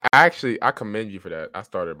I commend you for that. I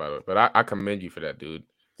started by the way, but I commend you for that, dude.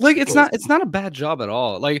 Like it's not a bad job at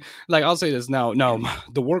all. Like I'll say this now. No,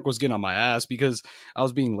 the work was getting on my ass because I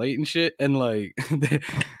was being late and shit, and like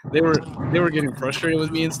they were getting frustrated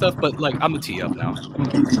with me and stuff. But like I'm a tee up now. I'm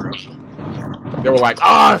gonna be for real. They were like,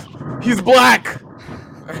 he's black.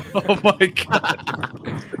 Oh my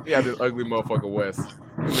god. Yeah, this ugly motherfucker Wes.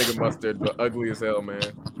 This nigga mustard, but ugly as hell, man.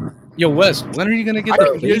 Yo, Wes, when are you gonna get I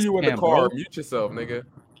the can hear face you in the cam, car. bro? Mute yourself, nigga.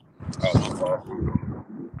 Oh, my fault.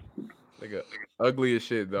 Nigga, ugly as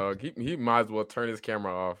shit, dog. He might as well turn his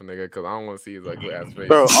camera off, nigga, because I don't want to see his ugly ass face.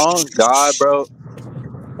 Bro, on God, bro.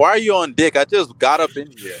 Why are you on dick? I just got up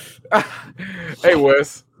in here. Hey,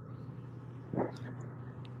 Wes.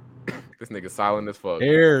 This nigga silent as fuck.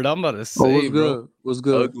 Scared. I'm about to say, what's bro. good? What's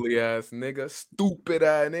good? Ugly ass nigga. Stupid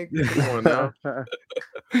ass nigga. Come on now.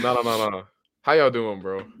 No. How y'all doing,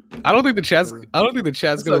 bro? I don't think the chat's What's gonna up,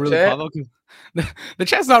 really chat? pop up. The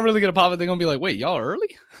chat's not really gonna pop up. They're gonna be like, wait, y'all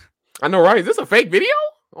early? I know, right? Is this a fake video?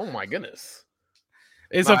 Oh my goodness.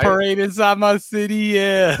 It's a parade inside my city.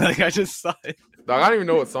 Yeah, like I just saw it. Dog, I don't even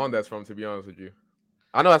know what song that's from, to be honest with you.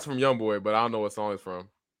 I know that's from YoungBoy, but I don't know what song it's from.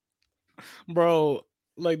 Bro,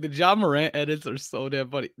 like the John Morant edits are so damn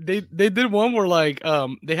funny. They did one where like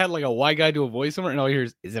they had like a white guy do a voiceover and all you hear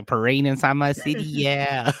is a parade inside my city.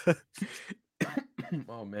 Yeah.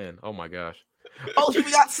 Oh man. Oh my gosh. Oh,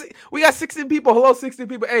 we got 16 people. Hello, 16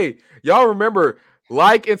 people. Hey, y'all remember,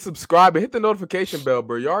 like and subscribe and hit the notification bell,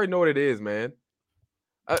 bro. You already know what it is, man.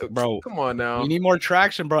 Bro, come on now. We need more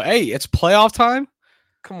traction, bro. Hey, it's playoff time.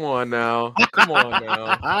 Come on now. Come on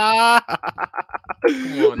now.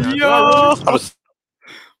 Come on now. Yo, I was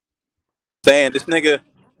saying this nigga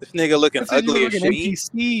looking ugly as shit.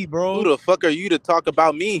 NPC, bro. Who the fuck are you to talk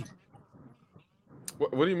about me?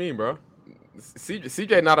 What do you mean, bro?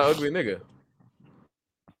 CJ not an ugly nigga.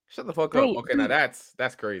 Shut the fuck up. Okay, now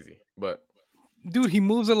that's crazy. But dude, he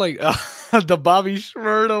moves it like the Bobby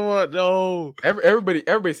Schmurda or what? No.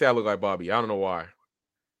 Everybody say I look like Bobby. I don't know why.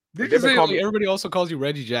 Did you say everybody also calls you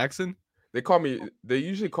Reggie Jackson? They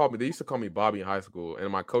used to call me Bobby in high school,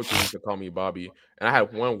 and my coaches used to call me Bobby. And I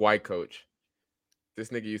had one white coach. This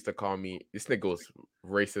nigga used to call me. This nigga was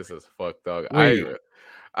racist as fuck, dog.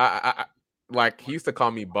 I like he used to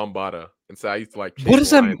call me Bumbata, and so I used to like. What does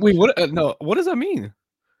that? Wait, what? No, what does that mean?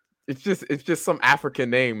 It's just some African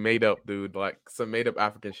name made up, dude. Like some made up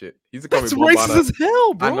African shit. He used to call That's me Bumbata. racist as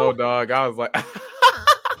hell, bro. I know, dog. I was like,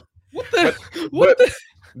 what the?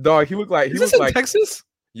 Dog, he looked like Is this in Texas?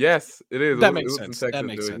 Yes, it is. That makes sense. Texas, that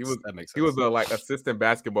makes dude. sense. He was a like assistant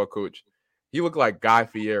basketball coach. He looked like Guy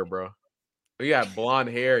Fieri, bro. He had blonde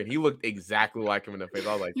hair and he looked exactly like him in the face.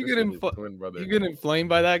 I was like, you get inflamed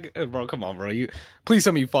by that, bro? Come on, bro. Please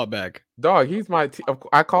tell me you fought back. Dog, he's my.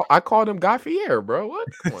 I called him Guy Fieri, bro. What?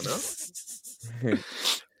 Come on now.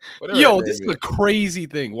 Yo, this is a crazy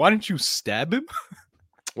thing. Why didn't you stab him?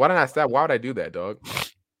 Why didn't I stab? Why would I do that, dog?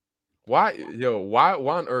 Why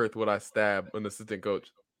on earth would I stab an assistant coach?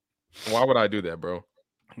 Why would I do that, bro?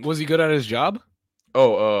 Was he good at his job?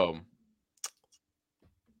 Oh,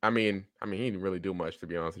 I mean, he didn't really do much, to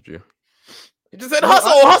be honest with you. He just said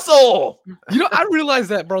hustle. You know, I realized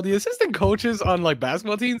that, bro. The assistant coaches on like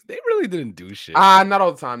basketball teams, they really didn't do shit. Not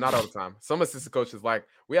all the time. Some assistant coaches, like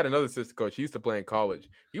we had another assistant coach. He used to play in college.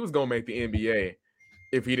 He was gonna make the NBA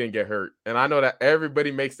if he didn't get hurt. And I know that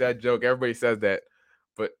everybody makes that joke. Everybody says that.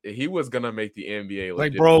 But he was gonna make the NBA.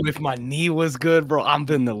 Like, bro, if my knee was good, bro, I'm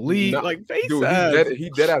in the league. No, like, face dude, ass. he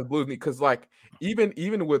dead ass blues me because, like, even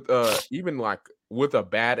with a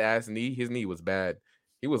bad ass knee, his knee was bad.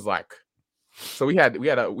 He was like, so we have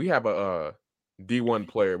a D1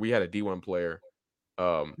 player. We had a D1 player.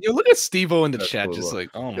 Yo, look at Steve-O in the chat, cool, just like,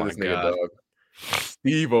 oh my god,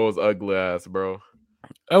 Steve-O's ugly ass, bro.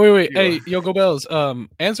 Oh wait, hey, yo, Go Bells.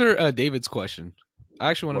 Answer David's question.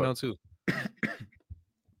 I actually want to know too.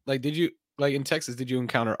 Like, did you in Texas? Did you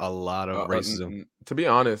encounter a lot of racism? To be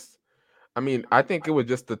honest, I mean, I think it was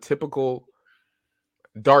just the typical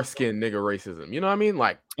dark-skinned nigga racism. You know what I mean?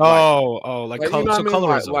 Like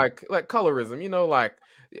colorism. Like colorism. You know, like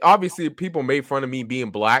obviously people made fun of me being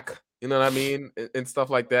black. You know what I mean, and stuff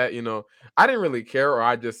like that. You know, I didn't really care, or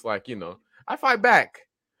I just like, you know, I fight back.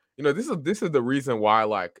 You know, this is the reason why,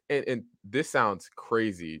 like, and this sounds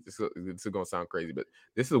crazy. This is gonna sound crazy, but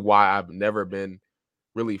this is why I've never been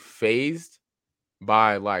really phased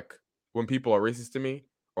by like when people are racist to me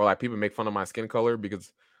or like people make fun of my skin color,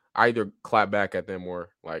 because I either clap back at them or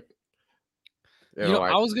like you know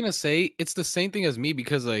like, I was gonna say it's the same thing as me,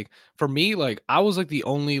 because like for me, like I was like the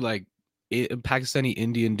only like Pakistani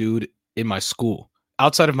Indian dude in my school.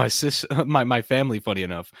 outside of my my family, funny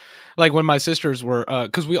enough, like when my sisters were,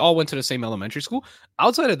 because we all went to the same elementary school.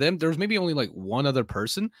 Outside of them, there was maybe only like one other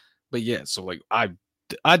person. But yeah, so like I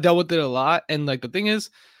dealt with it a lot, and like the thing is,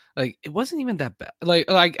 like it wasn't even that bad. Like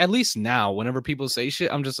at least now, whenever people say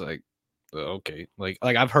shit, I'm just like, okay, like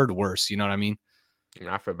I've heard worse. You know what I mean?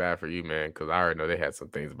 I feel bad for you, man, because I already know they had some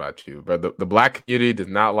things about you. But the black community does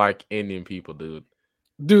not like Indian people, dude.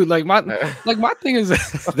 Dude, like my thing is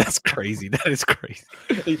that's crazy. That is crazy.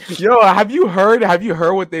 Yo, have you heard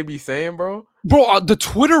what they be saying, bro? Bro, the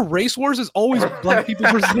Twitter race wars is always black people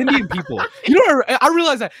versus Indian people. You know, I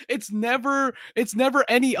realize that it's never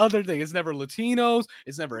any other thing. It's never Latinos.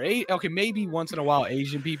 It's never okay, maybe once in a while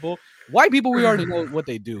Asian people. White people, we already know what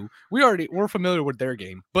they do. We're familiar with their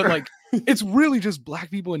game. But like, it's really just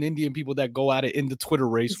black people and Indian people that go at it in the Twitter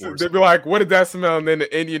race wars. They'd be like, "What did that smell?" And then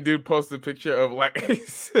the Indian dude posted a picture of like,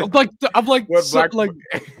 I'm like,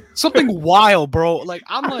 something wild, bro. Like,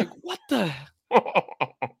 I'm like, what the.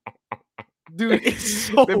 Dude, it's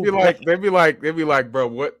so they'd be like, bro,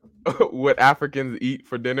 what Africans eat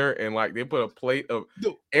for dinner, and like they put a plate of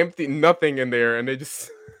empty nothing in there, and they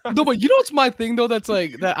just no. But you know what's my thing though? That's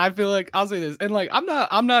like that. I feel like I'll say this, and like I'm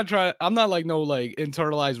not like no like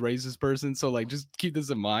internalized racist person. So like just keep this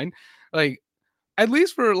in mind. Like at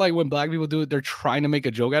least for like when black people do it, they're trying to make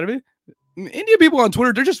a joke out of it. Indian people on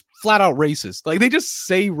Twitter, they're just flat out racist. Like they just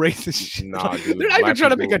say racist shit. Nah, dude, they're not even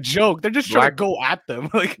trying to make a joke. They're just trying to go at them.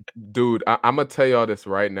 Like, dude, I'm gonna tell y'all this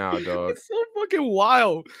right now, dog. It's so fucking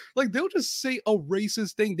wild. Like they'll just say a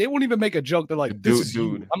racist thing. They won't even make a joke. They're like, "This is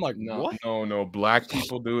dude." I'm like, what? No. Black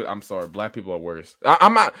people, dude. I'm sorry. Black people are worse.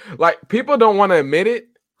 I'm not like people don't want to admit it,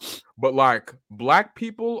 but like black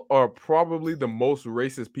people are probably the most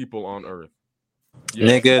racist people on earth.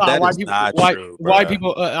 Yeah. Nigga, that is not true. White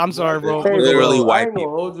people, I'm sorry, bro. Literally white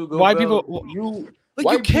people. White people,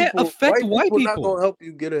 you can't affect white people. Not gonna help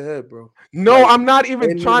you get ahead, bro. No, like, I'm not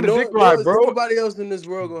even trying to dick ride, bro. Nobody else in this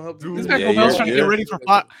world gonna help you. This man Gobel's trying to get ready for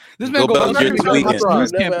fight. This man Gobel's trying to get ready for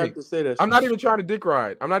news campaign. I'm not even trying to dick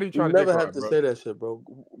ride. I'm not even trying to dick ride. You never have to say that shit, bro.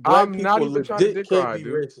 I'm not even trying to dick ride,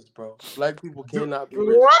 dude. Racist, bro. Black people cannot be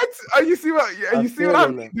racist. What? You see what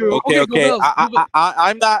I'm doing? Okay.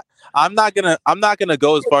 I'm not gonna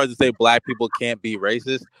go as far as to say black people can't be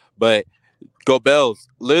racist, but Gobels,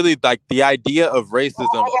 literally, like the idea of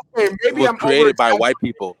racism was created by white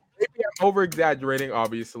people. Maybe I'm over exaggerating,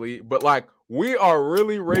 obviously, but like we are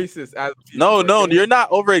really racist as people. No, you're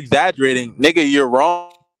not over exaggerating, nigga. You're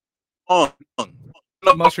wrong.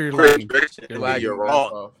 Mustard, you're lagging. You're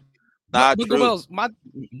wrong. Not true. Gobels,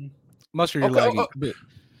 Mustard, you're lagging.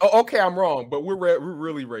 Oh, okay, I'm wrong, but we're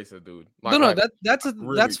really racist, dude. Like,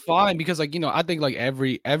 that's fine because like I think like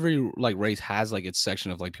every like race has like its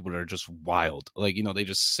section of like people that are just wild, like they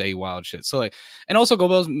just say wild shit. So like, and also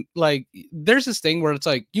Gobel's like there's this thing where it's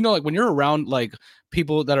like like when you're around like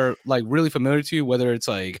people that are like really familiar to you, whether it's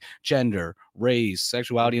like gender, race,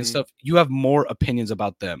 sexuality, and stuff, you have more opinions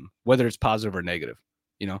about them, whether it's positive or negative.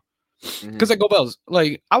 Because like Gobels,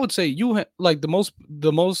 like I would say you like the most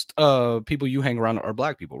people you hang around are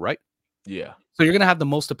black people, right? Yeah. So you're gonna have the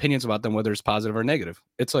most opinions about them, whether it's positive or negative.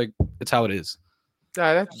 It's like it's how it is.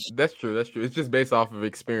 Yeah, that's true. That's true. It's just based off of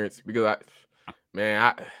experience because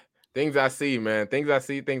things I see, man, things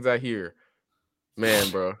I hear, man,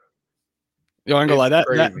 bro. Yo, I ain't gonna lie,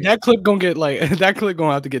 that clip gonna get like that clip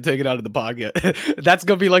gonna have to get taken out of the podcast. That's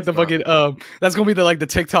gonna be like the fucking that's gonna be the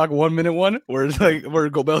TikTok 1 minute one where it's like where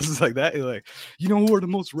Gobels is like that. He's like, who are the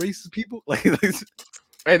most racist people? Like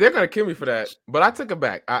hey, they're gonna kill me for that, but I take it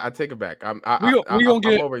back. I take it back. I'm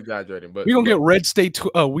over exaggerating, but we gonna get Red State.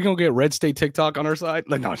 We gonna get Red State TikTok on our side.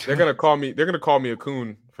 Like, no, they're gonna call me a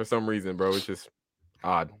coon for some reason, bro. It's just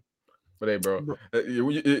odd. But hey, bro,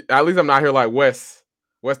 at least I'm not here like Wes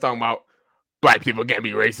talking about. Black people can't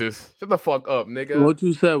be racist. Shut the fuck up, nigga. What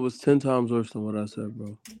you said was 10 times worse than what I said,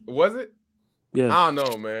 bro. Was it? Yeah. I don't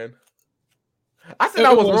know, man. I said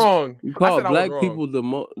I was wrong. You call black people the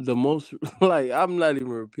most like I'm not even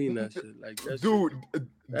repeating that shit. Like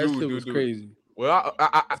that shit was crazy. Well,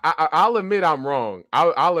 I'll admit I'm wrong.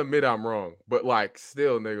 I'll admit I'm wrong. But like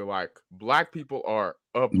still, nigga, like black people are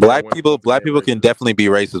up. Black people can definitely be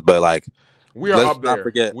racist, but like we are up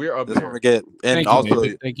there. We're up there. Let's not forget. And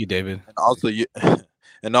thank you, David.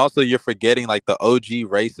 And also you're forgetting like the OG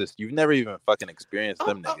racist. You've never even fucking experienced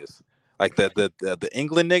them niggas. Like the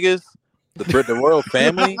England niggas, the royal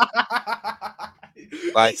family.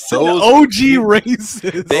 Like those OG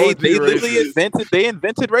racists. They literally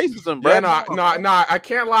invented racism, bro. Yeah, nah, I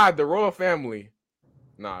can't lie. The royal family.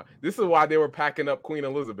 Nah, this is why they were packing up Queen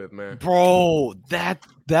Elizabeth, man. Bro, that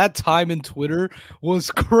time in Twitter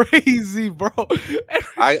was crazy, bro.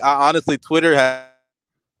 I honestly, Twitter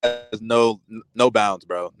no bounds,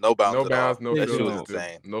 bro. No bounds. No at bounds, all. no That shit was filters, dude.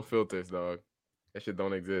 insane. No filters, dog. That shit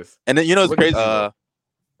don't exist. And then it's What crazy. did you know?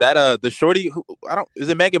 That the shorty who is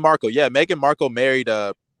it Meghan Markle? Yeah, Meghan Markle married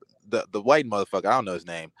the white motherfucker. I don't know his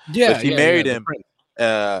name. Yeah, but she married him.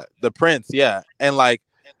 The prince. Yeah, and like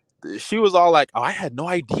she was all like, "Oh, I had no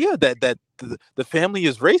idea that the family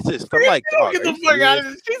is racist." I'm like, "Oh, get the fuck out of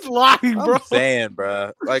this. She's lying, bro. I'm saying,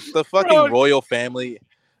 bro, like the fucking royal family,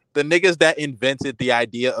 the niggas that invented the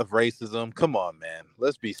idea of racism. Come on, man.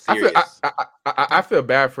 Let's be serious. I feel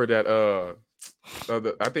bad for that.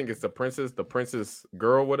 I think it's the princess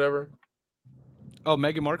girl, whatever. Oh,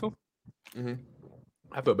 Meghan Markle. Mm-hmm.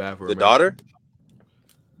 I feel bad for the her, daughter.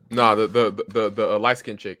 No, the light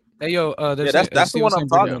skinned chick. Hey yo, that's the one I'm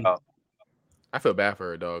talking about. I feel bad for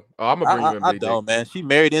her, dog. Oh, I'm gonna bring you in. I don't, man. She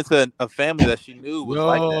married into a family that she knew was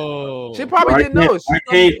like that. She probably didn't know.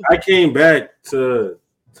 I came back to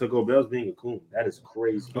Gobel's being a coon. That is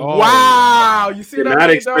crazy. Oh. Wow, you see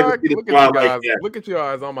that, dog? Look at you guys. Look at your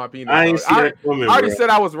eyes on my penis. I ain't see that coming. I already said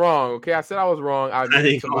I was wrong. Okay, I said I was wrong. I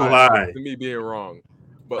ain't gonna lie to me being wrong.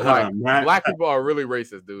 But like, black people are really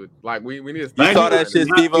racist, dude. Like, we need to stop. You saw that shit,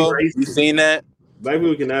 Steve-O? You seen that? Black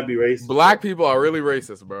people cannot be racist. Black people are really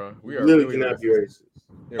racist, bro. We are really cannot be racist.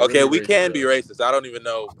 Okay, we can be racist. I don't even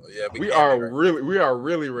know. Yeah, we are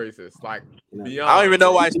really racist. Like, beyond. I don't even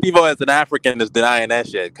know why Steve-O as an African is denying that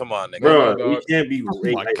shit. Come on, nigga. Bro, we can't be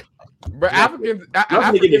racist. But Africans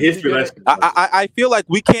history lesson. I feel like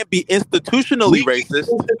we can't be institutionally racist.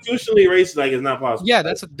 Institutionally racist, like it's not possible. Yeah,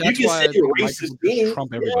 that's why say you're racist.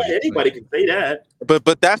 Trump everybody. Yeah, anybody can say that.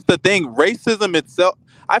 But that's the thing. Racism itself.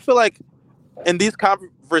 I feel like in these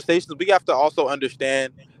conversations we have to also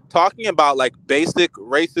understand talking about like basic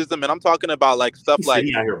racism, and I'm talking about like stuff like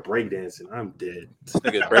he out here breakdancing. I'm dead. This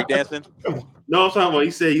nigga's breakdancing. No, I'm talking about.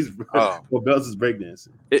 He said he's Bells is breakdancing.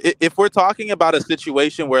 If we're talking about a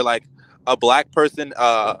situation where like a black person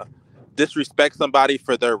disrespects somebody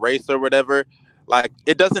for their race or whatever, like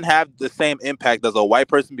it doesn't have the same impact as a white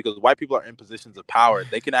person because white people are in positions of power.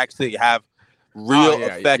 They can actually have real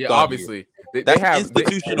effect on obviously. You. That's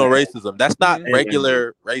institutional racism. That's not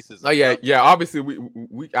regular racism. Oh yeah. Obviously,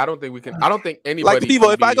 we. I don't think we can. I don't think anybody. Like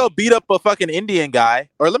Steve-O, if I go beat up a fucking Indian guy,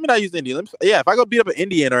 or let me not use Indian. If I go beat up an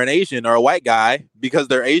Indian or an Asian or a white guy because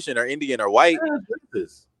they're Asian or Indian or white,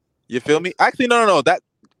 you feel me? Actually, no. That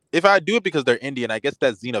if I do it because they're Indian, I guess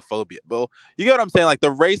that's xenophobia. But you get what I'm saying? Like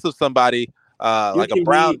the race of somebody, like a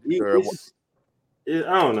brown. I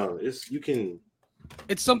don't know.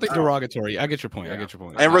 It's something derogatory. I get your point.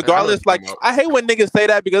 And regardless, like I hate when niggas say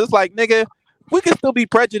that because it's like, nigga, we can still be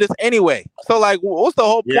prejudiced anyway. So like, what's the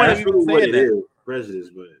whole point of even saying that? Prejudice,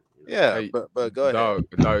 but yeah, but go ahead.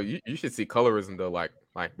 Dog, you should see colorism though. Like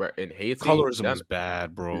in Haiti, colorism is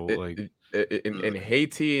bad, bro. In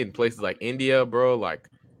Haiti and places like India, bro, like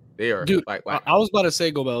they are. Dude, like I was about to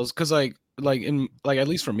say Gobels because like at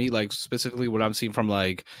least for me, like specifically what I'm seeing from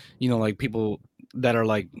like like people that are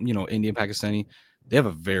like Indian, Pakistani. They have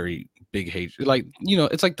a very big hate. Like,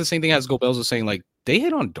 it's like the same thing as Gobels was saying. Like, they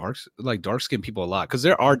hate on dark skinned people a lot because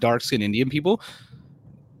there are dark skinned Indian people.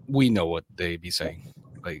 We know what they be saying.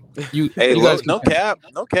 Like, hey, look, no cap.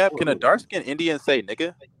 Can a dark skinned Indian say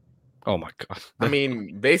nigga? Oh my god! I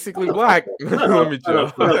mean, basically black. Let me chill.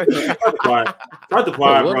 Start the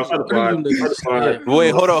quiet, bro. Start the quiet. Wait,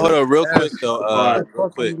 hold on, real quick though. Real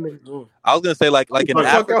quick. I was gonna say like in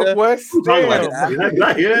Africa.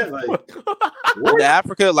 In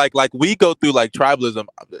Africa, like we go through like tribalism.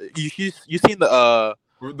 You seen the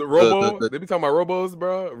robo? They be talking about robos,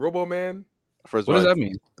 bro. Robo man. What does that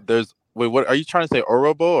mean? What are you trying to say?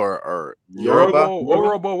 Orobo or Yoruba?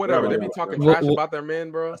 Orobo, whatever. They be talking trash about their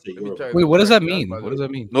men, bro. Wait, what does that mean? What does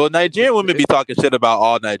that mean? Well, Nigerian women be talking shit about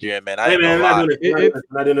all Nigerian men. Hey man, we're not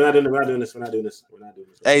doing this.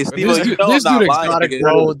 Hey, Steve, this dude exotic,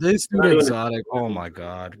 bro. This dude exotic. Oh my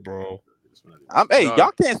god, bro.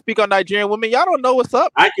 Y'all can't speak on Nigerian women. Y'all don't know what's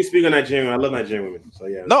up. I can speak on Nigerian women. I love Nigerian women. So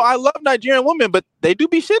yeah. No, I love Nigerian women, but they do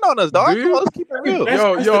be shit on us, dog. Let's keep it real.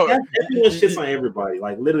 Everyone shits on everybody.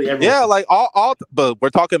 Like literally everyone. Yeah, like all. But we're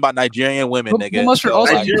talking about Nigerian women, nigga. But Mustard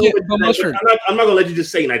also. Mustard. I'm not gonna let you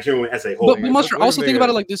just say Nigerian women as a whole. But Mustard, also think about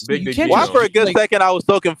it like this. Why for a good second I was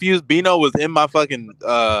so confused. Bino was in my fucking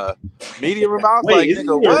media room. I was like,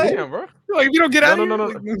 nigga, what? Like if you don't get out.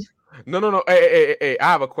 No. Hey, I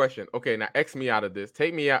have a question. Okay, now X me out of this.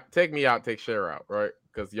 Take me out, take Cher out, right?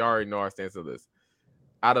 Because you already know our stance of this.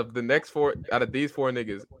 Out of these four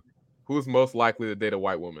niggas, who's most likely to date a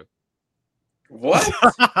white woman? What?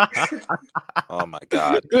 Oh my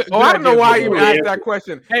god. I don't know why you asked that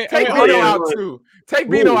question. Take Bino out too. Take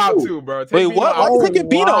Bino out too, bro. Wait, what? Why are you taking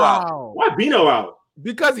Bino out? Why Bino out?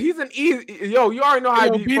 Because he's an easy. Yo, you already know how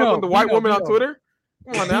he be fucking the white woman on Twitter.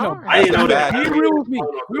 Come on now. I didn't know that. Be real with me.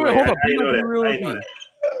 Hold up. I didn't know Be real with that. me.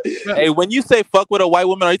 Hey, when you say fuck with a white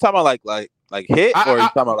woman, are you talking about like hit, or are you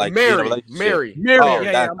talking about like Mary? Oh,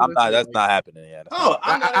 that's not happening. Yeah.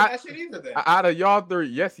 I'm not in that shit either. Then Out of y'all three,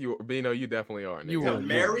 yes, you Bino, you definitely are. You to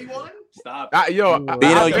marry one? Stop. Bino,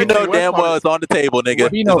 you know damn well it's on the table,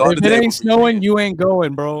 nigga. Bino, if it ain't snowing, you ain't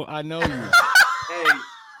going, bro. I know you. Hey,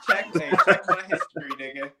 check my history,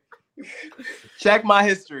 nigga. Check my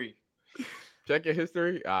history. Check your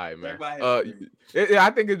history. All right, man. Check my history.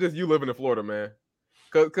 I think it's just you living in Florida, man.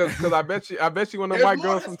 Cause I bet you one of the white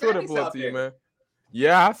girls from Twitter flood to you, man.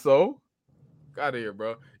 Yeah, so got here,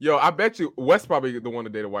 bro. Yo, I bet you Wes probably the one to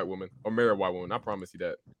date a white woman or marry a white woman. I promise you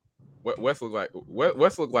that. Wes look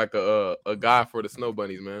like a guy for the snow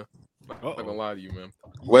bunnies, man. I'm not gonna lie to you, man.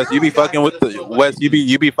 Wes, you be fucking with the Wes. You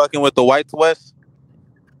be fucking with the whites, Wes.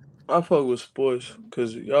 I fuck with sports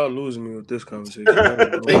because y'all losing me with this conversation. What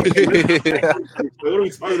are we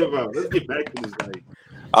talking about? Let's get back to this. Like,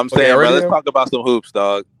 I'm saying, bro, let's talk about some hoops,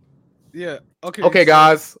 dog. Yeah. Okay. Okay,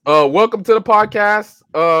 guys. Welcome to the podcast.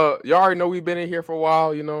 Y'all already know we've been in here for a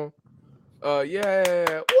while, you know.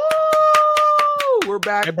 Yeah. Woo! We're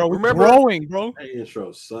back. Hey, bro, we're growing, bro. that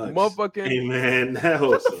intro sucks. Motherfucking. Hey, man, that Shut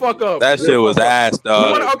was the fuck up. That shit was ass,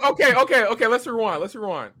 dog. Okay. Let's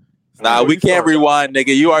rewind. Nah, we can't rewind,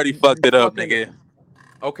 nigga. You already fucked it up, nigga.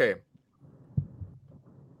 Okay.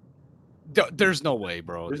 There's no way,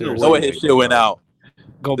 bro. No way his shit went out.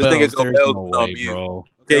 Go This nigga's Bells. go There's Bells no on way, mute. bro.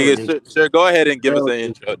 Okay, sure. Go ahead and give us an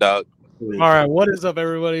intro, dog. All right, what is up,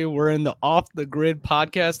 everybody? We're in the Off the Grid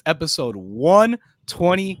podcast, episode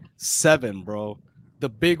 127, bro. The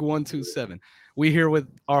big 127. We here with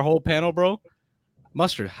our whole panel, bro.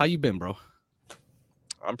 Mustard, how you been, bro?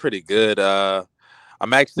 I'm pretty good.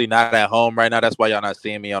 I'm actually not at home right now. That's why y'all not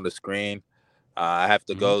seeing me on the screen. I have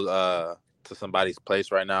to go to somebody's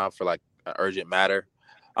place right now for like an urgent matter.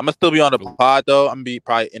 I'm gonna still be on the pod though. I'm gonna be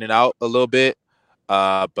probably in and out a little bit.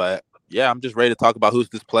 But yeah, I'm just ready to talk about who's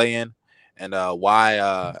this playing and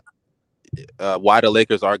why the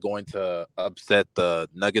Lakers are going to upset the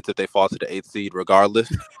Nuggets if they fall to the 8th seed regardless.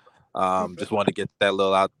 Just wanted to get that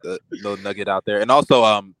little nugget out there. And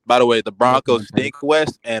also, by the way, the Broncos stink,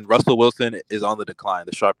 West, and Russell Wilson is on the decline,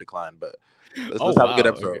 the sharp decline. But let's have a good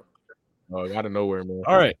episode. Okay. Oh, out of nowhere, man.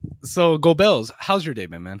 All right, so go Bells. How's your day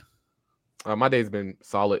been, man? My day's been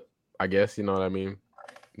solid, I guess. You know what I mean?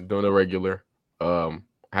 Doing the regular.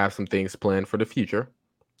 Have some things planned for the future,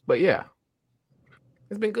 but yeah,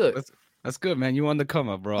 it's been good. That's good, man. You on the come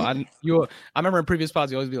up, bro. I remember in previous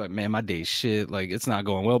pods you always be like, man, my day's shit. Like it's not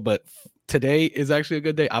going well, but today is actually a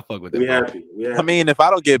good day. I fuck with it. We happy. I mean, if I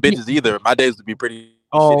don't get bitches either, my days would be pretty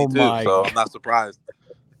shitty too. So I'm not surprised.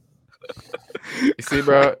 You see,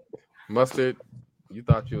 bro, Mustard. You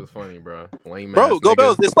thought you was funny, bro. Lame bro, go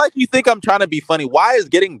Bells. It's like you think I'm trying to be funny. Why is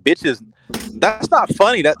getting bitches? That's not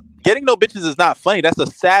funny. That getting no bitches is not funny. That's a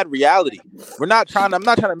sad reality. I'm not trying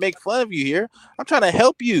to make fun of you here. I'm trying to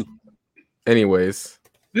help you. Anyways,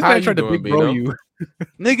 this guy tried to big bro you.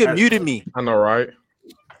 Nigga muted me. I know, right?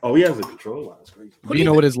 Oh, he has a control line. That's crazy.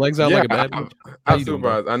 Bino with his legs out like a bad bitch. How you doing,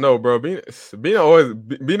 bro? I know, bro. Bino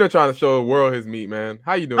trying to show the world his meat, man.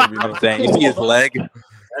 How you doing, Bino? I'm saying, you see his leg?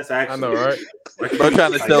 That's actually. I know, right? Bro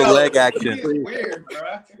trying to show leg action. It's weird,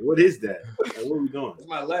 bro. What is that? Like, what are we doing? It's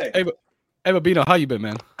my leg. Hey, but Bino, how you been,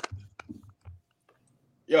 man?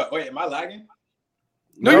 Yo, wait, am I lagging?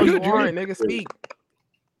 No, you're good. You're right, nigga. Speak.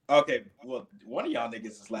 Okay, well, one of y'all niggas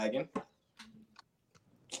is lagging.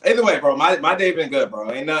 Either way, bro, my day been good,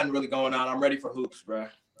 bro. Ain't nothing really going on. I'm ready for hoops, bro.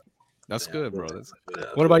 That's good, bro.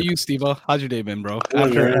 What about you, Steve-O? How's your day been, bro?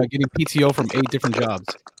 After getting PTO from 8 different jobs.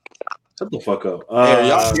 Shut the fuck up. Hey, are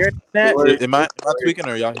y'all hearing that? Am I tweaking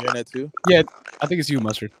or are y'all hearing that too? Yeah, I think it's you,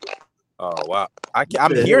 Mustard. Oh, wow.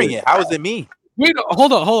 I'm hearing it. How is it me? Wait,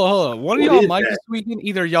 hold on. One of y'all might be tweaking.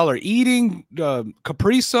 Either y'all are eating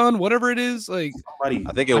Capri Sun, whatever it is. Like, I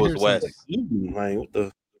think it was Wes. Like, what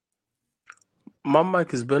the? My mic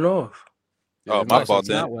has been off. Oh, my fault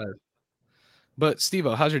then. But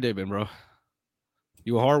Steve-O, how's your day been, bro?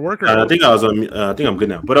 You a hard worker? I think I'm good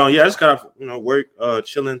now. But yeah, I just got off, work,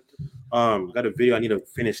 chilling. Got a video I need to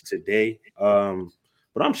finish today. But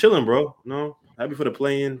I'm chilling, bro. Happy for the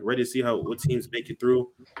play-in. Ready to see what teams make it through.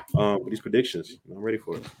 With these predictions. I'm ready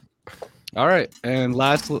for it. All right. And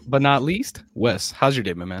last but not least, Wes, how's your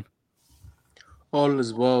day, my man? All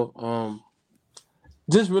is well.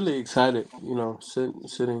 Just really excited,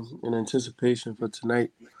 sitting in anticipation for tonight.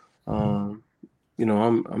 I'm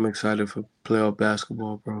excited for playoff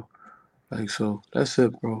basketball, bro. So that's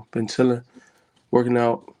it, bro. Been chilling, working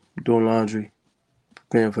out, doing laundry,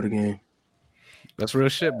 preparing for the game. That's real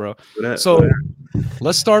shit, bro. That- So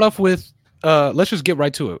let's start off with let's just get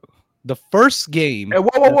right to it. The first game. Hey,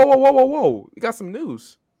 whoa! You got some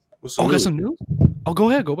news. what's Oh, some got news? some news? Oh, go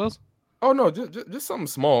ahead, go Bells. Oh no, just something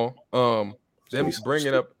small. Them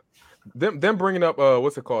bringing up,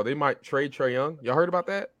 what's it called? They might trade Trae Young. Y'all heard about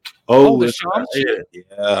that? Oh, the that's Shams right. shit?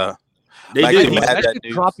 Yeah, They Like, did. I'm That mad that shit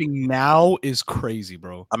news. dropping now is crazy,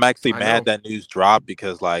 bro. I'm actually I mad know. that news dropped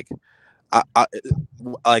because like I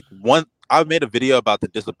made a video about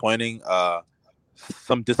the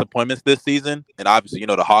some disappointments this season, and obviously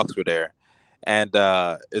the Hawks were there, and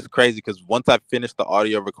it's crazy because once I finished the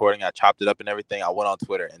audio recording, I chopped it up and everything. I went on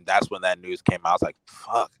Twitter, and that's when that news came out. I was like,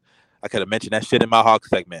 fuck, I could have mentioned that shit in my Hawks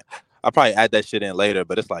segment. I'll probably add that shit in later,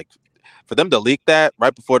 but it's like for them to leak that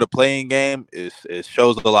right before the playing game it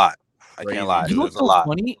shows a lot. I Crazy. can't lie. You know It what's shows a so lot.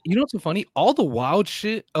 funny? You know what's so funny? All the wild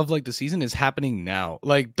shit of like the season is happening now.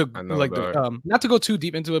 Like I know, dog. not to go too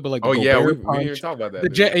deep into it, but like the Oh yeah, we Gobert didn't even punch, talk about that. the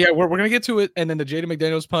did we? we're gonna get to it, and then the Jaden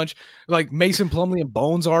McDaniels punch, like Mason Plumlee and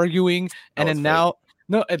Bones arguing, and was then fake.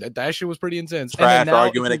 now that shit was pretty intense. Trash and then now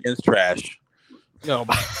arguing against trash. no,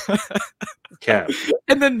 Cap.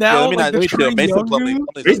 and then Yeah, now let me like not. the Let me chill. Trae Mason Young Plumlee.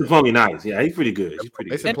 news, Mason Plumlee nice. Yeah, he's pretty good. He's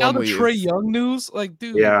pretty Mason good. and now the Plumlee Trae is- Young news, like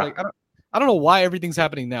dude, Yeah. like I don't know why everything's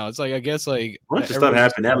happening now. It's like I guess like A bunch of stuff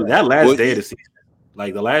everyone's happened just- that last Well, day of the season.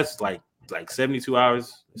 Like the last like 72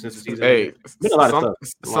 hours since the season. Hey, ended. Been a lot of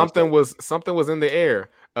stuff. something was in the air.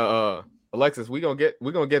 Alexis, we're gonna get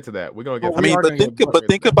to that. We're gonna get. Oh, to I we mean, are but gonna think get but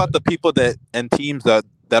think about the people and teams that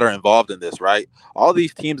are involved in this, right? All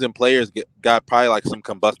these teams and players got probably like some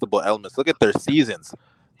combustible elements. Look at their seasons.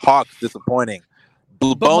 Hawks disappointing.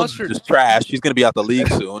 Blue But Bones Mustard- is just trash. He's gonna be out the league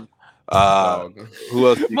soon. Dog. Who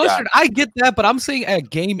else? You got? Mustard, I get that, but I'm saying at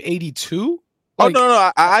game 82. Oh Like,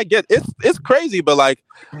 no, I get it's crazy, but like,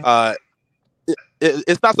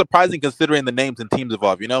 it's not surprising considering the names and teams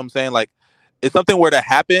involved. You know what I'm saying? Like, if something were to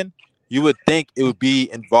happen, you would think it would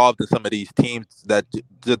be involved in some of these teams that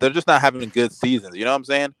they're just not having good seasons. You know what I'm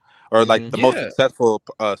saying? Or like the most Yeah. successful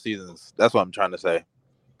seasons. That's what I'm trying to say.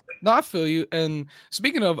 No, I feel you. And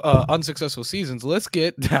speaking of unsuccessful seasons, let's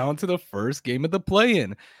get down to the first game of the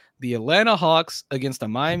play-in. The Atlanta Hawks against the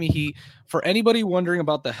Miami Heat. For anybody wondering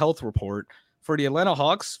about the health report, for the Atlanta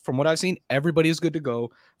Hawks, from what I've seen, everybody is good to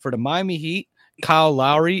go. For the Miami Heat, Kyle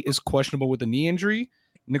Lowry is questionable with a knee injury.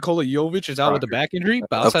 Nikola Jovic is out with a back injury.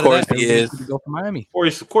 But Of outside course that, he everybody's is. good to go for Miami.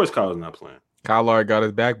 Of course, Kyle's not playing. Kyle Lowry got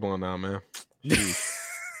his backbone now, man.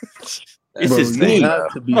 It's Bro, his you knee.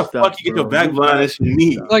 have to be How the stopped, fuck you get your bro. back blind? That's your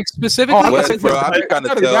knee. Like specifically, Oh, I Well, thought bro, his I'm back- trying to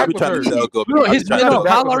I thought his tell. back I'm was trying to hurt. tell. Gobi. no, I'm his just trying to no, tell.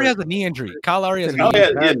 Kyle back was Lowry has hurt. a knee injury. Kyle Lowry has a knee Oh injury.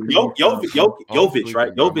 yeah, yeah. Jovic, Oh,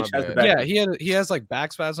 right? my Jovic has the bad. back. Yeah, he has like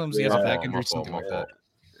back spasms. He has a Yeah. back My injury, fault, something my like fault. that.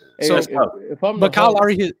 Hey, So- if I'm But the Kyle Hawks-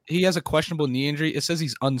 Lowry, he has a questionable knee injury. It says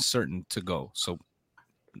he's uncertain to go. So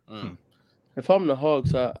if I'm the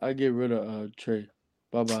Hawks, I get rid of Trey.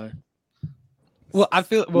 Bye bye. well, I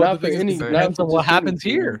feel well. Not The for thing any. is, it Not depends for on what just any happens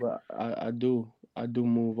team, here. But I do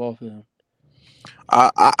move off of him. I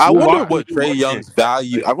Who wonder watch- what who Trae watching? Young's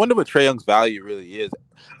value. I wonder what Trae Young's value really is.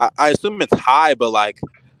 I assume it's high, but like,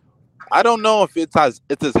 I don't know if it's as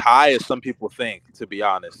high as some people think. To be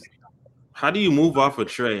honest, How do you move off of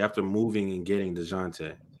Trey after moving and getting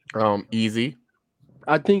DeJounte? Easy.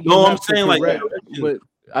 I think. No, you I'm have to saying, like, correct, direction. but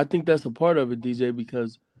I think that's a part of it, DJ,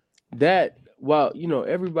 because that while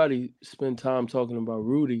everybody spent time talking about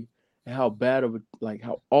Rudy and how bad of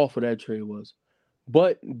how awful that trade was,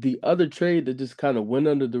 but the other trade that just kind of went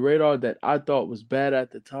under the radar that I thought was bad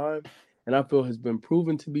at the time, and I feel has been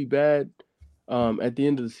proven to be bad at the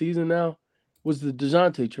end of the season now, was the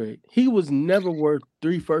DeJounte trade. He was never worth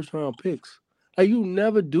 3 first-round picks. Like, you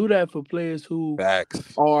never do that for players who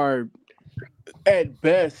facts. are at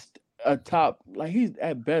best a top, he's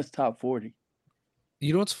at best top 40.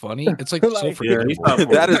 You know what's funny? It's like so Like- forgettable. he's not-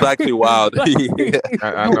 That is actually wild. Like,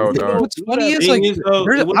 I know, dog. What's funny is like Thing is, though,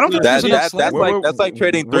 there's- it I don't think wasn't- there's enough that's slander. like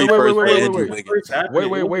trading Wait, 3 wait, first wait, for wait, Andrew wait. Wiggins.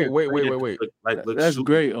 Wait. Like, look That's super-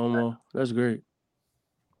 great, Omo. That's great.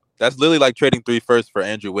 That's literally like trading 3 firsts for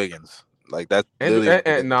Andrew Wiggins. Like that's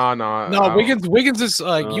literally. No. No, Wiggins is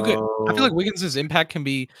like you could. I feel like Oh. Wiggins' impact can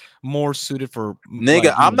be more suited for. Nigga,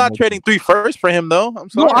 like, I'm not trading 3 firsts for him though. I'm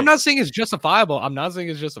No, sorry. I'm not saying it's justifiable. I'm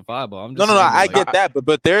just No, saying, I like, get that,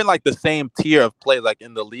 but they're in like the same tier of play, like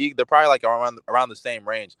in the league. They're probably like around the same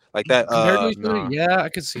range, like that. compared to each other, nah. yeah, I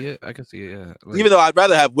could see it. Yeah, like, Even though I'd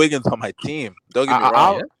rather have Wiggins on my team. Don't get me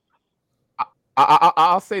wrong.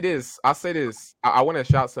 I'll say this. I want to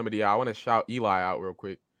shout somebody out. I want to shout Eli out real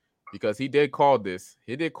quick because he did call this.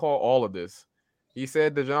 He did call all of this. He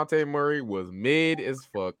said DeJounte Murray was mid as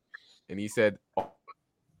fuck, and he said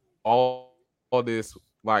all this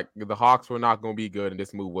like the Hawks were not going to be good, and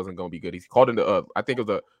this move wasn't going to be good. He called in the I think it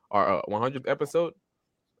was our 100th episode,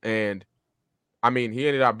 and I mean he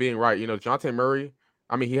ended up being right. You know, DeJounte Murray.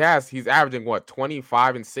 I mean he's averaging what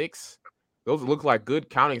 25 and 6. Those look like good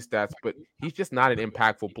counting stats, but he's just not an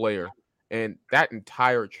impactful player. And that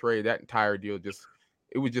entire trade, that entire deal,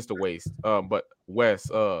 it was just a waste. But Wes,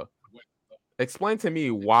 explain to me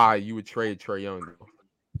why you would trade Trae Young.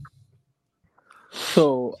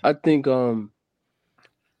 So I think the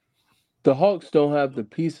Hawks don't have the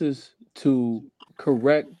pieces to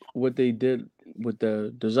correct what they did with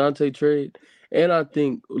the DeJounte trade. And I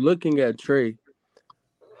think looking at Trae,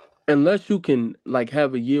 unless you can like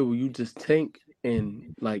have a year where you just tank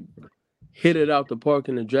and like hit it out the park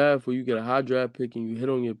in the draft where you get a high draft pick and you hit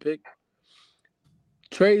on your pick,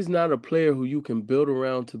 Trae's not a player who you can build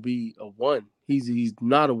around to be a one. He's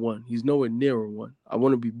not a one. He's nowhere near a one. I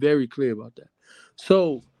want to be very clear about that.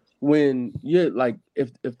 So when you're like,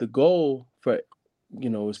 if the goal for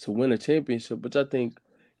is to win a championship, which I think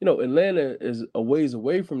Atlanta is a ways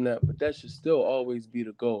away from that, but that should still always be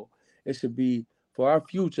the goal. It should be for our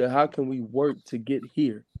future. How can we work to get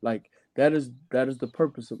here? Like that is the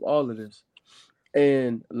purpose of all of this.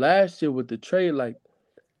 And last year with the trade, like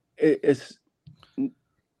it's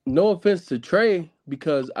no offense to Trae,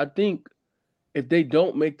 because I think if they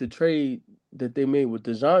don't make the trade that they made with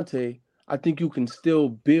DeJounte, I think you can still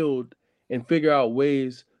build and figure out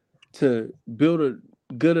ways to build a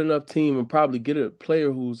good enough team and probably get a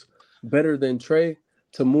player who's better than Trae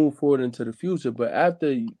to move forward into the future. But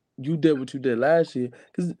after you did what you did last year,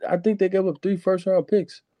 because I think they gave up 3 first-round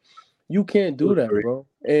picks. You can't do that, bro.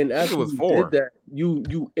 And after you did that,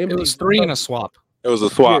 you empty. It was 3 and a swap. It was a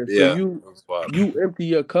swap, yeah. So you empty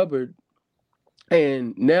your cupboard,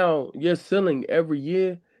 and now you're selling every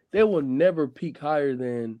year. They will never peak higher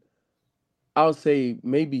than, I'll say,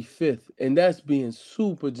 maybe 5th, and that's being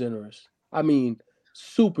super generous. I mean,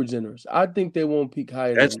 super generous. I think they won't peak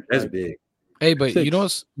higher. That's like, big. Hey, but 6. you know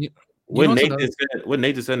what's What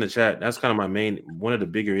Nathan said in the chat, that's kind of one of the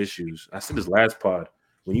bigger issues. I said this last pod.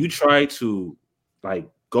 When you try to like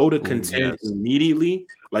go to contend immediately,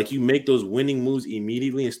 like you make those winning moves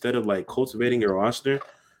immediately instead of like cultivating your roster,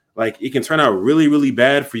 like it can turn out really, really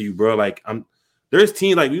bad for you, bro. Like there's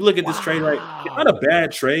teams like we look at this trade, like it's not a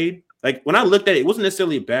bad trade. Like when I looked at it, it wasn't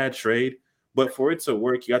necessarily a bad trade, but for it to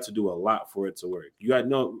work, you got to do a lot for it to work. You got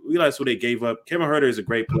realize what they gave up. Kevin Huerter is a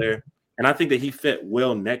great player, and I think that he fit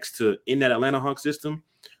well next to in that Atlanta Hawks system.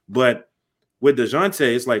 But with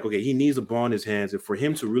DeJounte, it's like, okay, he needs a ball in his hands. And for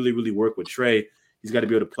him to really, really work with Trae, he's got to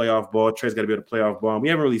be able to play off ball. Trae's got to be able to play off ball. And we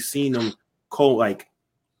haven't really seen them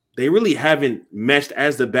they really haven't meshed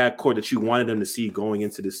as the backcourt that you wanted them to see going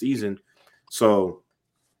into the season. So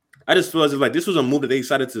I just feel as if like this was a move that they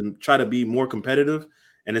decided to try to be more competitive,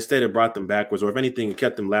 and instead it brought them backwards, or if anything, it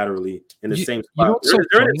kept them laterally in the same spot.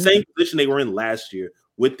 They're in the same position they were in last year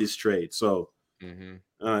with this trade. So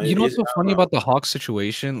you know what's so funny about the Hawks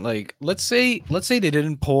situation? Like, let's say they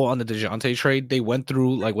didn't pull on the DeJounte trade. They went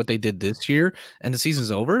through like what they did this year, and the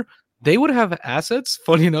season's over. They would have assets,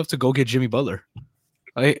 funny enough, to go get Jimmy Butler.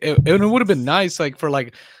 Like, it would have been nice, like for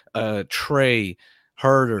like Trae,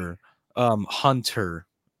 Huerter, Hunter,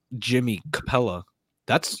 Jimmy, Capella.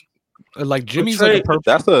 That's like Jimmy's like a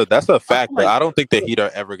perfect. That's a fact, but I don't think the Heat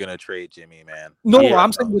are ever gonna trade Jimmy, man. No,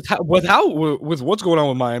 I'm saying with what's going on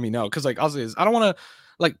with Miami now, because like I'll say is I don't want to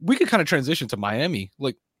like we could kind of transition to Miami.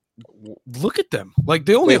 Like, look at them. Like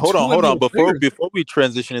they only hold on. Before we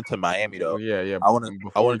transition into Miami, though, I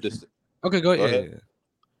wanted to. Okay, go ahead.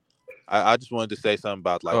 I just wanted to say something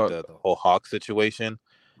about like the whole Hawks situation.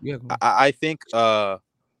 Yeah, I think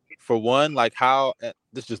for one, like how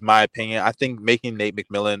this is just my opinion. I think making Nate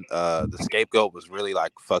McMillan the scapegoat was really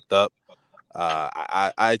like fucked up.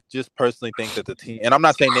 I just personally think that the team, and I'm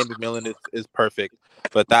not saying Nate McMillan is perfect,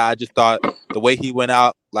 but I just thought the way he went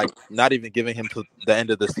out, like not even giving him to the end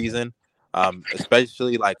of the season,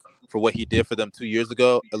 especially like for what he did for them 2 years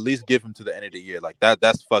ago, at least give him to the end of the year. Like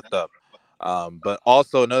that's fucked up. But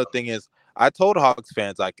also another thing is I told Hawks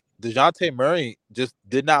fans like DeJounte Murray just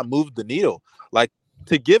did not move the needle. Like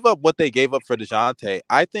to give up what they gave up for DeJounte,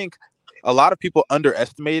 I think a lot of people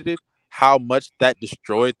underestimated how much that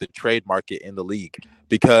destroyed the trade market in the league,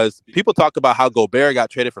 because people talk about how Gobert got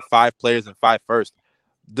traded for 5 players and 5 firsts.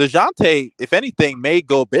 DeJounte, if anything, made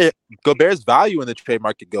Gobert's value in the trade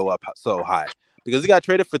market go up so high because he got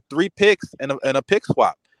traded for 3 picks and a pick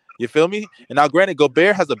swap. You feel me? And now, granted,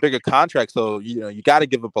 Gobert has a bigger contract, so you got to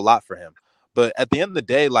give up a lot for him. But at the end of the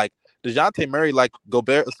day, like DeJounte Murray, like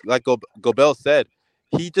Gobert said,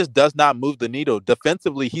 he just does not move the needle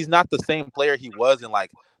defensively. He's not the same player he was in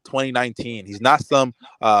like 2019. He's not some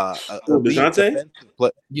elite DeJounte? defensive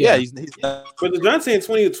player. Yeah, he's not. But DeJounte in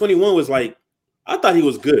 2021 was like, I thought he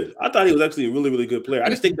was good. I thought he was actually a really, really good player. I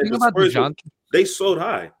just think that the Spurs, they sold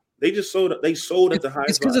high. They just sold. They sold at the highest.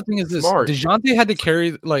 It's because the thing is this: DeJounte had to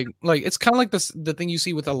carry like it's kind of like the thing you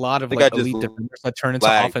see with a lot of like elite defenders that turn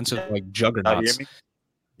into offensive like juggernauts.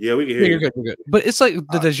 Yeah, we can hear you. You're good. But it's like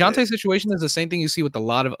the DeJounte situation is the same thing you see with a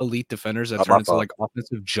lot of elite defenders that turn into like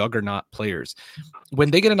offensive juggernaut players. When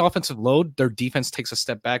they get an offensive load, their defense takes a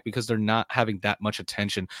step back because they're not having that much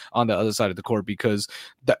attention on the other side of the court because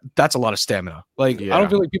that's a lot of stamina. Like I don't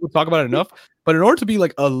feel like people talk about it enough. But in order to be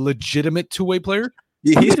like a legitimate two-way player,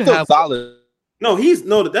 he's still solid. No, he's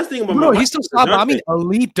that's the thing about he's still solid. I mean,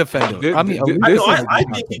 elite defender. I think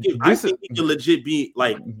he can legit be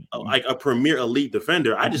like a premier elite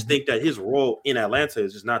defender. I just think that his role in Atlanta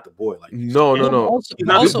is just not the boy. Like no.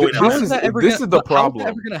 This is the problem. How's that ever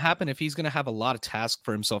going to happen if he's going to have a lot of tasks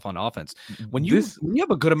for himself on offense? When you have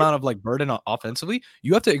a good amount of like burden offensively,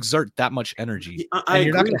 you have to exert that much energy, and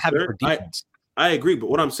you're not going to have it for defense. I agree, but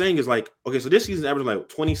what I'm saying is like, okay, so this season averaged like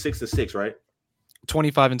 26-6, right?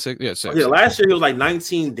 25 and 6, yeah, 6. Yeah, last year he was like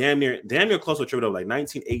 19, damn near close to a triple double, like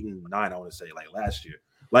 19, 8, and 9. I want to say like last year.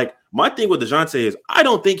 Like my thing with DeJounte is I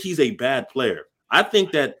don't think he's a bad player. I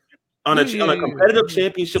think that on a competitive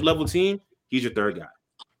championship level team, he's your third guy.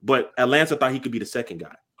 But Atlanta thought he could be the second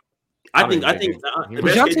guy. I think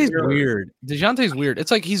DeJounte's weird. DeJounte's weird.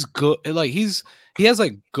 It's like he's good. Like he has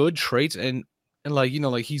like good traits and like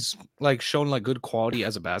like he's like shown like good quality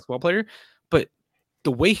as a basketball player, but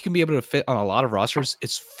the way he can be able to fit on a lot of rosters,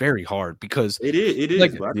 it's very hard because it is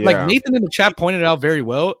like Nathan in the chat pointed out very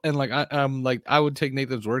well, and like I would take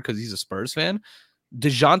Nathan's word because he's a Spurs fan.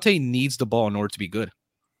 DeJounte needs the ball in order to be good.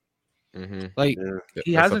 Like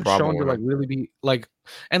he hasn't shown to like really be like,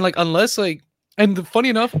 and like unless like, and funny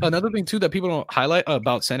enough, another thing too that people don't highlight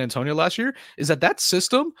about San Antonio last year is that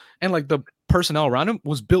system and like the personnel around him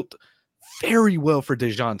was built very well for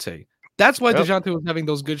DeJounte. That's why DeJounte was having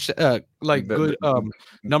those good, good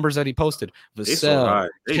numbers that he posted. Vassell,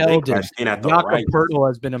 Keldon, Jakob Poeltl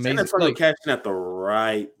has been amazing. Like catching at the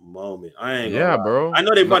right moment. Bro. I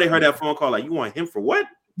know they probably heard that phone call. Like, you want him for what?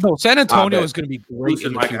 No, San Antonio is going to be great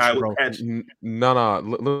in the future, bro. No.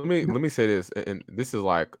 Let me say this, and this is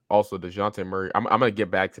like also DeJounte Murray. I'm gonna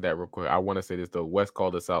get back to that real quick. I want to say this. The West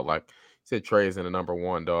called us out. Like, he said Trey is in the number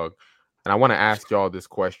one, dog. And I want to ask y'all this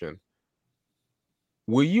question.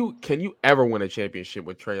 Can you ever win a championship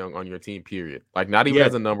with Trae Young on your team? Period. Like not even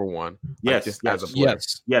as a number one. Yes, just as a player.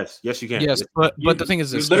 Yes, you can. Yes, but the thing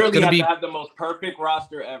is, you literally have to have the most perfect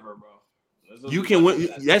roster ever, bro. You can win.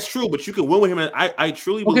 That's true, but you can win with him. And I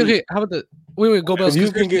truly believe. Okay. How about the wait, go Bells.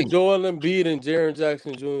 You can get Joel Embiid and Jaren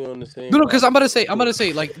Jackson Jr. on the same. No, because I'm gonna say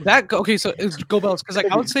like that. Okay, so it's go Bells because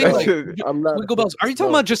like I would say like I'm not. Go Bells. Are you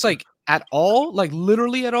talking about just like at all, like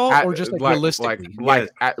literally at all, or just like realistically?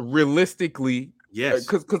 Realistically. Yes,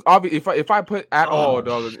 because obviously, if I put at all,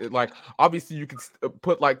 dog, like obviously you could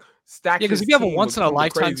put like stack. Yeah, because if you have a once in a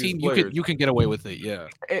lifetime team, you can get away with it. Yeah,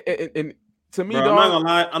 and to me, bro, dog, I'm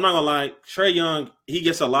not gonna lie. Trae Young, he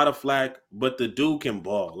gets a lot of flack, but the dude can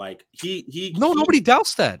ball. Like nobody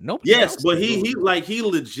doubts that. Yes, but he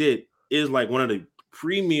legit is like one of the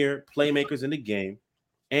premier playmakers in the game,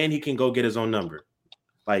 and he can go get his own number.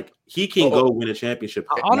 Like he can go win a championship.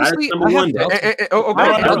 Honestly,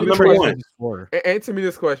 Answer me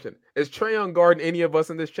this question: is Trae Young guarding any of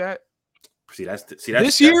us in this chat? See, that's this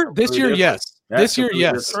year, yes. This year,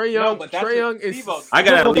 yes. Trae Young is. I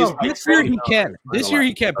got at least. This year he can. This year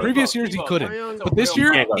he can. Previous years he couldn't, but this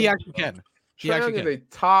year he actually can. Trae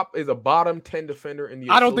Young is a bottom 10 defender in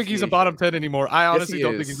the. I don't think he's a bottom 10 anymore. I honestly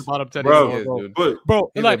don't think he's a bottom 10 anymore,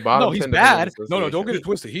 bro. Like, no, he's bad. No, don't get it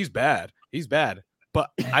twisted. He's bad. But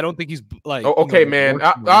I don't think he's like. Oh, okay, man.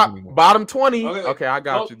 Bottom 20. Okay, I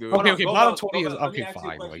got you, dude. Okay. Bottom 20 is okay.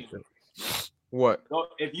 Fine. Like, what?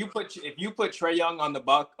 If you put Trae Young on the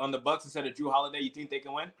Bucks instead of Drew Holiday, you think they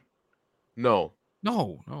can win? No.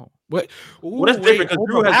 What? Well, that's different because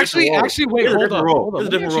Drew has actually, wait, hold on. There's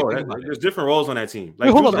different roles. There's different roles on that team.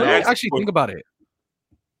 Like, hold on. Actually, think about it.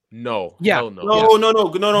 No. Yeah. No.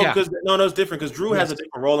 Because it's different because Drew has a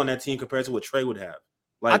different role on that team compared to what Trey would have.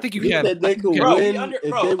 Like, I think you can. They could win if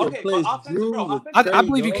they replace Drew. I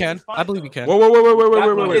believe you can. I believe you can.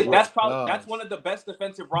 Wait. That's one of the best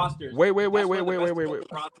defensive rosters. Wait. You can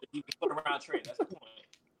put around Trey. That's the point.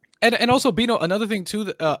 And also, Bino, another thing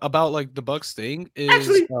too about like the Bucks thing is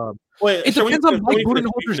Actually, wait, it sure, depends on Mike finish.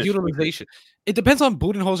 Budenholzer's utilization. It depends on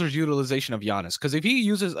Budenholzer's utilization of Giannis. Because if he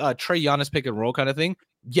uses Trey Giannis pick and roll kind of thing,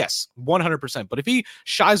 yes, 100%. But if he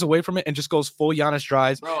shies away from it and just goes full Giannis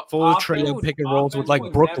drives, Bro, full Trey offense- pick and rolls with like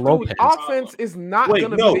offense Brooke was never Lopez. the Offense is not Wait,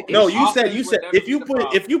 gonna no, be the no. issue. You said Offense would never if be you the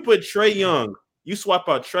put problem. Trey Young, you swap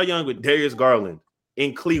out Trey Young with Darius Garland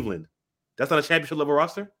in Cleveland. That's not a championship level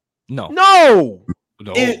roster. No, No,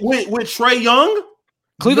 With Trey Young.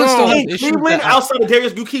 Cleveland No. still has In issues. Cleveland, that- outside of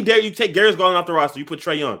Darius, you take Darius Garland off the roster. You put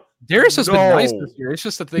Trey Young. Darius has been nice No. this year. It's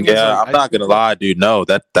just the thing. is, Yeah, like, I'm not gonna lie, dude. No,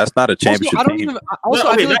 that's not a Also, championship I don't team. even. Also,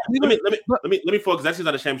 I Okay, feel like Cleveland, let me focus. That's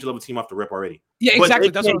not a championship level team off the rip already. yeah, But exactly.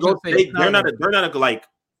 they That's what can't I'm go- trying to say. They're not like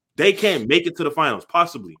they can't make it to the finals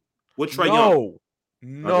possibly with Trey Young. no, Okay,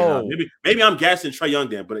 nah, maybe I'm gassing Trey Young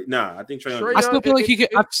then, but nah, I think Trey Young. Trae I still Young, feel like it-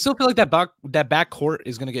 I still feel like that backcourt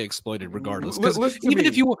is gonna get exploited regardless. Because Listen to even me.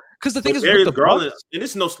 if you, because the thing is Darius with the Garland, Bucks, and this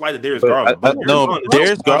is no slight to Darius But, Garland. but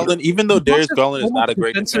Darius Garland, even though the Bucks Darius have Garland is so not much a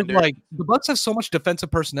great defensive, defender, like the Bucks have so much defensive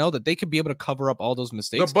personnel that they could be able to cover up all those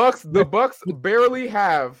mistakes. the Bucks barely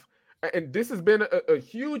have, and this has been a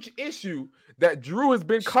huge issue that Drew has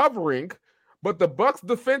been covering. But the Bucks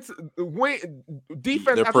defense their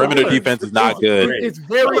as a perimeter whole defense is not good. It's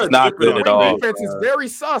very It's not good at all. Defense is very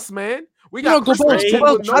sus, man. We No, got go Chris Bulls, Paul go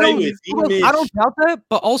Bulls. with I no don't, Davis, go Bulls. Mitch, I don't doubt that,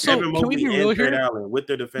 but also, Evan can we be Mobley real and Red here? Allen with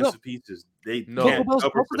their defensive pieces, they No. Go can't Bulls.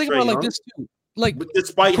 cover Also for think Trey about it like Young. this too. Like, But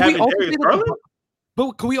despite can we having also Darius say that Garland,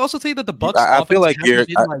 but can we also say that the Bucks I offense feel like hasn't you're-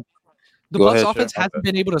 been, like, the Go Bucks ahead, offense Chef. hasn't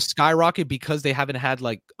been able to skyrocket because they haven't had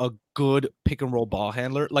like a good pick and roll ball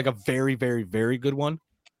handler, like a very, very, very good one.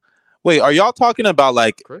 Wait, are y'all talking about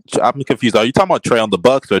like? Chris? I'm confused. Are you talking about Trey on the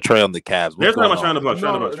Bucks or Trey on the Cavs? they're What's talking going about Trey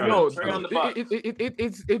on on? the Bucks. Trey on the Bucks. Trey on the no, Bucks. Trey on the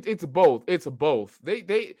Bucks. it's both. It's both.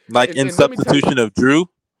 They Like and- in and let me tell you- substitution of Drew,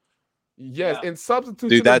 yes, Yeah. in substitution.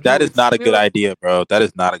 dude. of That Drew, is it's not a good still- idea, bro. That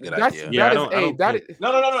is not a good That's idea. Yeah, I that is don't- I don't that think- is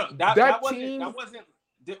No. That That team- wasn't.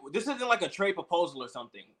 This isn't like a trade proposal or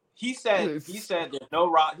something. He said Yes.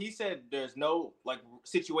 there's no like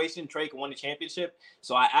situation Trey can win a championship.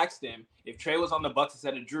 So I asked him if Trey was on the Bucks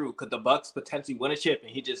instead of Drew, could the Bucks potentially win a chip?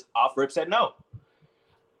 And he just off rip said no.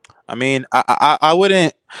 I mean, I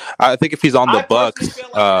wouldn't. I think if he's on the I personally Bucks, feel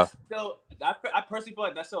like that's still. I personally feel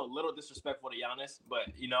like that's still a little disrespectful to Giannis, but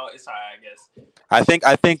you know it's alright, I guess.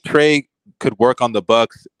 I think Trey could work on the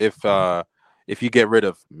Bucks if you get rid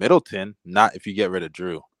of Middleton, not if you get rid of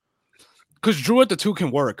Drew. Because Drew at the 2 can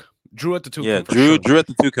work. Drew at the 2. Yeah, can for Drew sure. at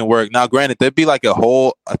the 2 can work. Now, granted, there'd be like a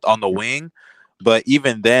hole on the wing, but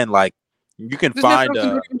even then, like you can This find. motherfucker's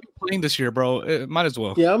not gonna be playing this year, bro. It might as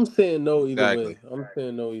well. Yeah, I'm saying no either Exactly. way. I'm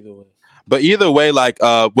saying no either way. But either way, like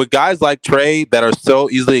with guys like Trey that are so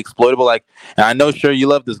easily exploitable, like, and I know, sure, you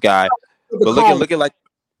love this guy, but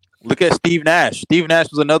look at Steve Nash. Steve Nash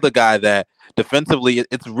was another guy that defensively,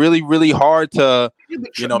 it's really, really hard to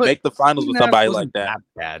make the finals with somebody like that.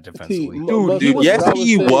 Bad defensively. Dude, yes,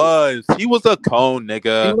 he was. He was a cone,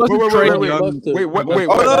 nigga. He wasn't Wait, Trey wait, Young. wait.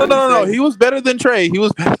 Oh no! He was better than Trey. He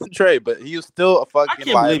was better than Trey, but he was still a I fucking.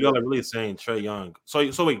 can't believe y'all are really saying Trey Young. So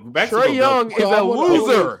wait, back to Trey the Young is So a I wanna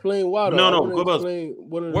loser. explain why, though. No, I no, wanna go Bucks. explain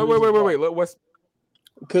one of the reasons Wait. why. What's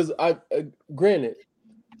Because granted,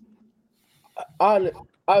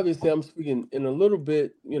 obviously I'm speaking in a little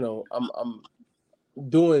bit. You know, I'm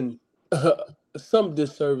doing some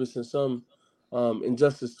disservice and some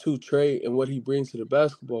injustice to Trey and what he brings to the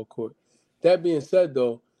basketball court. That being said,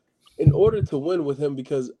 though, in order to win with him,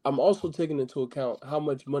 because I'm also taking into account how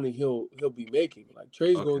much money he'll be making. Like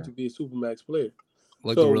Trey's going to be a supermax player.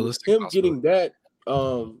 Like the So realistic him possibility. getting that,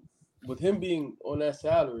 with him being on that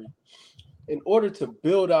salary, in order to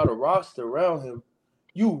build out a roster around him,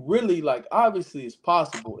 you really obviously it's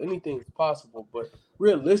possible. Anything is possible, but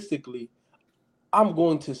realistically, I'm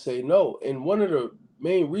going to say no. And one of the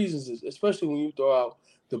main reasons is, especially when you throw out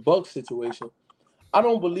the Bucks situation, I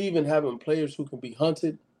don't believe in having players who can be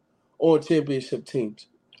hunted on championship teams.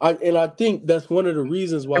 I think that's one of the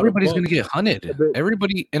reasons why Everybody's the going to Bucks, get hunted. But-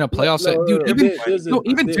 Everybody in a playoff set, No, dude.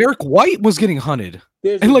 Even there- Derek White was getting hunted,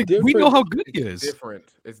 there's and a like we know difference- how good he is.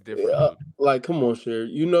 It's different. Like, come on, Sher.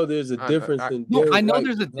 You know there's a difference in No, Derek I know White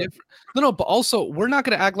there's a and- difference. No, but also we're not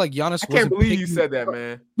going to act like Giannis. I can't wasn't believe you picking- said that,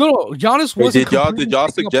 man. No, Giannis Wait, wasn't. did y'all completely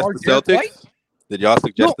picking suggest apart the Derek Celtics? White? Did y'all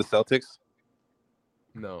suggest the Celtics?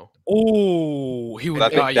 No. Oh, he would. I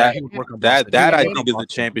think Yeah, he would work on That both I sides. think is a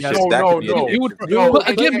championship. Yes. That No, could be a no. He would. championship. You're But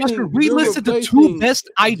again, replacing- Master, we you're listed the two replacing best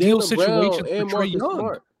ideal Jaylen Brown situations for and Trey Marcus Young.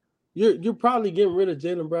 Smart. You're probably getting rid of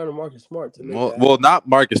Jaylen Brown and Marcus Smart to make that. Well, not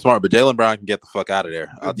Marcus Smart, but Jaylen Brown can get the fuck out of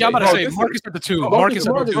there. I'll Yeah, I'm tell about to you. say this is- Marcus at the 2. Marcus Marcus at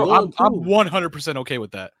Smart the is 2. going I'm too. 100% okay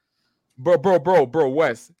with that. Bro,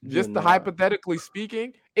 Wes. Just Nah. hypothetically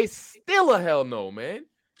speaking, it's still a hell no, man.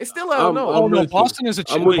 It's still a hell I'm- no. Oh no, with you. Boston is a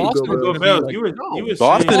I'm chip. with you, Boston Go is Bills. gonna be Bells, like, you were no.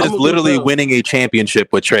 Boston saying, is I'm a literally Bills. winning a championship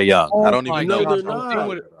with Trey Young. oh I don't my even No, know. they're God, not.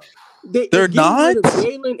 would, They're They're getting rid of not?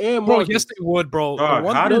 Jalen and bro. Marcus. Yes, they would, bro. The Dog,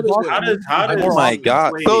 one how thing does Boston how needs does is Oh more my offense.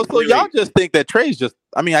 God. Wait, So wait, y'all wait. just think that Trey's just.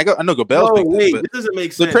 I mean, I know Gobel's No, thinking wait, this, this doesn't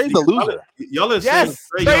make So sense. Trey's a because loser. Y'all are saying Yes,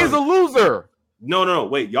 Trey Trey's a Young. loser. No,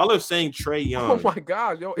 wait. Y'all are saying Trey Young. Oh my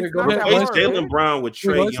God, yo, Yeah, it's go not ahead, that Replace hard, Jalen man. Brown with Wait,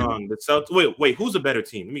 Trey what's it? Young. The Celtics. Wait, who's a better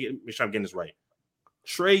team? Let me make sure I'm getting this right.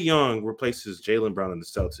 Trey Young replaces Jalen Brown on the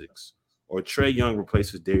Celtics, or Trey Young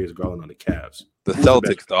replaces Darius Garland on the Cavs. The Who's the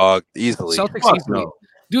better? Celtics, dog, easily. Celtics Fuck easily. no.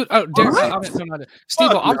 Dude,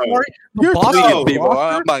 Steve, Fuck I'm no. sorry. but You're Boston tweaking, No. people.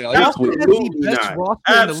 roster- I'm not gonna. You're Boston tweaking. has the Absolutely best not.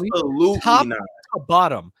 roster in the league, Absolutely top not. to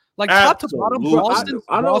bottom. Like top to bottom, Absolutely. Boston's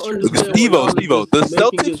I don't roster is understand. Steve-O, why y'all Steve-O, just the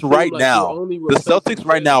making it Celtics seem right like now- you're only The replacing Celtics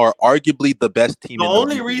right Trey. now are arguably the best team The in the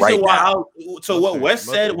only league reason right why now. what Wes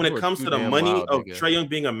Listen, said when you it are comes too to the damn money loud, of nigga. Trey Young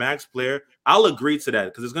being a max player, I'll agree to that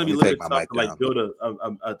because it's going to be a Let me little bit take my tough to mic like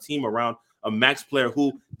build a team around a max player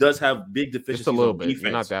who does have big deficiencies Just a little on bit. defense.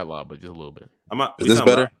 You're not that loud, but just a little bit. I'm not, Is this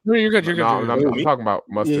better? No, you're good. You're good. No, You're I'm, good. I'm talking about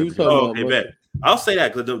Mustard. he was because- talking Oh, about okay, Mustard. bet. I'll say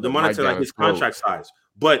that because the Mic monitor down like his his contract throat. size,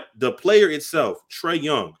 but the player itself, Trey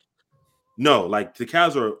Young, no, like the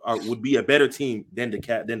Cavs would be a better team than the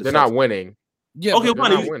They're Celtics. not winning. Yeah, Okay, but they're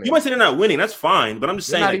fine. not You winning. might say they're not winning. That's fine, but I'm just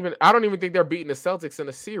They're saying. not Like, even. I don't even think they're beating the Celtics in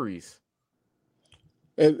a series.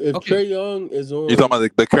 If Okay. Trey Young is on, You're talking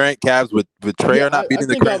about the current Cavs with Trey Yeah, are not I beating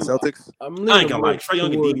the think current I'm- Celtics? I'm I leaning ain't gonna lie. more Trey Young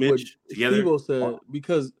and toward D Mitch what together. Steve-O said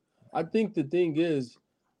because I think the thing is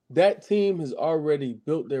that team has already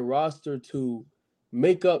built their roster to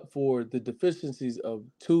make up for the deficiencies of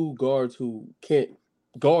two guards who can't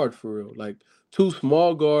guard for real, like two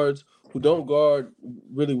small guards who don't guard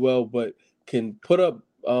really well but can put up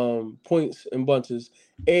points in bunches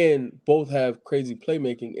and both have crazy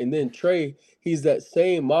playmaking. And then Trey, he's that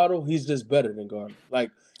same model. He's just better than Garland.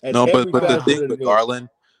 Like at No, every but the facet thing of the with game.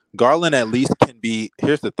 Garland at least can be.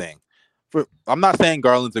 Here's the thing. I'm not saying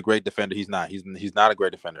Garland's a great defender. He's not. He's not a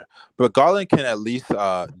great defender. But Garland can at least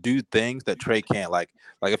do things that Trey can't. Like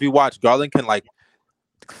if you watch, Garland can like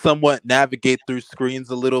somewhat navigate through screens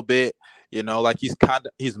a little bit. You know, like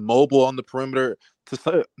he's mobile on the perimeter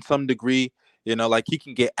to some degree. You know, like he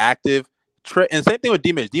can get active. Trey, and same thing with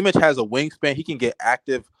D-Mitch. D-Mitch has a wingspan. He can get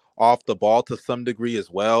active off the ball to some degree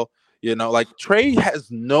as well. You know, like Trey has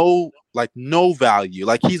no value.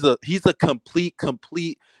 Like he's a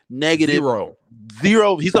complete negative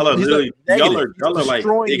zero. He's a negative. Y'all are like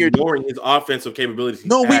destroying your ignoring his offensive capabilities.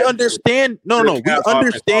 No, we understand. No, Your we Cavs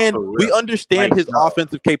understand. offense also We real. understand Like, his no.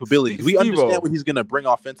 offensive capabilities. We Steve-O. understand what he's going to bring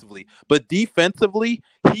offensively. But defensively,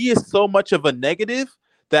 he is so much of a negative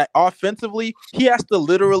that offensively, he has to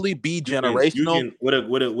literally be generational. With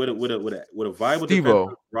a viable Steve-O.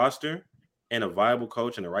 defensive roster and a viable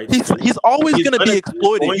coach and the right He's always He's going to be gonna-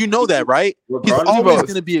 exploited. You know that, right? He's regardless. always Steve-O.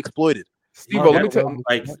 going to be exploited. Steve, let me tell you.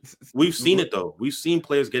 Like we've seen it though. We've seen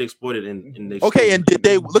players get exploited in they Okay, and did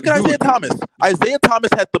they look at Isaiah Thomas? Isaiah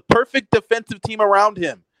Thomas had the perfect defensive team around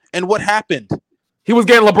him. And what happened? He was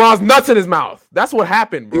getting LeBron's nuts in his mouth. That's what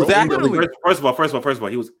happened, bro. Exactly. Literally. First of all,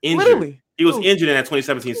 he was injured. Literally. He was injured in that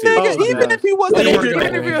 2017 series. Nigga, Oh, even God. if he wasn't They were injured,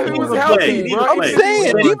 gonna Even if he was win. healthy, Yeah, bro. I'm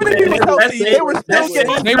saying, even if he was healthy, they were still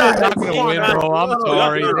getting. They were not going to win, bro. I'm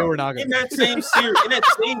sorry. They were not going In to. that same series, in that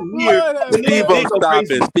same year, when they Steve-O, did go stop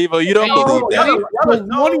crazy. it. Steve-O, you don't Hey, believe that.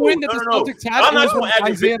 The one win that the Celtics had I'm not was going when to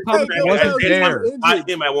Isaiah Thomas wasn't there. Fight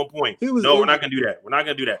him at one point. He was No, we're injured. not going to do that. We're not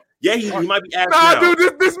going to do that. Yeah, he might be asked Nah, now.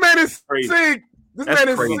 dude, this man is Crazy. sick. This That's man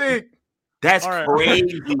is crazy. sick. That's All right.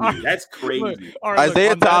 crazy. All right. That's Look, crazy. all right, look,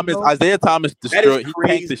 Isaiah on that Thomas, note- Isaiah Thomas destroyed. He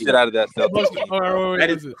crazy. tanked the shit out of that Celtics Listen, team. all right, wait, That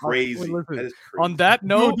is listen. crazy. Listen. That is crazy. On that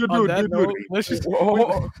note, Dude. let's just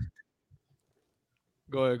Oh,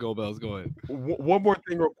 go ahead, go Bells, go ahead. one more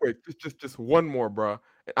thing, real quick. Just one more, bro.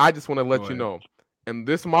 And I just want to let Go you ahead. know, in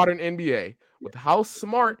this modern NBA, with how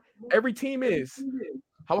smart every team is,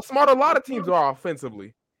 how smart a lot of teams are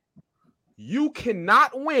offensively, you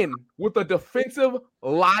cannot win with a defensive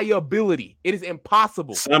liability. It is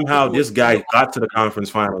impossible. Somehow this guy got to the conference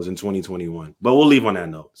finals in 2021. But we'll leave on that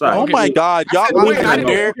note. Sorry. Oh my God, y'all! said, wait, I I didn't-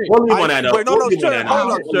 dare. We'll leave on that note. Wait, no, We'll leave on sir. that Hold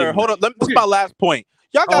note. up, We'll sir. leave on Hold that. up. This is my last point.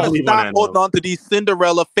 Y'all gotta leave on stop that holding note. on to these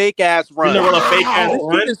Cinderella fake ass runs. Cinderella fake ass This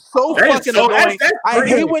run? shit is so That is fucking so- annoying. that's I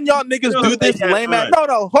crazy. hate when y'all niggas Cinderella do this fake ass lame ass. run.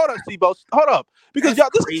 No, hold up, Steve-O. Hold up. Because That's y'all,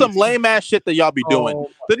 this is some crazy. lame ass shit that y'all be doing. Oh,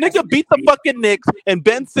 The nigga beat the fucking Knicks and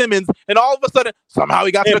Ben Simmons, and all of a sudden somehow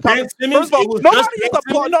he got to And the Ben conference. Simmons, First of it all, was nobody just is Ben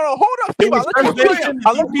applauding. Simmons? No, hold up, It Steve. was I'll let just you Ben speak. Simmons.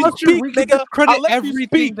 I'll let you Let's speak, we can nigga. discredit I'll let you everything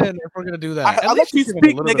speak. then if we're gonna do that. At I'll let least you give him a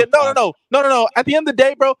speak, little nigga. bit of props. No. At the end of the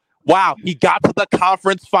day, bro. Wow, he got to the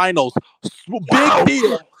conference finals. Big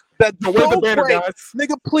deal. That's Where's the so banner, great. guys?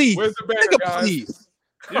 Nigga, please. Where's the banner, Nigga, guys? please.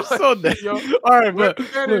 You're so dead. Yo, All right, Where's but the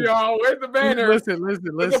banner, look, y'all? Where's the banner? listen. Where's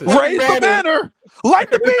the Listen. fucking Raise the banner.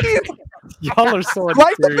 Light the beam. Y'all are so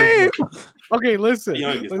Light the unserious, beam. bro. Okay, listen.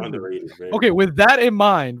 Young is listen. underrated, man. Okay, with that in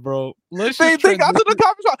mind, bro, let's They just got to the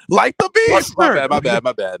conference call. Light the beam. Yes, sir. My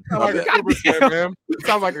bad. Sound like a Clippers fan, man.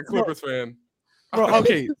 Sounds like a Clippers fan. Bro,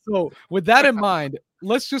 okay, so with that in mind,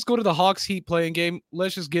 let's just go to the Hawks Heat playing game.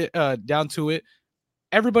 Let's just get down to it.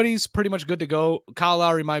 Everybody's pretty much good to go. Kyle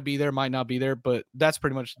Lowry might be there, might not be there, but that's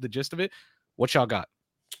pretty much the gist of it. What y'all got?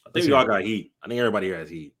 I think we all got Heat. I think everybody here has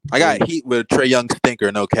Heat. I got Heat with Trae Young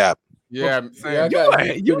stinker, no cap. Yeah, Yeah, I same. got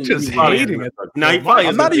Heat You pretty just easy. hating it. Nah, he probably I'm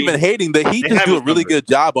is not the even Heat. hating. The Heat They just have do a his really number. good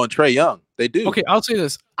job on Trae Young. They do. Okay, I'll say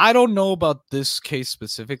this. I don't know about this case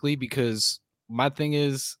specifically because my thing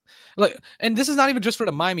is like, and this is not even just for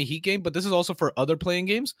the Miami Heat game, but this is also for other playing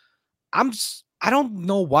games. I don't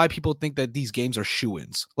know why people think that these games are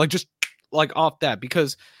shoo-ins. Like just like off that,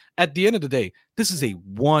 because at the end of the day, this is a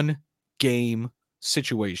one game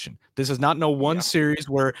situation. This is not no one series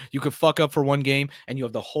where you could fuck up for one game and you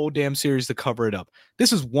have the whole damn series to cover it up.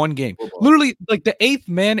 This is one game. Literally, like the eighth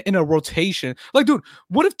man in a rotation. Like, dude,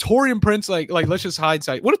 what if Taurean Prince, like let's just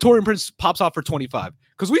hindsight. What if Taurean Prince pops off for 25?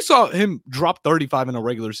 Because we saw him drop 35 in a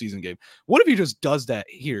regular season game. What if he just does that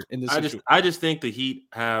here in this situation? I just think the Heat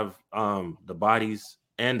have the bodies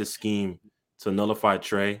and the scheme to nullify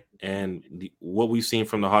Trae and what we've seen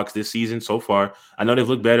from the Hawks this season so far. I know they've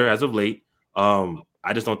looked better as of late.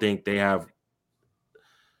 I just don't think they have.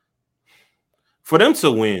 For them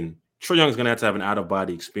to win, Trae Young is going to have an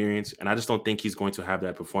out-of-body experience, and I just don't think he's going to have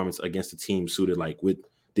that performance against a team suited like with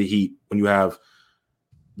the Heat. When you have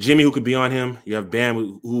Jimmy who could be on him, you have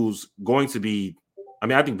Bam who's going to be. I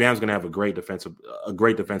mean, I think Bam's going to have a great defensive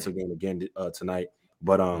game again tonight.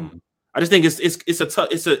 But I just think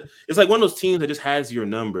it's like one of those teams that just has your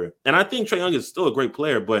number, and I think Trae Young is still a great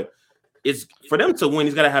player, but. It's for them to win.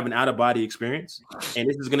 He's got to have an out of body experience, and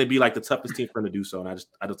this is going to be like the toughest team for him to do so. And I just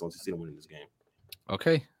don't see them winning this game.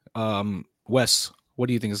 Okay, Wes, what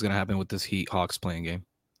do you think is going to happen with this Heat Hawks playing game?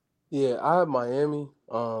 Yeah, I have Miami.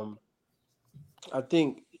 I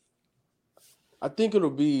think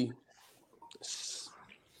it'll be.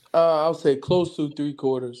 I'll say close to 3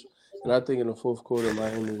 quarters, and I think in the fourth quarter,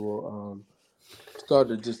 Miami will start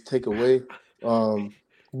to just take away.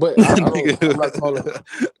 But I'm not calling.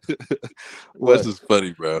 Wes is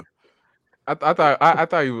funny, bro. I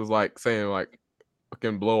thought he was like saying like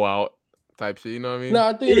fucking blowout type shit. You know what I mean? No,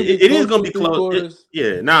 I think It is going to be 3 close. quarters.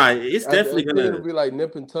 It's definitely I going think it'll to. be like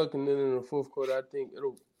nip and tuck, and then in the fourth quarter, I think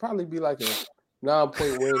it'll probably be like a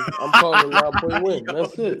 9-point win. I'm calling a 9-point win.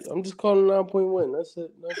 That's it. I'm just calling a 9-point win. That's it.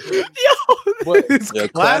 But Yeah,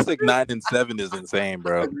 classic 9 and 7 is insane,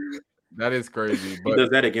 bro. That is crazy. He But does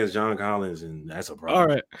that against John Collins, and that's a problem. All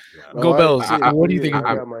right, Yeah. Go Bells. What do you think?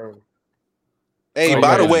 I got Miami. Hey, Oh,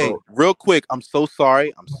 by the yeah. way, real quick, I'm so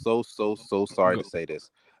sorry. I'm so sorry to say this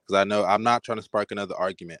because I know I'm not trying to spark another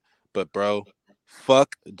argument, but bro,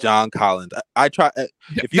 fuck John Collins. I try.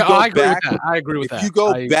 If you No, go I agree back, with that. I agree with if that. you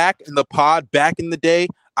go back in the pod back in the day,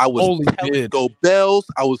 I was Holy telling mid. Go Bells.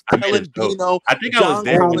 I was I made telling a joke. Dino. I think I was John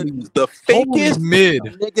there. Collins is the Holy fakest mid.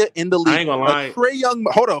 nigga in the I league. ain't gonna lie. Trae Young.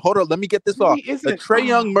 Hold on. Let me get this off. A Trae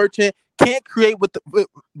Young merchant can't create with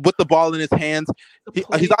the ball in his hands.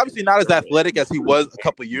 He's obviously not as athletic as he was a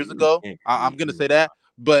couple years ago. I'm gonna say that,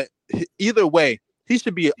 but either way, he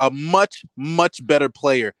should be a much better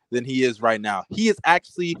player than he is right now. He is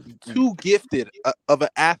actually too gifted of an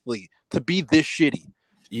athlete to be this shitty.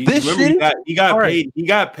 You This remember shit- he got All right. paid. He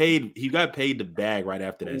got paid the bag right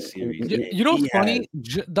after that series. You know what's He funny?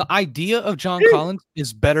 The idea of John Collins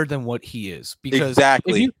is better than what he is because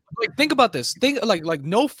Exactly. if you like think about this, think like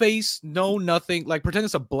no face, no nothing, like pretend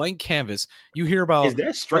it's a blank canvas. You hear about Is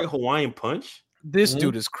that straight Hawaiian punch? this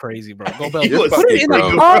dude is crazy, bro. Go Bell. You're Put it in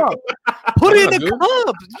fucking a bro. cup. Put it in a Dude. cup.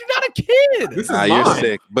 You're not a kid. this is Nah, you're mine.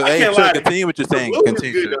 sick. But I hey, can't sure, lie. continue what you're The saying. blue is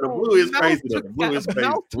Continue. good, Sure. though. The blue is Mouth crazy. to though. The blue is mouth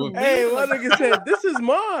crazy. to Hey, mouth. one nigga said, "This is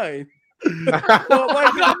mine."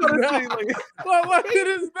 Why could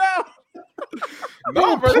his mouth?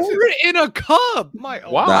 No, bro. This Pour is, it in a cup. My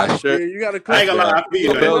Why? Nah, Yeah, sure. you gotta I ain't gonna lie. I feel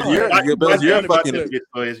you, Good Bells, man. you're- Watch- Good Bells, watch you're out about fucking- this bitch,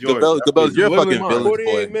 so it's Good yours. Bells, you're a Literally fucking mine. villain,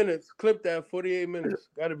 48 boy. minutes. Clip that. 48 minutes.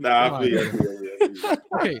 Gotta be. Nah, I feel you. I feel you.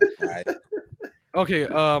 Okay. Alright. Okay,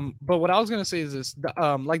 but what I was gonna say is this: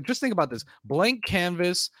 like, just think about this blank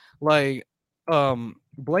canvas, blank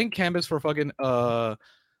canvas for fucking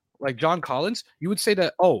like John Collins. You would say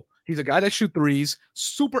that, oh, he's a guy that shoot threes,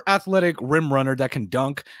 super athletic rim runner that can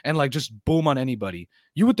dunk and like just boom on anybody.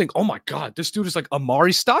 You would think, oh my god, this dude is like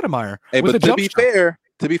Amari Stoudemire Hey, with a but to jump be shot.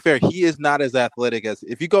 fair, he is not as athletic as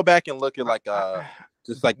if you go back and look at like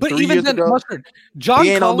just like But 3 even years then, ago. Mustard, John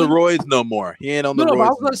He ain't Collins, on the roids no more. He ain't on the no, but I roids.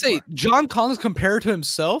 was gonna say John Collins compared to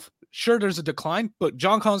himself. Sure, there's a decline, but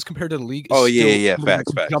John Collins compared to the league is Oh, still yeah. somebody that Facts,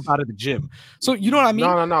 can facts. jump out of the gym. So you know what I mean?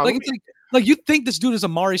 No. Like it's like you think this dude is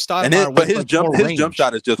Amari And Stoudemire but with like more his jump range.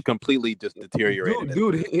 shot is just completely just deteriorated.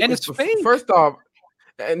 Dude, And it's fake. First off,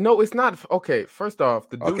 no, it's not. Okay, first off,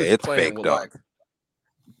 the dude Okay, is it's playing fake, with dog. like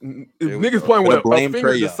Here we niggas go. playing with Gonna blame a finger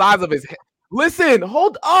Trae the Young. size of his head. Listen,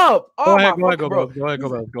 hold up. Go Oh ahead, my go fucking ahead,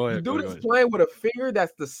 bro. go ahead. The dude is playing with a finger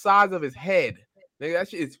that's the size of his head. Nigga, that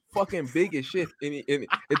shit is fucking big as shit. And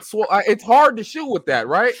it's hard to shoot with that,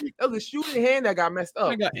 right? That was a shooting hand that got messed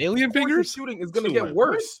up. I got alien Of course, his fingers. shooting is gonna Shoot, get like,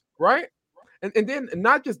 worse, right? And then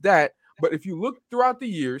not just that, but if you look throughout the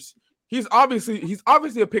years, he's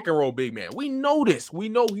obviously a pick and roll big man. We know this. We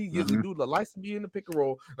know he is a dude that likes to be in the pick and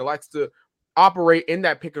roll, that likes to operate in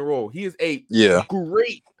that pick and roll. He is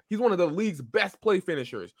he's one of the league's best play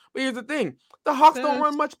finishers. But here's the thing: the Hawks don't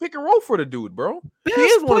run much pick and roll for the dude, bro. He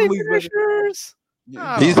is one of the league's best. finishers.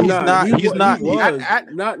 He's not. He was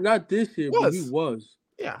at- not this year, but he was. was.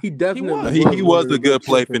 Yeah, He definitely He was one a of the good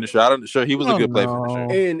play pickers. finisher. I'm sure he was a good play finisher.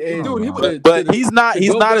 And Dude, he to- But to- he's not to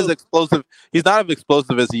go as Bells- explosive. He's not as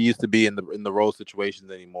explosive as he used to be in the role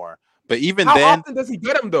situations anymore. But even How then, often does he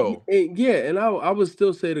get him though? and I would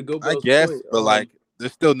still say to go. I Bells' guess, point, but like,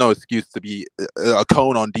 there's still no excuse to be a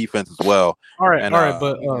cone on defense as well. All right, And,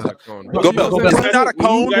 but He's not a cone. Go You Bells. know what I'm Is saying? he not a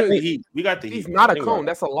cone? We got the heat. We got the heat. He's not a Think cone. about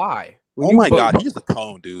That's a lie. Oh my god, he's a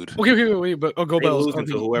cone, dude. wait, but it. go They Bells. losing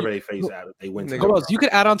Okay, to whoever they face out. They win. Nigga, Go Bells. You could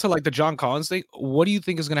add on to like the John Collins thing. What do you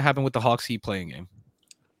think is going to happen with the Hawks Heat playing game?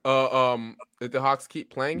 If the Hawks keep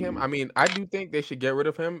playing him, I mean, I do think they should get rid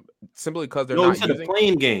of him simply because they're No, not he said a using.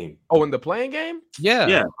 playing game. Oh, in the playing game, Yeah.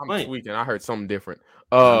 Yeah, I'm playing. tweaking. I heard something different.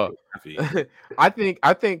 I I think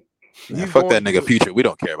Man, fuck that nigga Future. We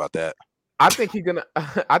don't care about that. I think he's gonna.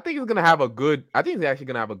 I think he's gonna have a good. I think he's actually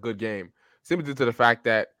gonna have a good game, simply due to the fact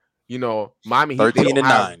that Miami Heat,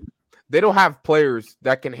 13-9. they don't have players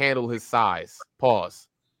that can handle his size. Pause.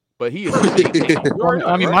 But he is. A big man. You already know,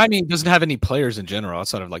 I mean, right? Miami doesn't have any players in general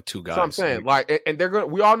outside of like two guys. That's what I'm saying. Like, and they're gonna.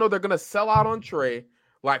 We all know they're gonna sell out on Trae,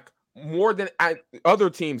 like more than other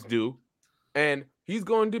teams do, and he's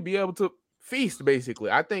going to be able to feast. Basically,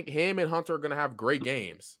 I think him and Hunter are gonna have great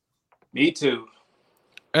games. Me too.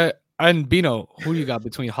 And Bino, who you got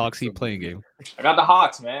between Hawks Heat playing game? I got the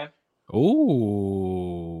Hawks, man.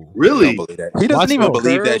 Ooh. He Really? don't believe that. He doesn't even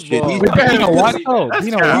believe that shit. He's, Bino, why so? That's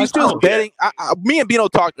Bino, terrible. why he's so? just betting. Me and Bino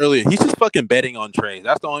talked earlier. He's just fucking betting on Trae.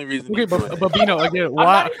 That's the only reason. Okay, he's doing but Bino, again, I'm why?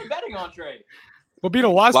 not even betting on Trey. But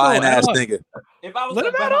Bino, why it. so? Lying ass Add on. nigga. If I was Let to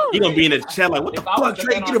him bet add on on. He gonna be in Trey, the chat like, what the If I was fuck, to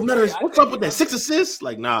Trey? bet Get on him letters. Trey, What's I'd up with that? take 6 assists?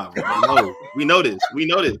 Like, nah, bro. No, we know this. We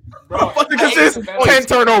know this. bro, Fucking I hate assists. to bet 10 on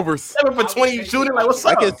Trey. turnovers. 7 for 20 shooting. Like, what's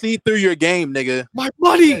I up? can see through your game, nigga. My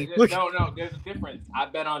money. There's- Look, No, there's a difference. I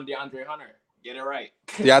bet on DeAndre Hunter. Get it right.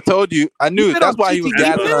 Yeah, I told you. I knew You it. bet That's on why he was CTE,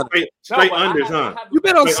 gassing man? on. Straight but I unders, have- huh? I have you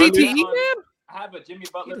bet on Straight CTE, unders? man? I have a Jimmy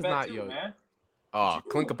Butler does bet not, too, yo. man. Oh,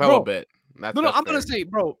 Clint Capella Bro. bet. That's, No, that's I'm gonna fair. say,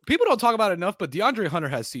 bro, people don't talk about it enough, but DeAndre Hunter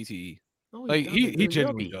has CTE. No, Like, doesn't, he dude. Y'all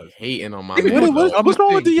genuinely be does. hating on my He be man. doing What's dumb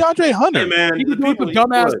wrong with things. DeAndre Hunter? Hey, man. He be the doing people- some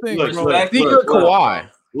dumbass look, things, look, bro. look, Secret look, Kawhi.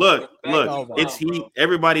 Look, Oh, it's bro. Heat.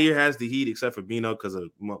 Everybody here has the Heat except for Bino because of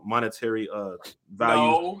monetary values.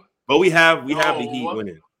 No. But we have the No. Heat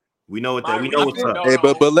winning. We know what My that. We know what's reason, up. no. Hey,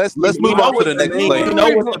 but let's We move know on to what the the next name- player. we know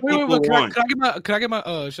what the people Can want. I get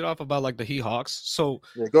my shit off about like the Heat Hawks? So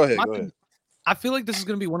Yeah, go ahead. my Go thing- ahead. I feel like this is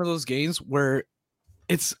gonna be one of those games where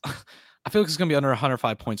it's. I feel like it's gonna be under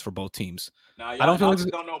 105 points for both teams. Nah, I don't feel like y'all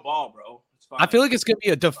don't know ball, bro. It's fine. I feel like it's gonna be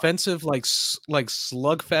a defensive like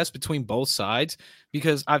slugfest between both sides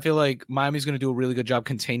because I feel like Miami's gonna do a really good job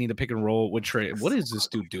containing the pick and roll with Trae. What is this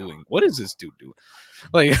dude doing? What is this dude doing?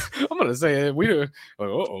 Like I'm gonna say it. We like,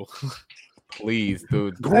 oh, Please,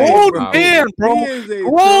 dude. grown Stop. man, bro. He is a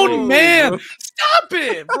Grown troll, man. bro. Stop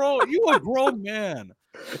it, bro. You a grown man.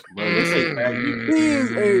 Bro, this ain't bad. He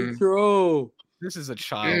is a troll. This is a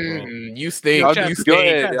child, bro. You stink. Yo, You Chad, Go stink.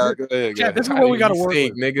 ahead. Yeah, go ahead. Chad, this is Go what ahead. we gotta You work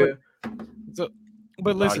stink, with, nigga.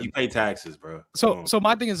 But Nah, listen, you pay taxes, bro. so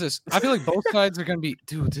my thing is this. I feel like both sides are gonna be,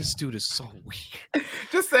 dude. This dude is so weird.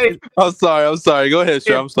 Just say I'm sorry. Go ahead,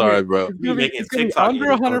 sure. I'm sorry, bro. It's gonna be, making it's gonna be TikTok under videos.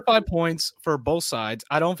 105 points for both sides.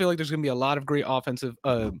 I don't feel like there's gonna be a lot of great offensive,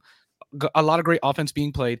 a lot of great offense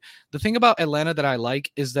being played. The thing about Atlanta that I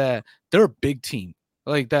like is that they're a big team.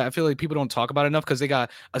 Like that, I feel like people don't talk about enough because they got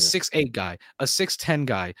a 6'8" guy, a 6'10"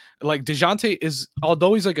 guy. Like DeJounte is,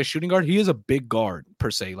 although he's like a shooting guard, he is a big guard per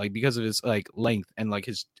se, like because of his like length and like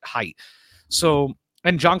his height. So,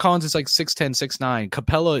 and John Collins is like 6'10", 6'9".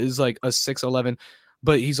 Capella is like a 6'11".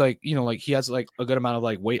 but he's like, like he has like a good amount of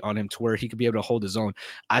like weight on him to where he could be able to hold his own.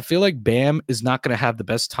 I feel like Bam is not going to have the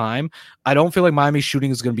best time. I don't feel like Miami's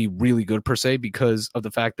shooting is going to be really good per se because of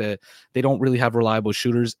the fact that they don't really have reliable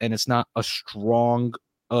shooters and it's not a strong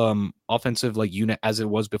offensive like unit as it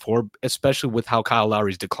was before, especially with how Kyle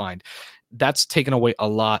Lowry's declined. That's taken away a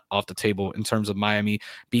lot off the table in terms of Miami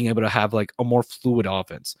being able to have like a more fluid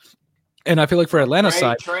offense. And I feel like for Atlanta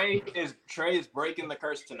side, Trey is breaking the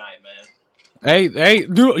curse tonight, man. Hey,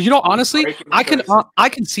 dude, honestly, I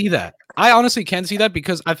can see that. I honestly can see that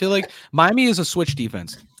because I feel like Miami is a switch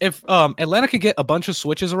defense. If Atlanta can get a bunch of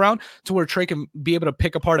switches around to where Trey can be able to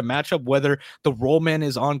pick apart a matchup, whether the roll man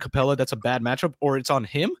is on Capella, that's a bad matchup, or it's on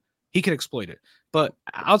him, he can exploit it. But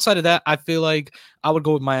outside of that, I feel like I would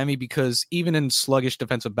go with Miami because even in sluggish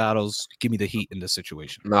defensive battles, give me the Heat in this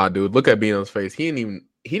situation. Nah, dude, look at Bino's face. He didn't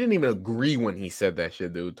even agree when he said that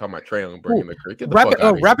shit, dude. Talking about Trae Young breaking the curse.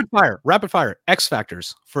 Rapid fire. X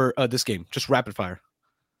factors for this game. Just rapid fire.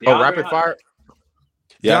 Rapid fire.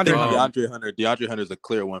 Yeah, I think DeAndre Hunter is a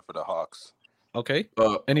clear one for the Hawks. Okay.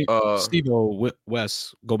 Steve-O,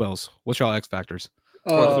 Wes, Go Bells. What's y'all X factors?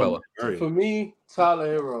 For me, Tyler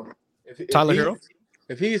Hero. Hero?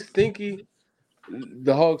 If he's stinky,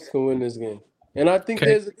 the Hawks can win this game. And I think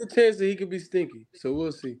there's a good chance that he could be stinky. So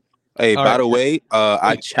we'll see. Hey, by the way,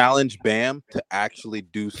 I challenge Bam to actually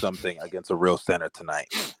do something against a real center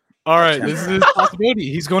tonight. All right, this is his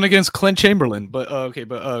possibility. He's going against Clint Chamberlain. But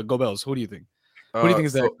Go Bells. Who do you think? Who do you think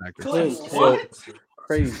is that factor?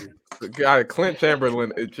 Crazy. God, Clint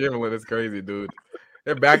Chamberlain is crazy, dude.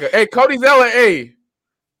 They're back up. Hey, Cody Zeller, hey.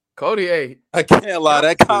 Cody, hey. I can't lie,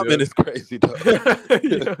 that comment is crazy, though.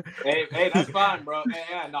 hey, that's fine, bro.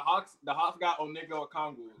 Hey, the Hawks got Onigo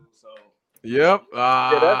Okongwu, so. Yep.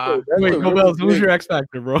 Wait, Go Bells, who's your X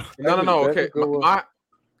factor, bro? No. Okay,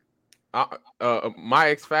 my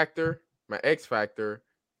X factor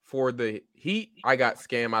for the Heat, I got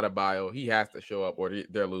Scam out of bio. He has to show up, or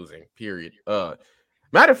they're losing. Period.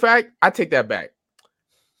 Matter of fact, I take that back.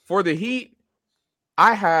 For the Heat,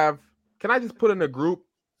 I have. Can I just put in a group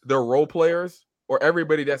the role players or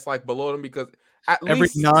everybody that's like below them, because at every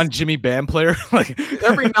least non-Jimmy Bam player, like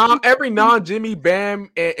every non-Jimmy Bam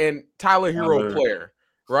and Tyler Hero player,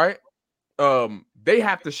 right? They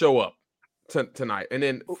have to show up tonight. And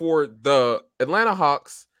then for the Atlanta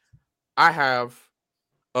Hawks, I have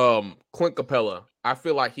Clint Capella. I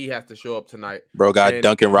feel like he has to show up tonight. Bro got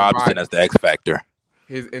Duncan Robinson as the X factor.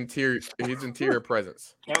 His interior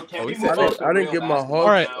presence. I didn't get my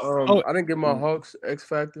Hawks. I didn't get my Hawks X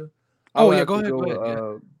factor. Go ahead.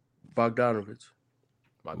 Bogdanovich.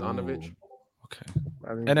 Okay.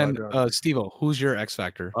 And then Steve-O, who's your X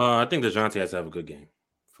factor? I think DeJounte has to have a good game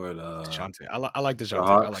for the DeJounte. I like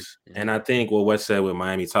DeJounte. And I think what Wes said with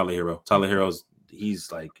Miami, Tyler Hero. Tyler Hero's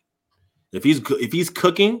he's like, if he's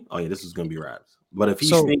cooking, oh yeah, this is gonna be raps. But if he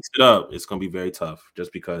sneaks it up, it's gonna be very tough,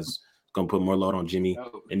 just because gonna put more load on Jimmy.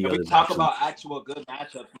 And we talk about actual good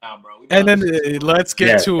matchups now, bro. And then let's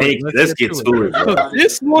get to it. Let's get to it. Bro.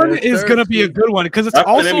 This one is gonna be a good one because it's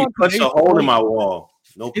also let me punch a hole in my wall.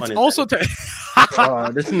 No pun. It's also this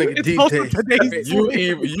nigga deep.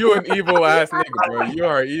 You an evil ass nigga, bro. You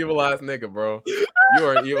are an evil ass nigga, bro. You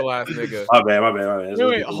are an evil ass nigga. My bad.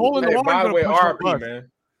 Wait, hole in the wall. By the way, RIP,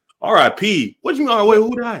 man. RIP. What you mean? Wait,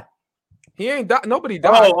 who died? He ain't died. Nobody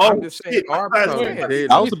died. I'm just saying. I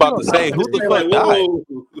was about to say, who the fuck died?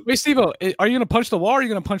 Wait, Steve-O, are you gonna punch the wall or are you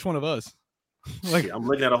gonna punch one of us? Like, I'm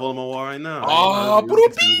looking at a hole in my wall right now. Oh,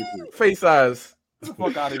 face size.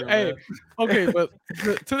 Fuck out of here, hey, man. Okay, but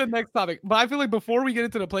to the next topic. But I feel like before we get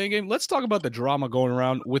into the playing game, let's talk about the drama going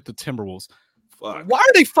around with the Timberwolves. Fuck. Why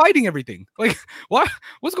are they fighting everything? Like, why?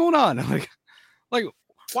 What's going on? Like,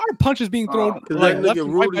 why are punches being thrown?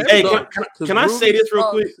 Hey, can I say this real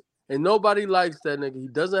quick? And nobody likes that nigga. He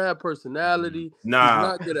doesn't have personality. Nah. He's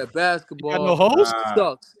not good at basketball. He got no host? He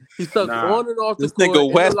sucks. He sucks on and off the this court. This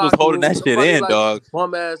nigga West was holding that shit in, dog.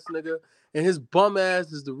 Bum ass nigga. And his bum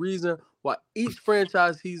ass is the reason why each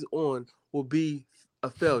franchise he's on will be a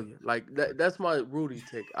failure. Like that's my Rudy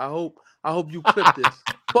take. I hope you clip this.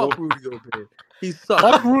 Fuck Rudy over here. He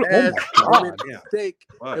sucks. Mistake.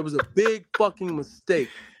 It was a big fucking mistake.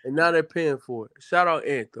 And now they're paying for it. Shout out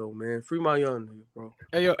Ant though, man. Free my young nigga, bro.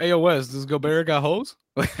 Hey, Wes, does Gobert got hoes?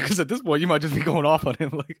 Because at this point, you might just be going off on him.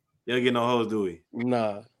 Like, you don't get no hoes, do we?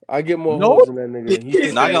 Nah. I get more No. hoes than that nigga.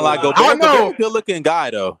 He's Not gonna lie, I Gobert's know. a good looking guy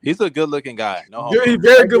though. He's a good looking guy. No homo. He's a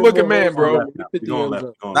very good looking man, bro. We're going left.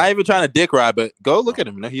 Not even trying to dick ride, but go look at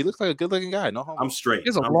him. No, he looks like a good looking guy. No homo. I'm straight. He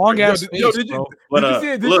has a I'm long straight. ass Yo, face, did you, bro. But, did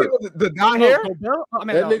you see look. the dye hair?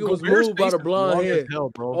 That nigga was Gobert's moved by face the is blonde long hair. as hell,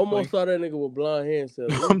 bro. Almost saw that nigga with blonde hair and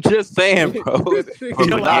said, I'm just saying, bro.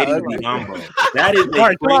 From out. Eddie Biombo. That is All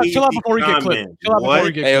right, a chill out before we get comment. clipped. Chill out before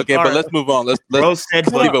we get Hey, clipped. okay, All but right. let's move on. Let's Bro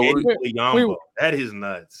said leave it. Eddie Wait. Biombo. That is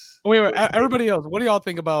nuts. Wait, everybody else, what do y'all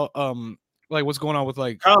think about like what's going on with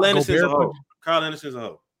like Kyle Anderson's a Gobert? hoe. Kyle Anderson's a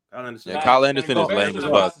hoe. Kyle Anderson. Yeah, Kyle Anderson is lame as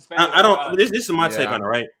fuck. I don't. This is my take Yeah. on it,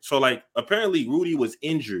 right? So, like, apparently Rudy was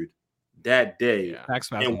injured that day Yeah. Max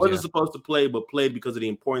and Matthews, wasn't yeah. supposed to play, but played because of the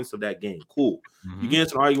importance of that game. Cool. Mhm. You get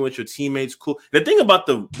into an argument with your teammates. Cool. The thing about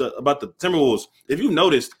the Timberwolves, if you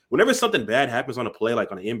noticed, whenever something bad happens on a play,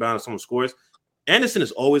 like on an inbound, and someone scores, Anderson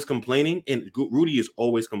is always complaining, and Rudy is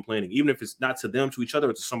always complaining, even if it's not to them, to each other,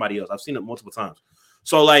 or to somebody else. I've seen it multiple times.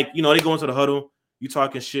 So, like, you know, they go into the huddle, you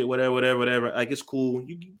talking shit, whatever. Like, it's cool.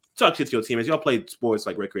 You talk shit to your teammates. Y'all play sports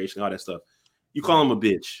like recreation, all that stuff. You call him a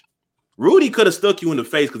bitch. Rudy could have stuck you in the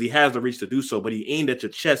face because he has the reach to do so, but he aimed at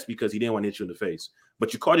your chest because he didn't want to hit you in the face.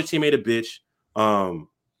 But you called your teammate a bitch.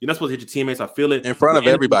 You're not supposed to hit your teammates. I feel it. in front of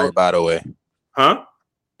everybody, by the way. Huh?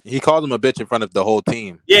 He called him a bitch in front of the whole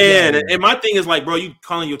team. Yeah, and my thing is like, bro, you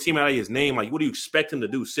calling your teammate out of his name. Like, what do you expect him to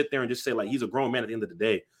do? Sit there and just say, like, he's a grown man at the end of the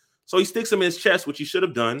day. So he sticks him in his chest, which he should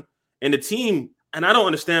have done. And the team, and I don't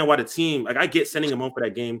understand why the team, like, I get sending him home for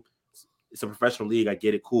that game. It's a professional league. I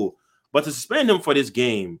get it. Cool. But to suspend him for this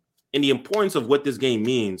game and the importance of what this game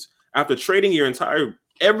means after trading your entire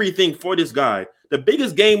everything for this guy, the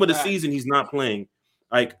biggest game of the season, he's not playing.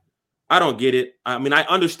 Like, I don't get it. I mean, I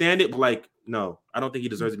understand it, but like, no, I don't think he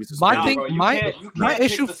deserves to be suspended. My thing, bro, you my can't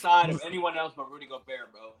issue. pick the side of anyone else but Rudy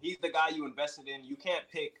Gobert, bro. He's the guy you invested in. You can't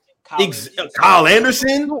pick Kyle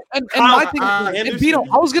Anderson. And Kyle my thing, and Anderson. Bino,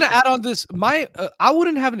 I was gonna add on this. I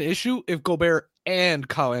wouldn't have an issue if Gobert and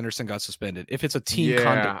Kyle Anderson got suspended if it's a team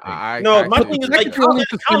conduct thing. No, my I thing is But like you only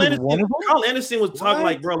Kyle suspended one of them? Anderson was talking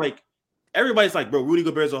like, bro, like everybody's like, bro, Rudy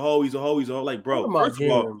Gobert's a hoe. He's a hoe. He's a hoe. Like, bro, first of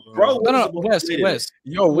all, bro, No, Wes.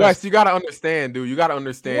 Yo, Wes, you gotta understand, dude. You gotta He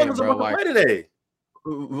understand, wasn't bro. supposed to Like, play today.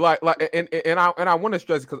 and I want to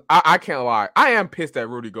stress because I can't lie. I am pissed at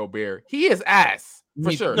Rudy Gobert. He is ass for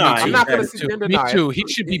Me- sure. me I'm too. not gonna Me sit too. there and Me deny too. it. He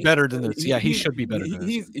should be better than this. Yeah, he should be better than this.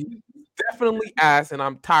 He's definitely ass, and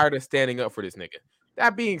I'm tired of standing up for this nigga.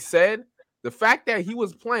 That being said, the fact that he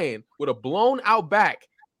was playing with a blown out back,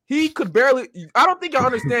 he could barely. I don't think I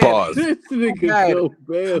understand. Pause. This nigga bad. so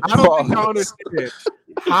bad. I don't think I understand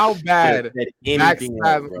how bad. Anything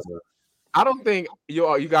back else, brother. I don't think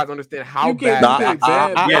you guys understand how You can't bad. say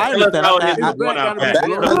bad. I Yeah, tell us understand. how it is I- with blown out I- back. I-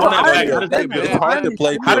 Blown I- out I- back. I- How does that It's feel? hard to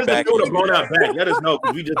play How through does a it back feel to injury. blown out back? Let us know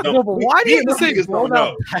because we just don't. No, but why do you we say just don't blown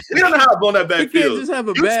out know. We don't know how blown out back You can't feels. just have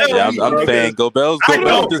a You bad. tell Yeah, me, I'm bro. saying Gobert I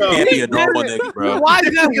know, just bro. can't be a normal nigga, bro. Why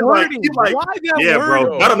that He's wording? like, Why that Yeah, wording?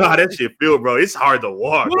 bro. I don't know how that shit feel, bro. It's hard to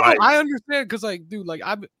walk. No, Like, I understand because, like, dude, like,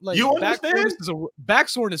 I'm like, You back understand?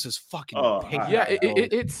 soreness is fucking. Oh, pain. Yeah,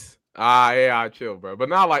 it's yeah, chill, bro. But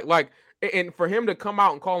now, like, and for him to come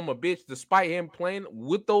out and call him a bitch, despite him playing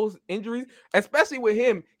with those injuries, especially with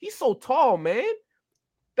him, he's so tall, man.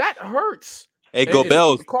 That hurts. Hey, And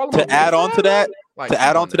Gobels, call him a to add bitch, on to that, like, to come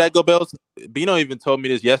add on on to now. that, Gobels, Bino even told me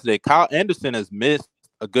this yesterday. Kyle Anderson has missed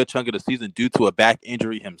a good chunk of the season due to a back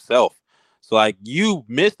injury himself. So, like, you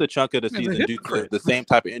missed a chunk of the He's a season due to hypocrite. the same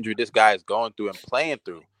type of injury this guy is going through and playing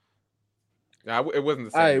through. Nah, it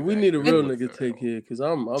wasn't the All same. right, we exact need a thing. real It wasn't nigga the take same. here because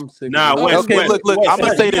I'm sick. Nah, of this. Wes, Okay, Wes, look, Wes, I'm gonna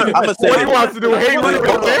Wes, say this. I'm gonna say What he this. wants to do? Hey, Hold Rudy up,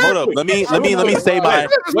 Gobert? hold up. Let me say my.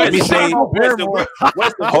 Wes, Let me say.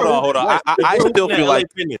 Wes, Hold on. I still feel like.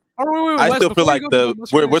 I still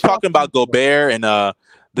feel like we're talking about Gobert and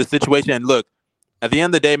the situation. And look, at the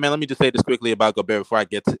end of the day, man, let me just say this quickly about Gobert before I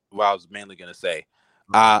get to what I was mainly gonna say.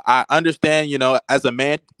 I understand, as a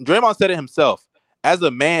man, Draymond said it himself. As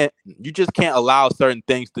a man, you just can't allow certain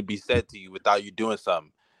things to be said to you without you doing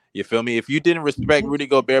something. You feel me? If you didn't respect Rudy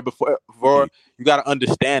Gobert before you got to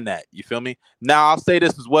understand that. You feel me? Now, I'll say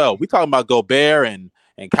this as well. We talking about Gobert and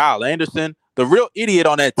Kyle Anderson. The real idiot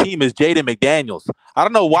on that team is Jaden McDaniels. I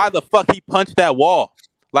don't know why the fuck he punched that wall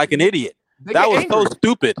like an idiot. They That get was angry. so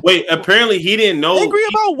stupid. Wait, apparently he didn't know. Angry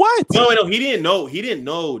about what? No, he didn't know. He didn't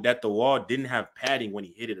know that the wall didn't have padding when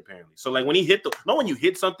he hit it. Apparently, so like when he hit when you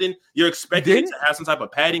hit something, you're expecting it to have some type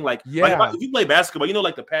of padding. Like, Yeah. if you play basketball,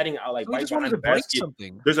 like the padding out like We right just wanted behind the to break basket.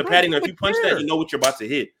 something. There's a Bro, padding you there. If you would punch care. that, you know what you're about to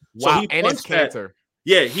hit. So Wow, he and it's punched that. cancer.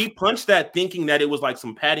 Yeah, he punched that thinking that it was like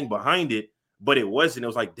some padding behind it, but it wasn't. It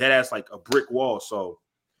was like dead ass like a brick wall. So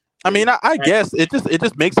I mean, I guess it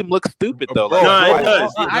just makes him look stupid though. Bro, Like, No, it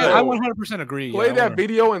does. I 100% agree. Play yeah, that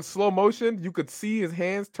video in slow motion. You could see his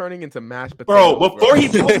hands turning into mashed Bro, potatoes. before he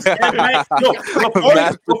pulls his hand back,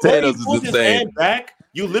 Mashed potatoes is his insane. hand back,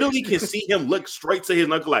 you literally can see him look straight to his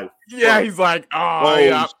knuckle like, yeah, he's like, oh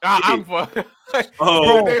yeah, I'm fine.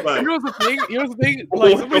 oh, Bro, fuck. here's the thing. Here's the thing. What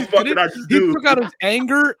Like the somebody fuck did did I it. just He do? took out his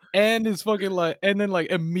anger and his fucking like, and then like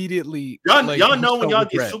immediately. Y'all like, know when y'all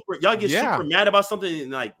get regret. super mad about something,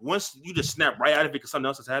 and like once you just snap right out of it because something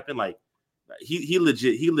else has happened. Like he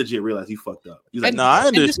legit realized he fucked up. He's like, And- no, I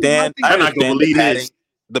and this is my understand. thing. I I'm not gonna understand believe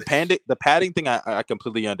the this. the padding thing. I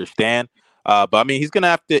completely understand. But I mean, he's gonna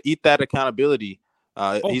have to eat that accountability.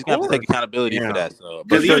 He's gonna have to take accountability for that. So,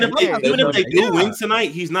 Because but even if they do Yeah. win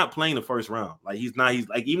tonight, he's not playing the first round. Like he's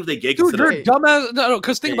like even if they get Dude, to you're the dumbass. No,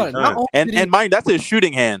 because think Yeah, about it. he's Not done. only did he- and mind that's his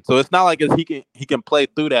shooting hand, so it's not like he can play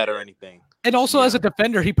through that or anything. and also Yeah. as a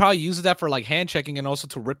defender, he probably uses that for like hand checking and also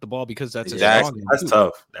to rip the ball because that's his Exactly. strong hand, that's too.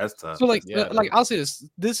 tough. That's tough. So like, Yeah, like I'll say this.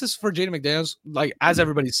 This is for Jaden McDaniels. Like as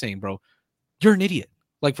everybody's saying, bro, you're an idiot.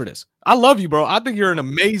 Like for this, I love you, bro. I think you're an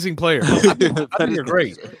amazing player. I think you're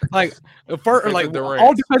great. Like for like Durant.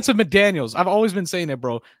 all defensive McDaniels, I've always been saying it,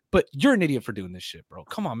 bro. But you're an idiot for doing this shit, bro.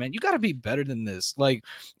 Come on, man. You got to be better than this. Like,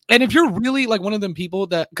 and if you're really like one of them people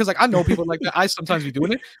that, because like I know people like that, I sometimes be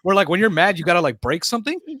doing it. Where like when you're mad, you gotta like break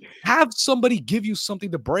something. Have somebody give you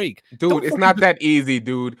something to break. Dude, Don't it's fucking not do- that easy,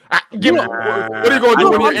 dude. What Yeah. are you gonna do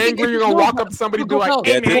No, when I'm you're thinking angry? You're it's gonna not- walk up to somebody and be Go, like, go,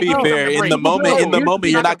 Yeah, hey, to man, be go, fair, break. in the moment, You're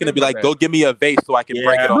you're not gonna be like, go give me a vase so I can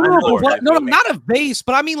break it on Yeah. the No, floor. but no, You feel me? not a vase,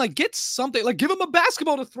 but I mean, like, get something. Like, give him a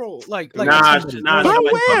basketball to throw. Like Nah, somebody. nah, Bro,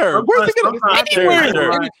 nah, where? Where's he gonna? sometimes- Sure,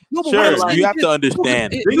 Anywhere. sure. No, but Sure, what I'm saying you have is- to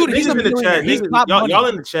understand. Dude, Niggas he's a in the millionaire. chat. He's Niggas, top money. y'all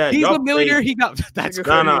in the chat. He's y'all a millionaire. played- He got that's Niggas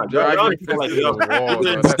crazy. Nah, Drag your y'all fist feel like into y'all- the wall,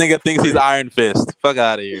 bro. This nigga thinks he's Iron Fist. Fuck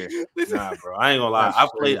out of here. Nah, bro. I ain't gonna lie. That's I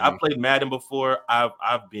crazy. played Madden before. I've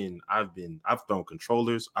thrown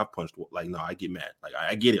controllers. I've punched. Like, no, I get mad. Like,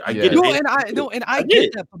 I get it. I get No, it. and I get get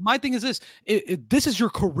it. that. But my thing is this: this is your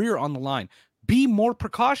career on the line. Be more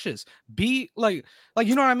precautious. Be like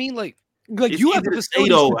you know what I mean? Like It's you have easy the to say facilities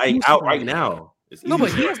though, to like do out something right like that. now. It's No, easy but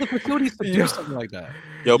to he say. has the facilities to Yo. do something like that.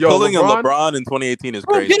 Yo, Yo, pulling LeBron? a LeBron in 2018 is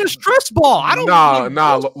Bro, crazy. get a stress ball. I don't. Nah, like,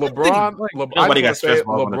 nah. do something. LeBron, Like, I Nobody got just stress say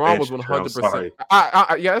balls on the LeBron was bench, 100%. sorry.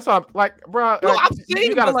 Yeah, that's what I'm like, bro. no, like, I'm saying,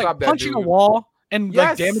 you gotta but, like stop that, punching dude. a wall and like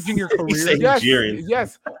Yes. damaging your He career. said- Yes, jeering.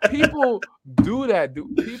 yes. People do that,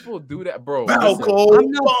 dude. People do that, bro. Bow Listen, cold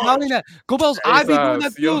I'm not punch. doubting that. Go Bells, I be doing that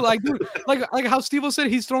Jesus, too. yo. Like, dude, like how Steve said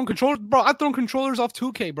he's throwing controllers. Bro, I've thrown controllers off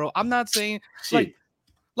 2K, bro. I'm not saying Shit.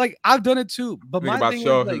 like I've done it too. But Think my about thing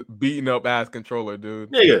show is like beating up ass controller,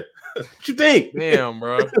 dude. Nigga, what you think? Damn,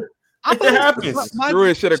 bro. I It thought happens. Threw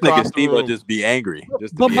his shit This across nigga the Steve will room. just be angry.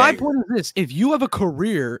 Just to But be my angry. point is this: if you have a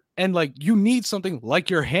career and like you need something like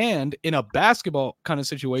your hand in a basketball kind of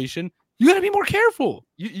situation, you got to be more careful.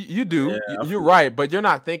 You do. Yeah, You're right, but you're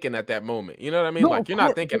not thinking at that moment. You know what I mean? No, Like of you're not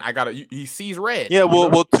course, thinking. I gotta. He sees red. Yeah, you know?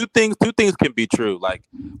 well, two things can be true. Like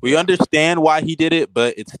we understand why he did it,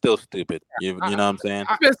 but it's still stupid. You know what I'm saying?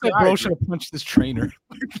 I- Best that I bro agree. should have punched this trainer.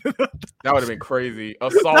 That would have been crazy.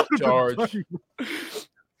 Assault charge.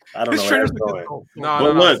 I don't know This where trainer's that's going. No,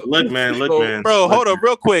 But no, look, man. Bro, hold up,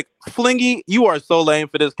 real quick. Flingy, you are so lame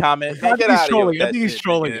for this comment. Man, I get think he's out of here. trolling. With I that think he's shit,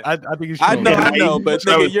 trolling. nigga. I think he's I trolling. know, Yeah, I know, he- but he-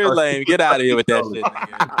 nigga, you're lame. Get out of here with that shit,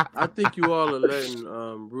 nigga. I think you all are letting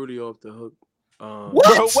Rudy off the hook.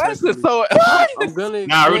 What? Bro, Wes is so. I'm gonna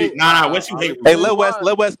Nah, Rudy, explain- nah, Wes, you I'll hate Hey, explain let Wes why. cook.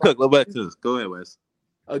 Let Wes cook. Go ahead, Wes.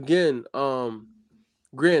 Again,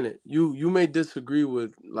 granted, you may disagree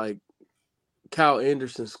with like Kyle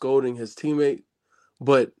Anderson scolding his teammate,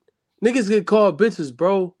 but niggas get called bitches,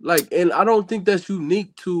 bro. Like, and I don't think that's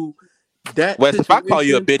unique to that. Wes, if I call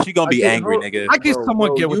you a situation. bitch, you gonna be Again, angry, hold- nigga. I can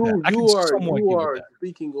somewhat get with you, that. I can you are somewhat you get are with that.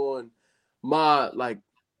 speaking on my like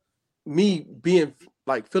me being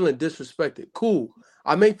like feeling disrespected. Cool.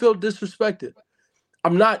 I may feel disrespected.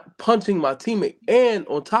 I'm not punching my teammate. And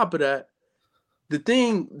on top of that, the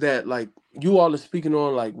thing that like you all are speaking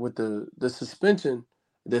on, like with the suspension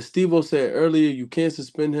that Steve-O said earlier, you can't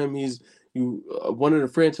suspend him. He's one of the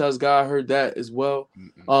franchise guy. I heard that as well.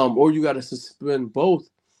 Or you got to suspend both.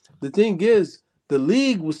 The thing is, the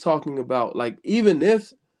league was talking about like even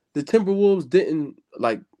if the Timberwolves didn't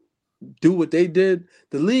like do what they did,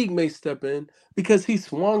 the league may step in because he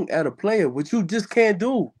swung at a player, which you just can't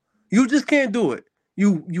do. You just can't do it.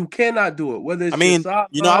 You cannot do it. Whether it's I mean, your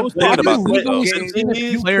you know, I was sideline, thinking about whether this it's though.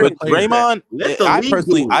 games, Player With to player. Draymond, Let the I league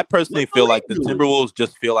personally do it. Let the feel like the league do it. Timberwolves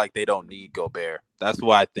just feel like they don't need Gobert. That's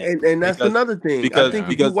what I think. and that's Because- another thing. Because I think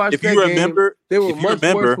because watch if that you game, remember, they were if you much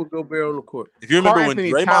remember, worse with Gobert on the court. if you remember Karl when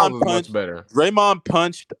Anthony Towns is much Draymond better.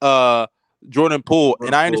 punched Jordan Poole,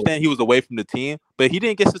 and I Poole. understand he was away from the team, but he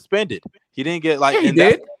didn't get suspended. He didn't get like. Yeah, he and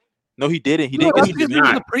that's- did. No, he didn't. He No, didn't he get did because suspended. it was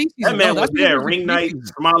in not. the preseason. That man No, was that's because it there, was ring the night, preseason.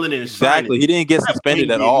 smiling and Exactly. shining. He didn't get That suspended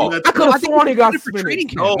man at did all. nothing. I could have sworn he got for suspended. training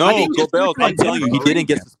camp. No, I No, think he go got suspended Bells. for, like, I'm telling you, he one didn't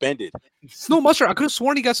get camp. suspended. No, Mustard. I could have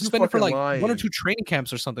sworn he got suspended for fucking like 1 or lying. 2 training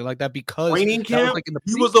camps or something like that because Training that camp? was like in the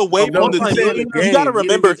He preseason. was away No, from the like, team. in the You got to game. He didn't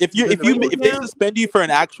remember, get if suspended. they suspend you for an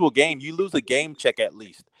actual game, you lose a game check at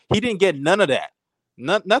least. He didn't get none of that.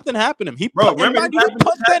 Nothing happened to him. He Bro, and remember mind you, he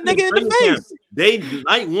punched that nigga in the face.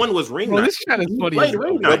 Night one was ring Bro, night. this chat is He funny played as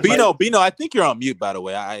ring hell. night. But Bino, I think you're on mute. By the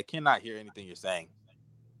way, I cannot hear anything you're saying.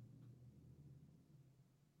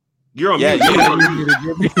 You're on Yeah, mute.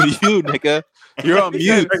 you nigga, you're on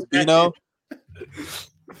mute. Bino.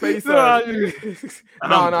 Face No,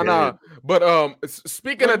 no. But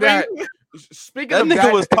speaking of that, speaking That of nigga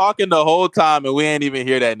that, was talking the whole time, and we ain't even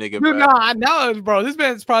hear that nigga. Dude, Bro. no, I know, bro. This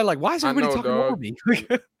man's probably like, why is I everybody know, talking dog. over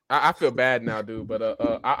me? I feel bad now, dude. But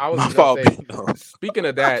I was My just fault, gonna say, Bino. speaking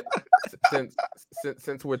of that,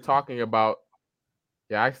 since we're talking about,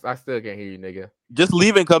 yeah, I still can't hear you, nigga. Just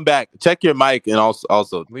leave and come back. Check your mic, and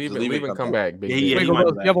also Leave just and come back, big. Yeah, dick. yeah. Wait, he go, might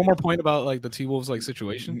Bells, be you have back. one more point about like the T-Wolves like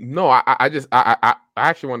situation? No, I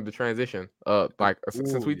actually wanted to transition. Like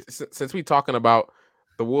since we talking about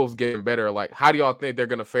the Wolves getting better, like how do y'all think they're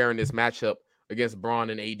gonna fare in this matchup against Braun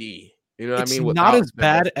and AD? You know what It's I mean? not Without as the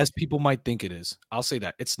bad best- as people might think it is. I'll say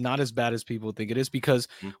that. It's not as bad as people think it is because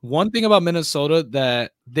Mhm. one thing about Minnesota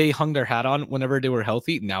that they hung their hat on whenever they were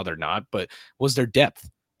healthy, now they're not, but was their depth.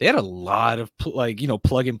 They had a lot of plug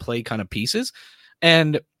and play kind of pieces.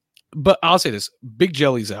 But I'll say this, Big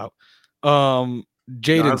Jelly's out.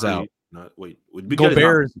 Jaden's out. Wait, Big Jelly's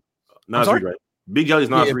Gobert is Nas sorry? Reed, right? Big Jelly's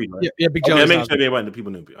Nas Reed, right? yeah, Big Okay, Jelly's make out. sure everybody, the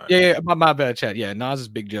people knew. All right. Yeah, my bad, chat. Yeah, Nas is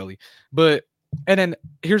Big Jelly. And then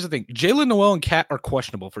here's the thing: Jalen Noel and Cat are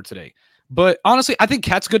questionable for today. But honestly, I think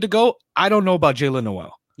Cat's good to go. I don't know about Jalen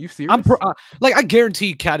Noel. You serious? I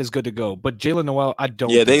guarantee Cat is good to go, but Jalen Noel, I don't.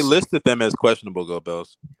 Yeah, they think so. listed them as questionable. Go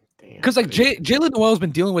Bells. Because like Jalen Noel has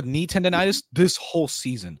been dealing with knee tendonitis this whole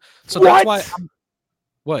season, so What? that's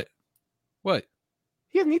why. What?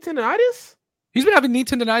 He has knee tendonitis. He's been having knee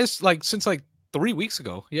tendonitis like since like 3 weeks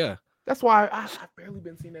ago. Yeah. That's why I've barely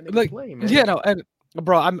been seeing that nigga Like, play, man. yeah, no, and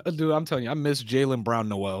bro, I'm telling you, I miss Jalen Brown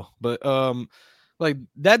Noel, but like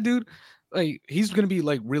that dude, like he's gonna be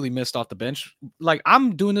like really missed off the bench. Like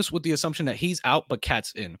I'm doing this with the assumption that he's out, but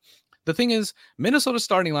Cat's in. The thing is, Minnesota's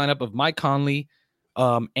starting lineup of Mike Conley,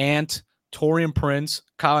 Ant, Torian Prince,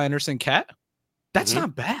 Kyle Anderson, Cat. That's Mhm.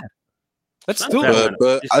 not bad. That's Not still bad.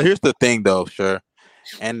 But here's the thing, though, sure.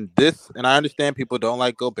 And I understand people don't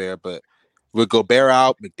like Gobert, but with Gobert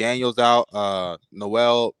out, McDaniels out,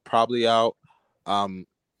 Noel probably out,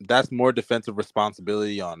 that's more defensive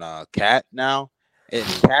responsibility on Cat now. And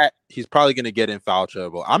Cat, he's probably going to get in foul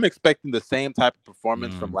trouble. I'm expecting the same type of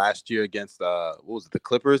performance from last year against the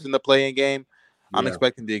Clippers in the play-in game. I'm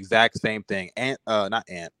expecting the exact same thing. AD's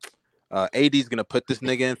going to put this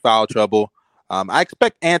nigga in foul trouble. I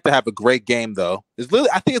expect Ant to have a great game, though. I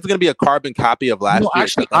think it's going to be a carbon copy of last year.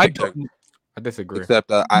 Actually, I disagree. Except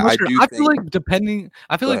I do I think feel like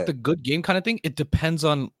Go like ahead. the good game kind of thing. It depends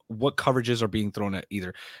on what coverages are being thrown at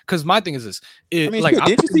either. Because my thing is this: shit,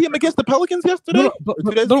 did you see him against the Pelicans yesterday?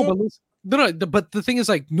 But the thing is,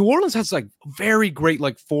 like, New Orleans has like very great,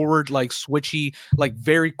 like forward, like switchy, like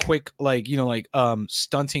very quick, like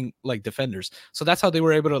stunting like defenders. So that's how they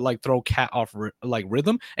were able to like throw Cat off like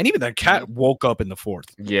rhythm, and even that Cat woke up in the fourth.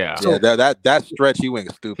 Yeah. Yeah, that stretch he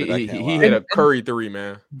went stupid. He hit a Curry three,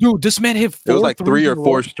 man. Dude, this man hit 4 It was like 3 or threes in a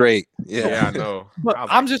 4 row. straight. Yeah, Yeah. I know. But I was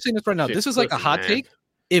I'm like, just saying this right now. shit, This is like a pussy, hot man. take.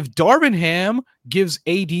 If Darvin Ham gives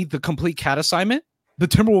AD the complete Cat assignment, the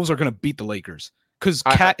Timberwolves are going to beat the Lakers because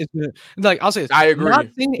Cat is gonna, like, I'll say this. I agree. I'm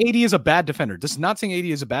not saying AD is a bad defender. This is not saying AD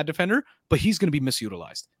is a bad defender, but he's going to be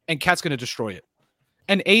misutilized, and Cat's going to destroy it.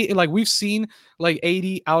 And like we've seen, like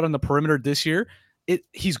AD out on the perimeter this year,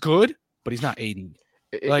 he's good, but he's not AD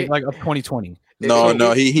like of 2020.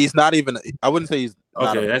 No, he's not even. I wouldn't say he's.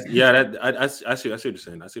 Not Okay, I see what you're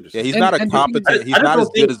saying. Yeah, he's And- not a and competent. He's I not don't as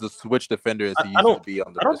think- good as the switch defender as he I used to be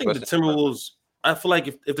on the. I don't think the especially- Timberwolves. I feel like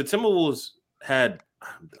if the Timberwolves had,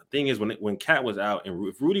 the thing is when Cat was out and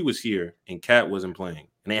if Rudy was here and Cat wasn't playing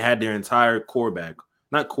and they had their entire core back,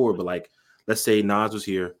 not core, but like let's say Nas was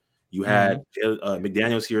here, you had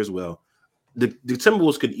McDaniels here as well. The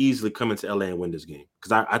Timberwolves could easily come into LA and win this game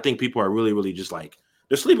because I think people are really, really just like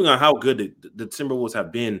they're sleeping on how good the Timberwolves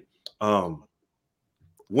have been.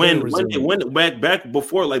 When they went back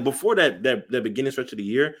before that beginning stretch of the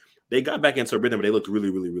year, they got back into a rhythm, but they looked really,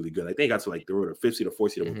 really, really good. Like they got to like the 5th seed or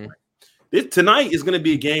 4th seed. Tonight is going to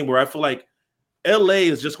be a game where I feel like LA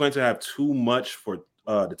is just going to have too much for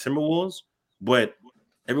the Timberwolves. but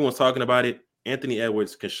everyone's talking about it. Anthony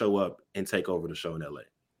Edwards can show up and take over the show in LA.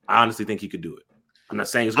 I honestly think he could do it. I'm not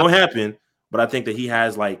saying it's going to happen, but I think that he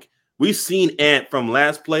has, like, we've seen Ant from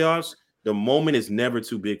last playoffs. The moment is never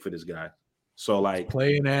too big for this guy. So, like,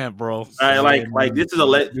 playing Ant, bro. Like this is I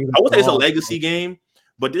would say it's a legacy game,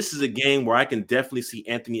 but this is a game where I can definitely see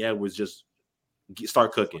Anthony Edwards just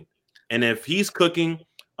start cooking. And if he's cooking,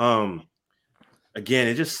 again,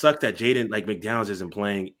 it just sucked that Jaden like McDaniels isn't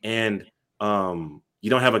playing, and you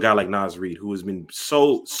don't have a guy like Naz Reid who has been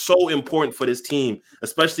so important for this team,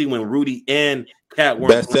 especially when Rudy and Cat were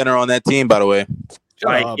best center on that team, by the way.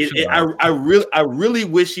 Like I really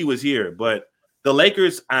wish he was here, but the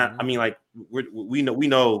Lakers. I mean, like we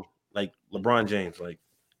know like LeBron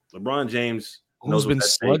James, who's been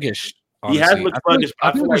sluggish. He has looked sluggish.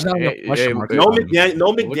 I feel like no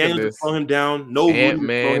McDaniels to slow him down. No Rudy to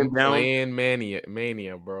slow him down. Playing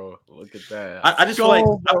mania, bro. Look at that. I just feel like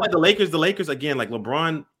the Lakers again, like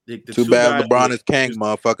LeBron. Too bad LeBron is king,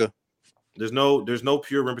 motherfucker. There's no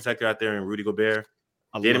pure rim protector out there in Rudy Gobert.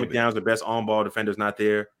 Jaden McDaniels, the best on-ball defender's not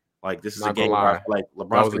there. Like, this is a game where I feel like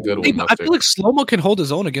LeBron's a good one. I feel like Slow-Mo can hold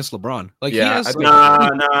his own against LeBron. Like, yeah, he has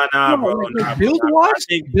nah, bro. Build-wise,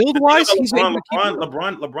 he's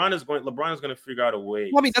LeBron is going to figure out a way.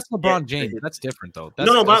 Well, I mean, that's LeBron James. That's different, though. But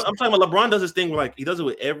I'm talking about LeBron does this thing where, like, he does it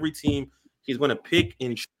with every team. He's going to pick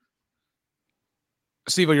and.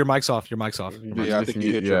 Steve, your mic's off. Yeah, I think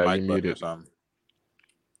you hit your mic button or something.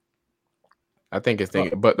 I think it's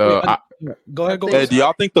thinking, but go ahead. Hey, do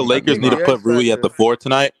y'all think the Lakers need to put Rui at the 4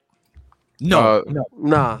 tonight? No.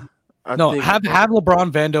 I think have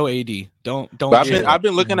LeBron, Vando, AD. Don't. I've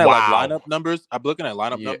been looking at like lineup numbers. I'm looking at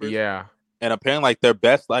lineup numbers. Yeah. And apparently, like their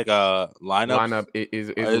best like lineup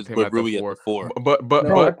is with Rui at the 4. But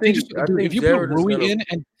if you put Rui in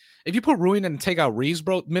and. If you put Rui in and take out Reeves,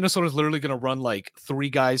 bro, Minnesota's literally gonna run like 3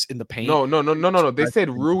 guys in the paint. No. They said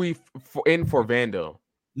Rui in for Vando.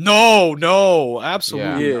 No,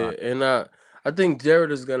 absolutely. Yeah, and I think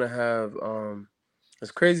Jared is gonna have as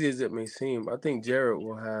crazy as it may seem, I think Jared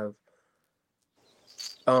will have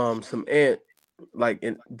some Ant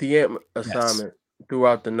assignment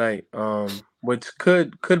throughout the night. Which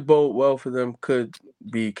could bode well for them, could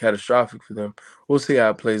be catastrophic for them. We'll see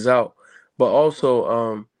how it plays out. But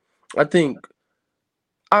also I think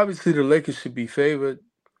obviously the Lakers should be favored.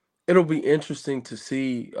 It'll be interesting to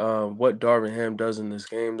see what Darvin Ham does in this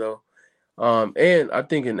game, though. And I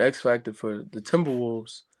think an X factor for the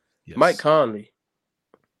Timberwolves, Mike Conley.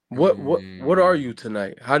 What are you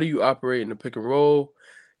tonight? How do you operate in the pick and roll?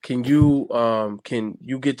 Can you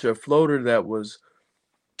get your floater that was,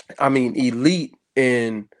 elite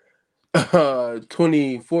in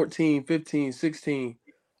 2014, 15, 16,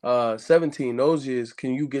 17, those years?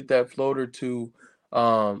 Can you get that floater to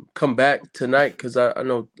come back tonight? Because I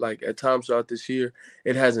know like at times throughout this year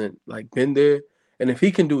it hasn't like been there. And if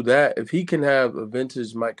he can do that, if he can have a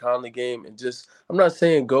vintage Mike Conley game and just, I'm not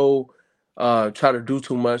saying go try to do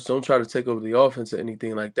too much, don't try to take over the offense or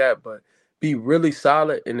anything like that, but be really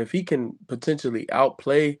solid. And if he can potentially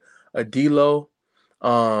outplay a D'Lo,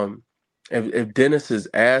 if Dennis is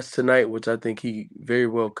ass tonight, which I think he very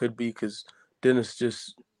well could be, because Dennis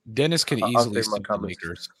can easily stick the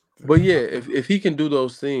Lakers. But yeah, if he can do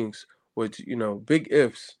those things, which, big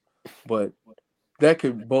ifs, but that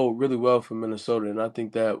could bode really well for Minnesota, and I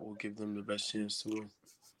think that will give them the best chance to win.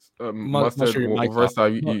 Mustard, first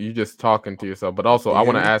off, you just talking to yourself, but also I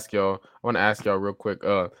want to ask y'all real quick.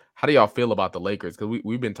 How do y'all feel about the Lakers? Because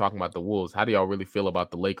we've been talking about the Wolves. How do y'all really feel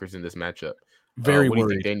about the Lakers in this matchup? Very what worried.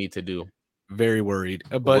 do you think they need to do? Very worried,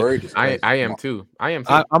 but I am too.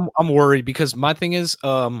 I'm worried because my thing is,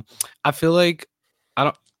 I feel like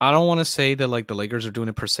I don't want to say that like the Lakers are doing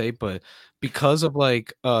it per se, but because of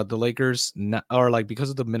like the Lakers or like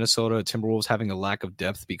because of the Minnesota Timberwolves having a lack of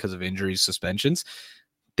depth because of injuries, suspensions,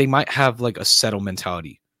 they might have like a settle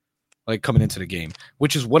mentality like coming into the game,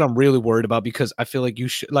 which is what I'm really worried about, because I feel like you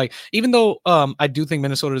should, like, even though I do think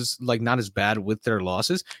Minnesota's like not as bad with their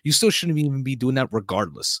losses, you still shouldn't even be doing that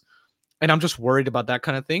regardless. And I'm just worried about that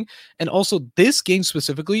kind of thing. And also this game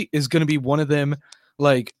specifically is going to be one of them,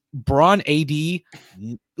 like Bron, AD,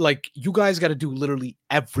 like you guys got to do literally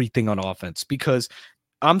everything on offense, because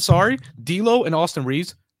I'm sorry, D'Lo and Austin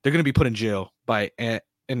Reeves, they're going to be put in jail by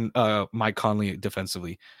Mike Conley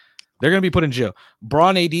defensively. They're going to be put in jail.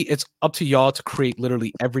 Bron, AD, it's up to y'all to create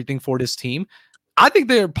literally everything for this team. I think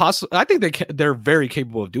they're very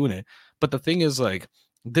capable of doing it. But the thing is, like,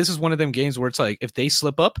 this is one of them games where it's like, if they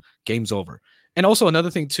slip up, game's over. And also another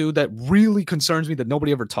thing too that really concerns me that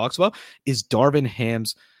nobody ever talks about is Darvin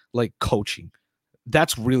Ham's like coaching.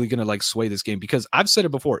 That's really going to like sway this game, because I've said it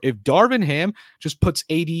before. If Darvin Ham just puts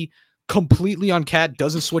AD completely on Cat,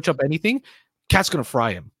 doesn't switch up anything, Cat's gonna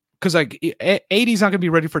fry him. Because like AD's not gonna be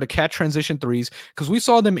ready for the Cat transition threes. Because we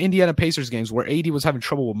saw them Indiana Pacers games where AD was having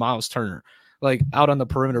trouble with Miles Turner, like out on the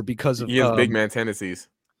perimeter because of he has big man tendencies.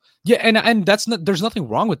 Yeah, and that's not, there's nothing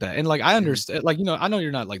wrong with that. And like I understand, like, you know, I know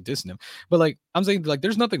you're not like dissing him, but like I'm saying, like,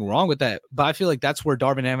 there's nothing wrong with that. But I feel like that's where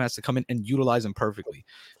Darvin Ham has to come in and utilize him perfectly.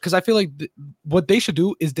 Because I feel like what they should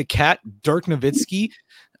do is the Cat Dirk Nowitzki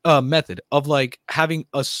method of like having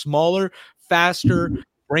a smaller, faster,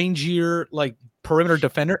 rangier, like perimeter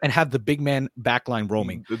defender and have the big man backline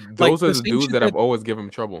roaming. Those are the dudes that have always given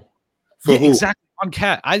him trouble. Yeah, exactly, on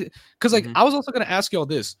Cat. Because like I was also going to ask y'all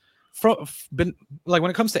this. Been like when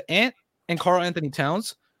it comes to Ant and Karl Anthony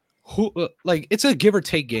Towns, who like it's a give or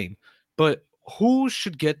take game, but who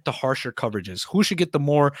should get the harsher coverages? Who should get the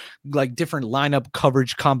more like different lineup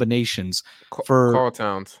coverage combinations for Karl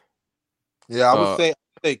Towns? Yeah, I would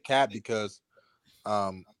say Cat because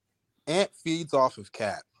Ant feeds off of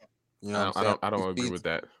Cat. You know, I don't agree with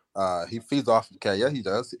that. He feeds off of Cat. Yeah, he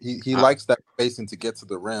does. He likes that spacing to get to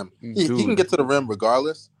the rim. He can get to the rim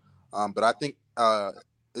regardless. But I think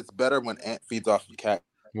it's better when Ant feeds off of Cat.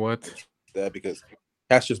 What? That because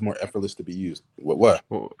Cat's just more effortless to be used. What?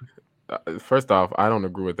 Well, first off, I don't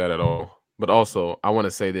agree with that at all. But also, I want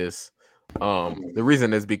to say this. The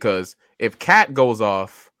reason is because if Cat goes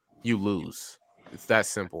off, you lose. It's that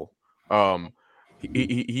simple.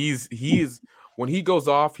 He's when he goes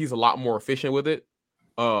off, he's a lot more efficient with it.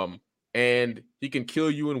 And he can kill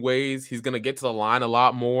you in ways. He's gonna get to the line a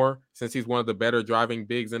lot more since he's one of the better driving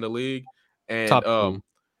bigs in the league. And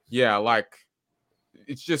yeah, like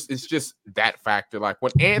it's just that factor. Like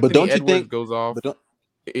when Anthony Edwards goes off,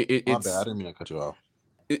 it's my bad. I didn't mean to cut you off.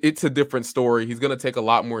 It's a different story. He's gonna take a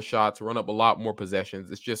lot more shots, run up a lot more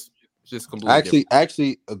possessions. It's just completely. I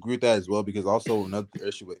actually agree with that as well because also another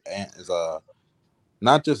issue with Ant is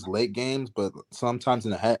not just late games, but sometimes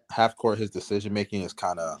in the half court, his decision making is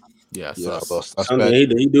kind of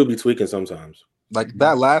he do be tweaking sometimes. Like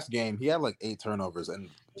that last game, he had like 8 turnovers, and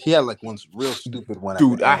he had like one real stupid one.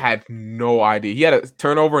 Dude, I had no idea. He had a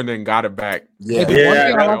turnover and then got it back. Yeah.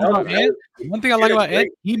 One thing I like about Ant,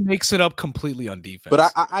 he makes it up completely on defense.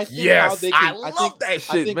 But I think I love that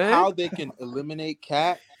shit, man. How they can eliminate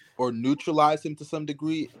Cat or neutralize him to some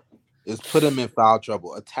degree is put him in foul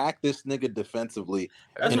trouble. Attack this nigga defensively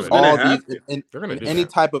in all these in any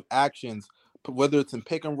type of actions, whether it's in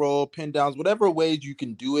pick and roll, pin downs, whatever ways you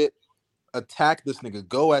can do it. Attack this nigga,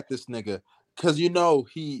 go at this nigga, because you know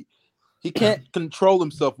he can't control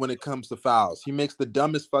himself when it comes to fouls. He makes the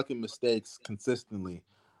dumbest fucking mistakes consistently.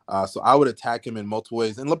 So I would attack him in multiple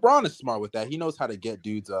ways. And LeBron is smart with that. He knows how to get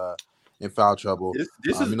dudes in foul trouble. This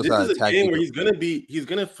is a game where he's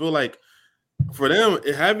gonna feel like for them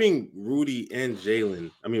having Rudy and Jalen.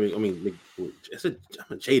 I mean,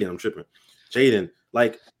 Jaden. I'm tripping. Jaden,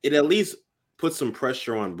 like it at least puts some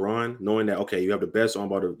pressure on Bron, knowing that okay, you have the best on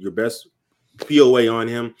ball, your best POA on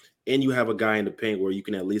him, and you have a guy in the paint where you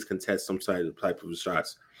can at least contest some type of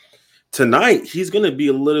shots. Tonight, he's going to be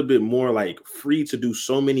a little bit more like free to do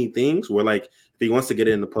so many things where like if he wants to get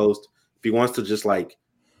it in the post, if he wants to just like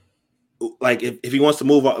if he wants to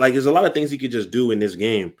move, like there's a lot of things he could just do in this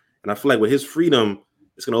game. And I feel like with his freedom,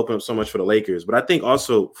 it's going to open up so much for the Lakers. But I think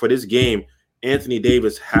also for this game, Anthony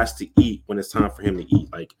Davis has to eat when it's time for him to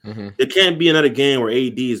eat. Like it can't be another game where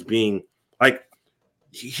AD is being like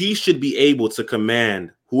he should be able to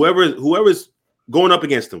command whoever's going up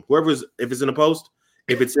against him, if it's in a post,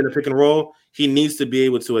 if it's in a pick and roll, he needs to be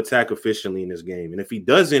able to attack efficiently in this game. And if he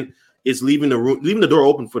doesn't, it's leaving the door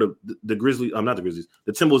open for the Grizzlies. Not the Grizzlies.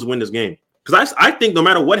 The Timberwolves win this game because I think no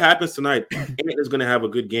matter what happens tonight, Ant is going to have a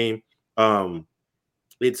good game.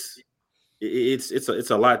 It's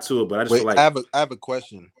a lot to it, but I just feel like I have a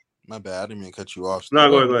question. My bad, I didn't mean to cut you off. No,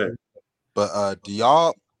 go ahead. But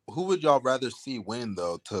who would y'all rather see win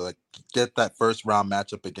though to like get that first round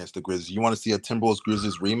matchup against the Grizzlies? You want to see a Timberwolves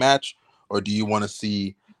Grizzlies rematch, or do you want to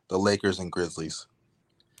see the Lakers and Grizzlies?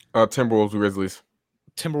 Timberwolves Grizzlies.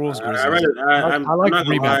 Timberwolves Grizzlies. I like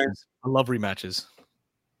rematches. I love rematches.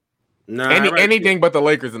 Nah, anything but the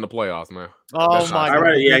Lakers in the playoffs, man. Oh my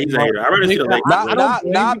god! Yeah, he's a hater. I rather see the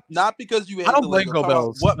Lakers. Not because you hate I don't the blame Lakers.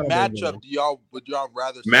 Bells. What matchup would y'all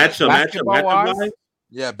rather see? Matchup.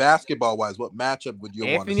 Yeah, basketball wise, what matchup would you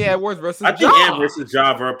want to see? Anthony Edwards versus I think Ant versus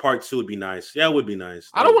Ja for part 2 would be nice. Yeah, it would be nice.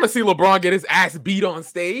 I don't want to see LeBron get his ass beat on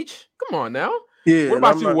stage. Come on now. Yeah. What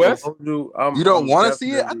about you, Wes? You don't want to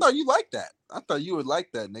see it? I thought you liked that. I thought you would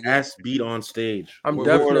like that, nigga. Ass beat on stage. I'm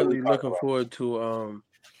definitely looking forward to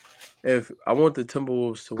if I want the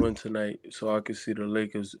Timberwolves to win tonight, so I can see the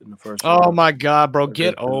Lakers in the first Oh round. my god, bro,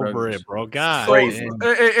 get Against the over Nuggets. it, bro. God, Crazy.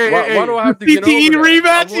 damn. Why do I have to get over PTE that?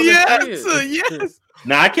 I rematch, wanna see yes, it. yes.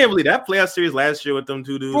 Nah, I can't believe that playoff series last year with them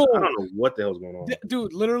two dudes. Bro. I don't know what the hell's going on.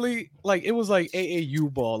 Dude, literally, like it was like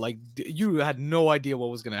AAU ball. Like you had no idea what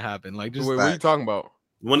was gonna happen. Like just Wait, what are you talking about?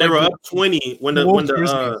 When they Like were the- up 20, when the the Wolves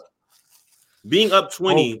Grizzlies. being up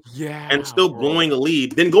 20 yeah, and still bro. blowing a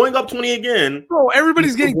lead, then going up 20 again. Bro,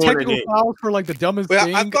 everybody's Still getting won the technical game. fouls for like the dumbest But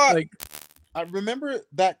thing. I thought like I remember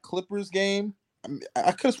that Clippers game.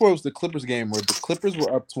 I could have swore it was the Clippers game where the Clippers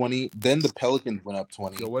were up 20, then the Pelicans went up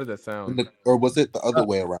 20. Yo, what does that sound? Or was it the other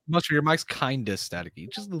way around? Mustard, your mic's kinda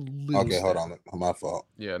staticky. Just a little. Okay, hold static. on. My fault.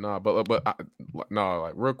 Yeah, no, but no,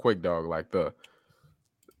 like real quick, dog. Like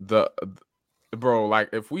the bro, like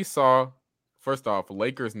if we saw first off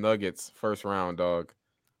Lakers Nuggets first round, dog,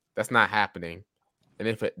 that's not happening. And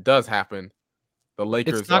if it does happen, the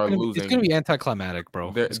Lakers It's not are gonna. losing. It's gonna be anticlimactic,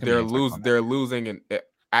 bro. They're It's gonna be anticlimactic. They're losing in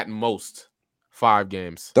at most 5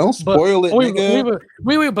 games. Don't But- spoil it, Wait, nigga.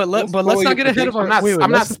 wait, but let's spoil not your get ahead of our. I'm not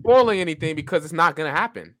let's- spoiling anything because it's not gonna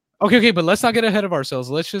happen. Okay, but let's not get ahead of ourselves.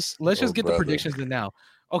 Let's just Oh, get the brother. predictions in now.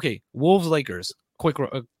 Okay, Wolves Lakers.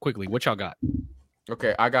 Quickly, what y'all got?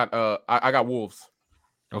 Okay, I got Wolves.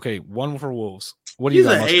 Okay, one for Wolves. What do you He's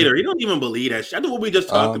got? a Mustard? hater. He don't even believe that shit. I know what we just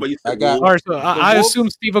talked about. You I said got- Wolves. All right, so I Wolves- assume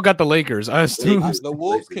Steve got the Lakers. I assume. The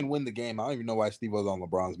Wolves can win the game. I don't even know why Steve was on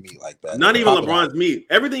LeBron's meat like that. Not even Pop it out. LeBron's meat.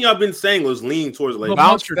 Everything y'all been saying was leaning towards But Lakers.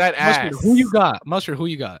 Bounce Mustard, that Mustard, ass. who you got? Mustard, who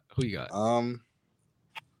you got? Who you got?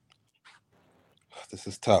 This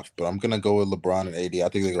is tough, but I'm gonna go with LeBron and AD. I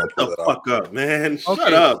think they're gonna Shut pull the it off. fuck up, man. Shut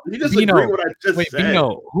Okay. up. You just Bino. agreed with what I just Wait, said.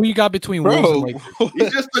 Bino, who you got between Wolves and Bro, Lakers? You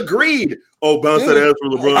just agreed. Oh, bounce that Dude, ass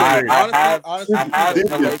from LeBron. honestly,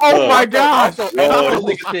 This is Oh my gosh!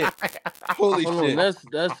 Holy shit! Holy Hold on, shit!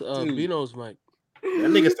 that's Dude. Bino's mic.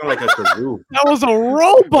 That nigga sound like a kazoo. That was a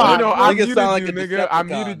robot. You know, I I think it muted sound like you, a nigga. I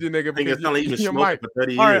Decepticon. muted you, nigga, Nigga because sound like you been your smoking mic. for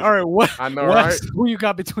 30 all years. right. What? I know, Wes, right? who you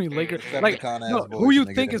got between Lakers? Like, Decepticon-ass no, who voice, you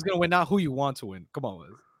nigga. think is gonna win, not who you want to win. Come on, Wes.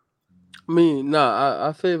 I mean, nah,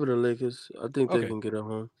 I favor the Lakers. I think they Okay. can get at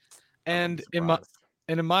home. And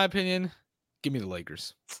in my opinion, give me the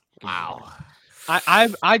Lakers. Wow.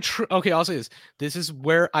 Okay, I'll say this. This is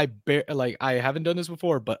where I haven't done this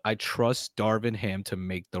before, but I trust Darvin Ham to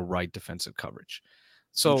make the right defensive coverage.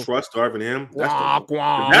 So You trust Darvin Ham? Wah,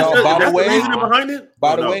 wah. That's No, the, by the that's way- the reasoning behind it?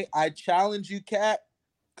 By Oh, the no. way, I challenge you, Cat,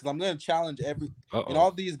 because I'm gonna challenge in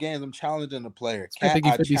all these games. I'm challenging the player. I Cat, think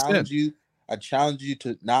he I 50 Cent. challenge you. I challenge you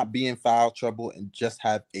to not be in foul trouble and just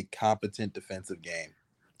have a competent defensive game.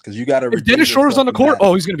 Because you got to. if Dennis Schroeder's on the court,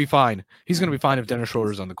 oh, he's gonna be fine. He's gonna be fine if Dennis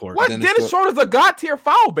Schroeder's on the court. What? Dennis Schroeder's a god tier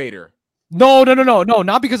foul baiter. No,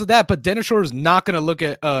 not because of that. But Dennis Schroeder's not gonna look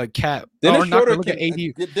at Cat. Dennis Or not Schroeder gonna look at can-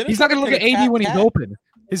 AD. Dennis He's not gonna look Schroeder at can AD when attack he's Cat. open.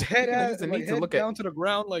 His head He has doesn't like, need to head look at- down to the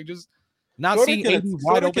ground, like just not Schroeder seeing can, AD wide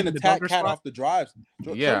Schroeder open can in the attack dunker Cat spot. off the drives.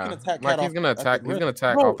 Schroeder Yeah, can attack like Cat he's gonna at the attack. He's rim. gonna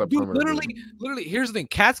attack Bro, off the dude, perimeter. literally, here's the thing.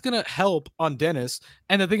 Cat's gonna help on Dennis,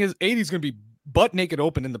 and the thing is, AD's gonna be butt naked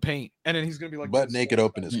open in the paint, and then he's gonna be like Butt this. naked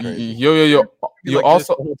open is crazy. Yo. Be You like this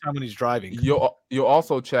also the whole time when he's driving. you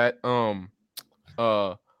also chat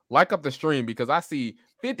like up the stream because I see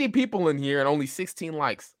 50 people in here and only 16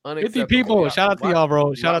 likes. 50 Unacceptable. people. Yeah, Shout out to like- y'all,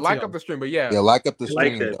 bro. Shout out to like y'all. up the stream, but yeah, Yeah, like up the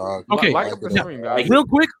Like stream, that. dog. Okay, like Like up the it up. stream, guys.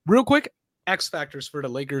 Real quick. X factors for the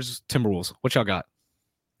Lakers Timberwolves. What y'all got?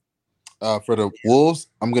 For the Wolves,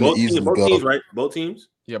 I'm gonna Both teams, easily both go. teams, right? Both teams.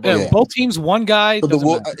 Yeah, but Yeah, both teams. One guy. For the doesn't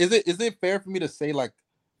Wolves, matter. is it fair for me to say like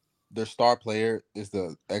their star player is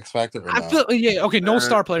the X factor? Or I no? feel okay. No Uh,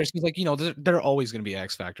 star players because they're always going to be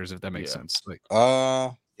X factors if that makes Yeah. sense. Like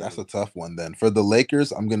That's a tough one then. For the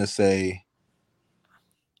Lakers, I'm gonna say.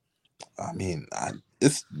 I mean,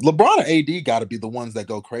 it's LeBron and AD got to be the ones that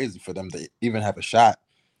go crazy for them to even have a shot.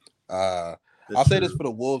 I'll say this for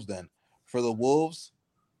the Wolves then. For the Wolves,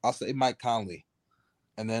 I'll say Mike Conley,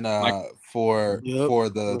 and then for Yep, the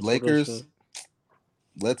that's what I Lakers, said.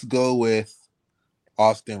 let's go with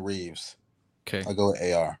Austin Reeves. okay, I'll go with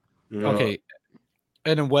AR. Yeah. okay.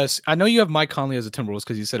 And then Wes, I know you have Mike Conley as a Timberwolves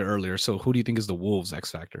because you said it earlier. So who do you think is the Wolves X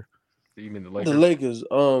factor? you mean the The Lakers.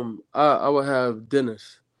 I would have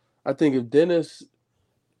Dennis. I think if Dennis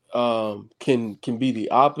can be the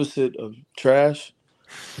opposite of trash,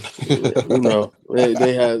 you know,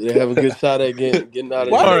 they have a good shot at getting out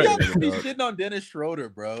of Why All do right. y'all be shitting on Dennis Schroeder,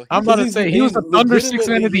 bro? I'm about to say he was the Thunder six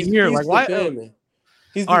man of the year. Like why?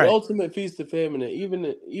 He's the All right. ultimate feast of famine. And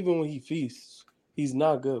even when he feasts, he's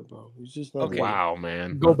not good, bro. He's just not Okay. good. Wow,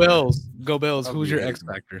 man. Go Bells. Go Bells. That'd Who's be your amazing.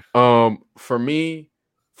 X factor? For me,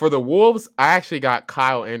 for the Wolves, I actually got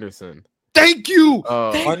Kyle Anderson. Thank you.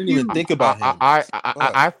 I didn't even think about him.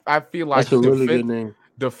 I feel like That's a really good name.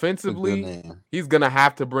 Defensively, he's gonna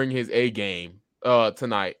have to bring his A game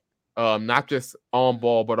tonight. Not just on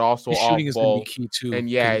ball, but also off is ball. Be key too, and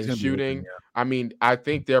his shooting. Open, I mean, I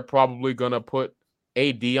think they're probably gonna put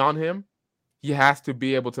AD on him. He has to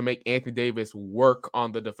be able to make Anthony Davis work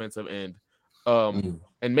on the defensive end, and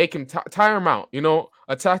make him tire him out.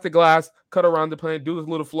 Attack the glass, cut around the plane, do his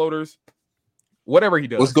little floaters, whatever he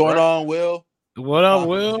does. What's going on, Will? What up,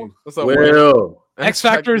 Will? What's up, Will? X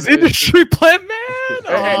Factor is industry plant, man.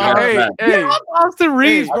 Hey, Austin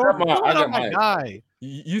Reeves, bro. I got my guy.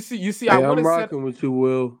 You see. Hey, I'm rocking with you,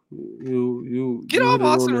 Will. You get off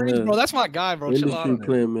Austin Reeves, bro. That's my guy, bro. Industry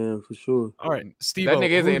plant, man, for sure. All right, Steve. That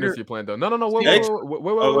nigga is an industry plant, though. No.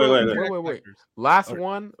 Wait. Last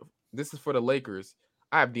one. This is for the Lakers.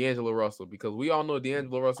 I have D'Angelo Russell because we all know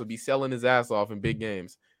D'Angelo Russell be selling his ass off in big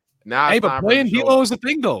games. Now, hey, but playing D'Lo is the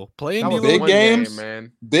thing, though. Playing D'Lo, big games, game,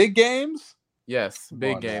 man. Big games. Yes,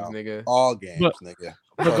 big games, nigga. All games, nigga.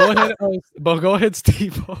 But go ahead,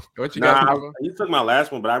 Steve. What you got? You took my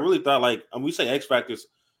last one, but I really thought we say X Factors.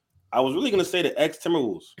 I was really gonna say the X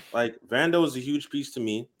Timberwolves. Like Vando is a huge piece to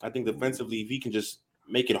me. I think defensively, if he can just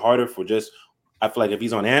make it harder for I feel like if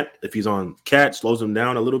he's on Ant, if he's on Cat, slows him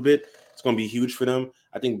down a little bit, it's gonna be huge for them.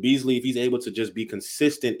 I think Beasley, if he's able to just be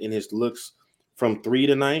consistent in his looks from 3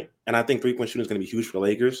 tonight, and I think 3-point shooting is gonna be huge for the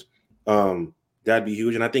Lakers. That'd be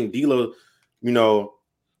huge. And I think D'Lo,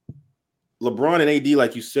 LeBron and AD,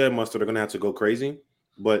 like you said, Mustard, are going to have to go crazy.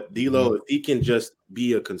 But D'Lo, if he can just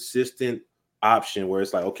be a consistent option where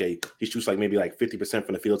it's like, okay, he shoots maybe 50%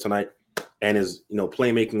 from the field tonight and is,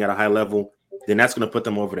 playmaking at a high level, then that's going to put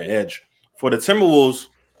them over the edge. For the Timberwolves,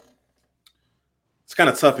 it's kind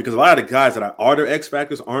of tough because a lot of the guys that are their X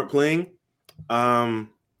Factors aren't playing. I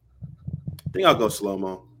think I'll go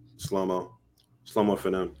slow-mo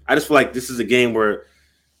for them. I just feel like this is a game where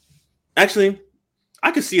actually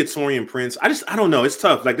I could see a Taurean Prince. I don't know. It's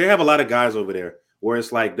tough. They have a lot of guys over there where it's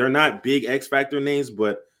they're not big X Factor names,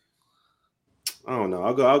 but I don't know.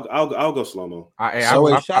 I'll go slow-mo.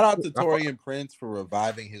 Shout out to Taurean Prince for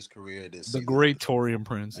reviving his career this season. The great Taurean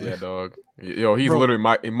Prince. Yeah, dog. Yo, he's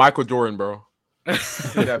literally Michael Jordan, bro.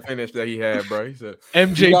 That finish that he had, bro. He said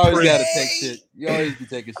MJ. You always gotta take shit. You always be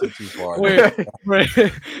taking shit too far. Wait.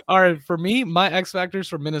 All right, for me, my X Factors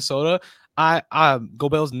for Minnesota,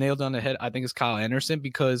 Gobel's nailed on the head. I think it's Kyle Anderson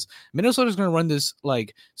because Minnesota's gonna run this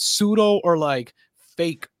pseudo or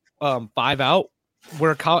fake 5 out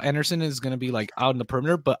where Kyle Anderson is gonna be out in the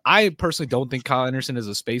perimeter. But I personally don't think Kyle Anderson is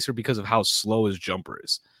a spacer because of how slow his jumper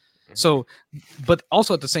is. So, but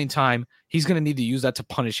also at the same time, he's going to need to use that to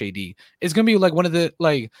punish AD. It's going to be one of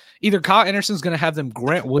the, either Kyle Anderson's going to have them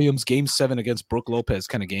Grant Williams game 7 against Brook Lopez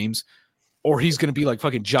kind of games, or he's going to be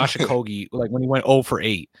fucking Josh Okogie, when he went 0 for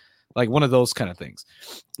 8, one of those kind of things.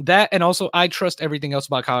 That, and also I trust everything else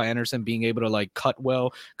about Kyle Anderson being able to cut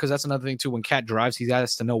well, because that's another thing too. When Cat drives, he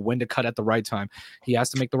has to know when to cut at the right time. He has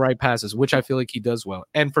to make the right passes, which I feel like he does well.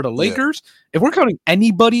 And for the Lakers, if we're counting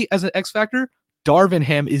anybody as an X factor, Darvin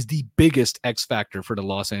Ham is the biggest X factor for the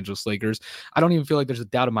Los Angeles Lakers. I don't even feel like there's a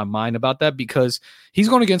doubt in my mind about that because he's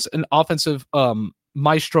going against an offensive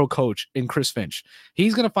maestro coach in Chris Finch.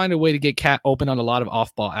 He's going to find a way to get Cat open on a lot of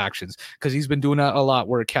off-ball actions because he's been doing that a lot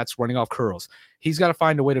where Cat's running off curls. He's got to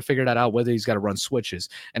find a way to figure that out, whether he's got to run switches.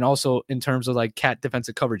 And also in terms of Cat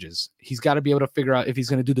defensive coverages, he's got to be able to figure out if he's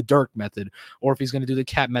going to do the Dirk method or if he's going to do the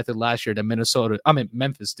Cat method last year that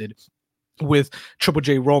Memphis did, with Triple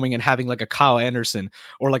J roaming and having a Kyle Anderson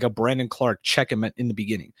or a Brandon Clark check him in the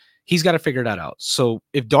beginning. He's got to figure that out. So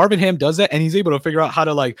if Darvin Ham does that and he's able to figure out how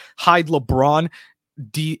to hide LeBron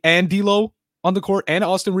and D'Lo on the court and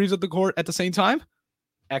Austin Reeves at the court at the same time,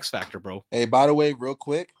 X factor, bro. Hey, by the way, real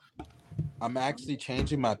quick, I'm actually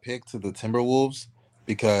changing my pick to the Timberwolves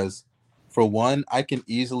because for one, I can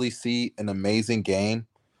easily see an amazing game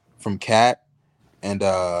from Cat and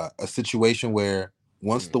a situation where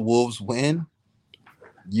once the Wolves win,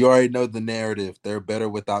 you already know the narrative. They're better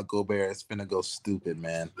without Gobert. It's gonna go stupid,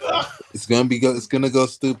 man. It's gonna go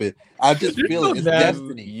stupid. I just feel it. It's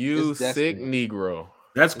destiny. You sick Negro.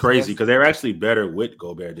 That's crazy because they're actually better with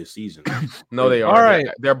Gobert this season. No, they are. All right.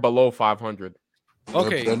 They're below 500.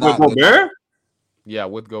 Okay. They're not, with Gobert? Yeah,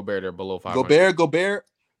 with Gobert, they're below 500.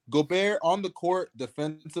 Gobert on the court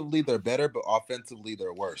defensively, they're better, but offensively,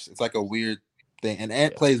 they're worse. It's a weird thing. And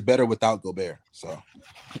Ant plays better without Gobert. So,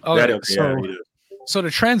 so the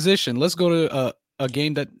transition. Let's go to a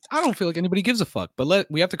game that I don't feel like anybody gives a fuck, but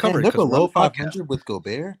we have to cover it. They're below 500 with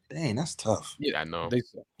Gobert. Dang, that's tough. Yeah, I know.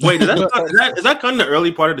 Wait, is that kind of the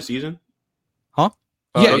early part of the season? Huh?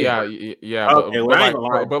 Yeah. Okay, well, I ain't gonna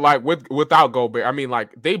lie. But like without Gobert, I mean,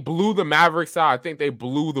 like they blew the Mavericks out. I think they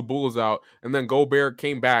blew the Bulls out, and then Gobert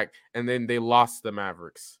came back, and then they lost the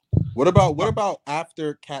Mavericks. What about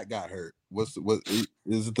after Cat got hurt? What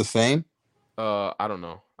is it the same? I don't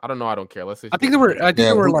know. I don't care. Let's. I think they were.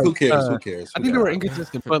 Who cares? Who cares? I think they were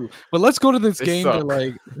inconsistent. But let's go to this game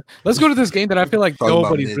that let's go to this game that I feel like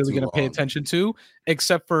nobody's really gonna pay attention to,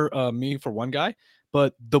 except for me for one guy.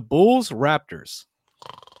 But the Bulls Raptors.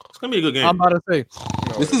 It's gonna be a good game. I'm about to say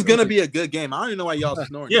this is gonna be a good game. I don't even know why y'all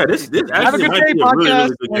snoring. Yeah, this have a good day, podcast.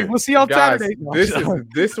 Really good game. We'll see y'all Saturday.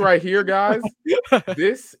 This right here, guys.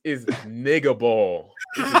 This is nigga ball.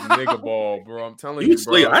 This is nigga ball, bro. I'm telling you,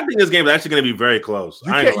 bro. I think this game is actually gonna be very close.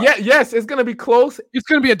 Yes, it's gonna be close. It's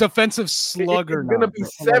gonna be a defensive slugger. It's gonna be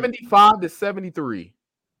 75-73.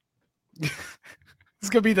 It's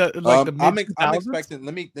gonna be the I'm expecting.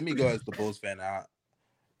 Let me go as the Bulls fan now.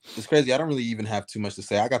 It's crazy. I don't really even have too much to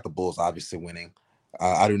say. I got the Bulls obviously winning.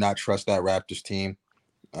 I do not trust that Raptors team.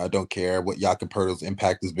 I don't care what Jakob Poeltl's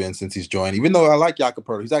impact has been since he's joined. Even though I like Jakob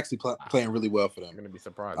Poeltl, he's actually playing really well for them. I'm gonna be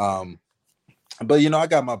surprised. But I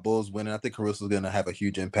got my Bulls winning. I think Caruso's gonna have a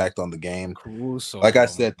huge impact on the game. Caruso, like I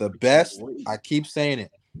said, the best. I keep saying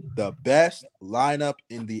it. The best lineup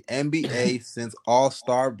in the NBA since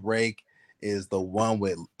All-Star break is the one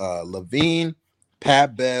with Levine,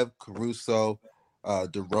 Pat Bev, Caruso,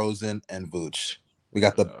 DeRozan, and Vooch. We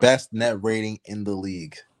got the best net rating in the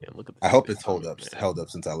league. Yeah, look at I hope it's held up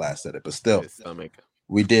since I last said it, but still,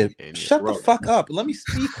 we did. Idiot. Shut the fuck up. Let me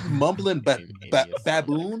speak, mumbling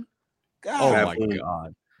baboon. God. Oh my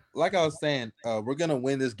god! Like I was saying, we're gonna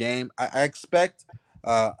win this game. I expect.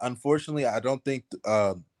 Unfortunately, I don't think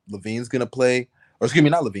Levine's gonna play, or excuse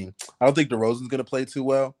me, not Levine. I don't think DeRozan's gonna play too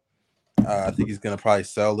well. I think he's gonna probably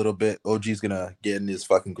sell a little bit. OG's gonna get in his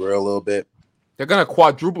fucking grill a little bit. They're gonna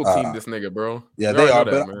quadruple team this nigga, bro. Yeah, they are.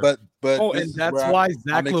 But and that's why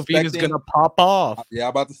Zach LaVine is gonna pop off. Yeah, I'm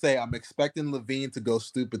about to say I'm expecting Levine to go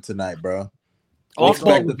stupid tonight, bro.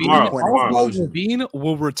 Off-ball Levine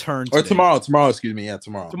will return today. Or tomorrow, excuse me. Yeah,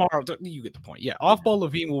 tomorrow. You get the point. Yeah, off-ball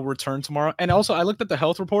Levine will return tomorrow. And also, I looked at the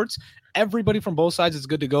health reports. Everybody from both sides is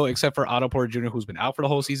good to go except for Otto Porter Jr., who's been out for the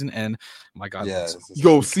whole season. And my God,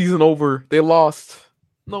 season over. They lost.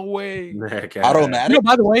 No way. Automatic.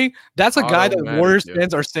 By the way, that's a guy that Warriors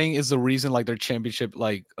fans are saying is the reason like their championship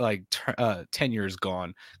tenure is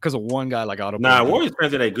gone because of one guy like Otto. Nah, Warriors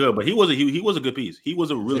fans ain't good, but he was a good piece. He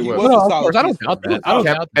was a really good. I don't doubt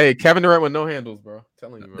that. Hey, Kevin Durant with no handles, bro. I'm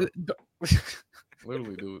telling you, bro.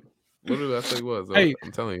 Literally, dude. Literally, that's what he was. Hey,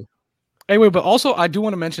 I'm telling you. Hey, wait, but also I do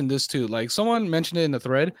want to mention this too. Like someone mentioned it in the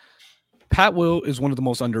thread. Pat Will is one of the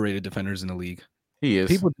most underrated defenders in the league. He is.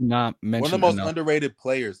 People do not mention one of the most underrated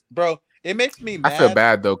players, bro. It makes me mad. I feel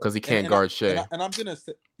bad though because he can't guard Shea. And I'm gonna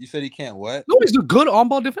say, you said he can't what? No, he's a good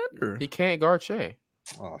on-ball defender. He can't guard Shea.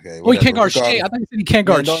 Okay. Oh, he can't guard Shea. I thought he said he can't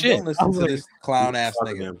guard shit. Don't listen to this clown ass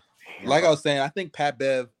nigga. Like I was saying, I think Pat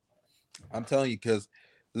Bev. I'm telling you, because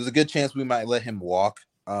there's a good chance we might let him walk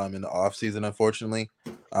in the offseason, unfortunately.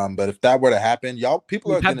 But if that were to happen,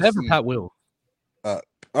 people are gonna see Pat Will.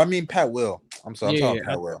 I mean Pat Will. I'm sorry, I'm talking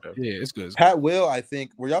Pat Will. Yeah, it's good. Pat Will, I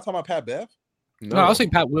think. Were y'all talking about Pat Bev? No, I was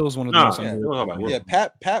saying Pat Will is one of the most underrated. Yeah,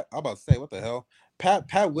 Pat. I'm about to say, what the hell?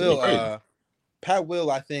 Pat Will. Pat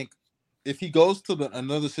Will. I think if he goes to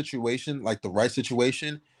another situation, like the right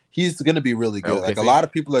situation, he's gonna be really good. Like a lot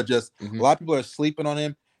of people are sleeping on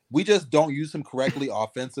him. We just don't use him correctly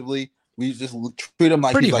offensively. We just treat him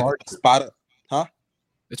like he's like a spot. Huh?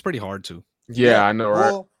 It's pretty hard to. Yeah, I know,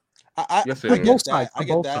 right? Well, I get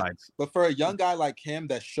that. But for a young guy like him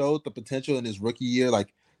that showed the potential in his rookie year,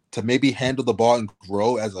 like to maybe handle the ball and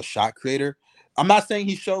grow as a shot creator, I'm not saying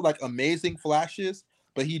he showed like amazing flashes,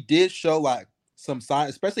 but he did show like some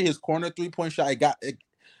signs, especially his corner 3-point shot. I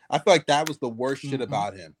feel like that was the worst shit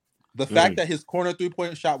about him. The fact that his corner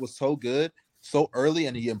 3-point shot was so good so early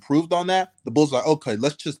and he improved on that, the Bulls are like, okay,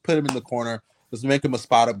 let's just put him in the corner. Let's make him a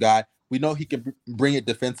spot up guy. We know he can bring it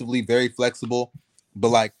defensively, very flexible, but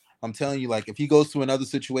like, I'm telling you, like, if he goes to another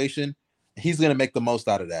situation, he's gonna make the most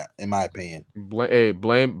out of that, in my opinion.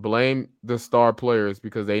 Blame the star players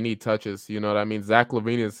because they need touches. You know what I mean? Zach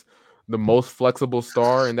LaVine is the most flexible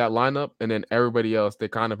star in that lineup, and then everybody else they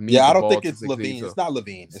kind of need. Yeah, I don't think it's LaVine. It's not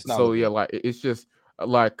LaVine. It's not. So yeah, like it's just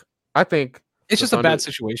like I think it's just a bad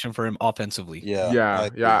situation for him offensively.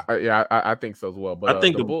 I think so as well. But I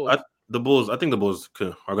think the Bulls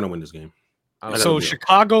are gonna win this game. So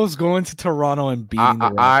Chicago's going to Toronto and beating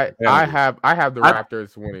the Raptors. I have the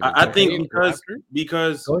Raptors winning. I think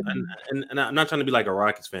because and I'm not trying to be like a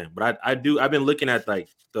Rockets fan, but I've been looking at like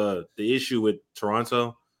the issue with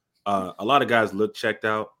Toronto. A lot of guys look checked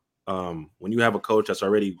out. When you have a coach that's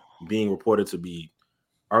already being reported to be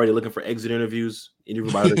already looking for exit interviews,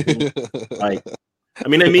 interviewed by other teams, like, I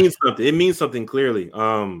mean, it means something. It means something clearly.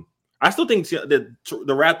 I still think that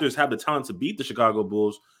the Raptors have the talent to beat the Chicago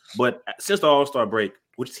Bulls, but since the All-Star break,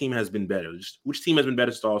 which team has been better? Which team has been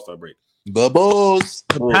better since the All-Star break? The Bulls.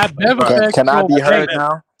 Pat Bev effect. Can I be heard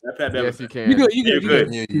now? Yes, you can. You're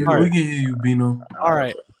good. Yeah, All we right. can hear you, Bino. All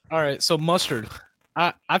right. So Mustard,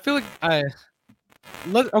 I feel like I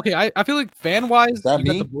feel like fan wise, that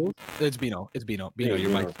me? The Bulls. It's Bino. Bino, your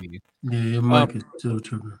mic. Yeah, your mic is still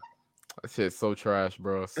tripping. That shit's so trash,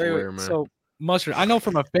 bro. I swear, man. So Mustard, I know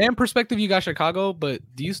from a fan perspective you got Chicago, but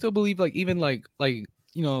do you still believe like even like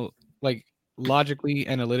logically,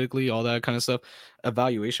 analytically, all that kind of stuff,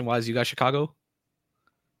 evaluation wise, you got Chicago?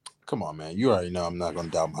 Come on, man. You already know I'm not gonna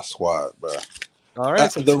doubt my squad, bro. All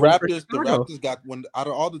right. The Raptors got one out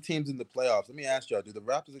of all the teams in the playoffs. Let me ask y'all: do the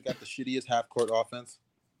Raptors got the shittiest half court offense?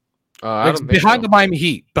 I don't behind the Miami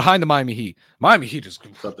Heat. Miami Heat is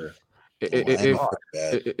up there.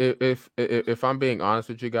 If I'm being honest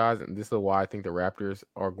with you guys, and this is why I think the Raptors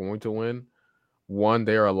are going to win. One,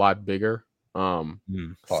 they are a lot bigger.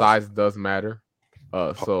 Size does matter.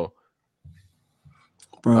 So,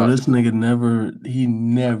 bro, this nigga never.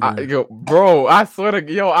 Bro, I swear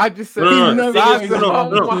to I just said no.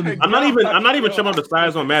 I'm not even sure about the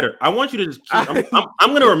size don't matter. I want you to just. I'm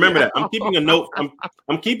gonna remember that. I'm keeping a note.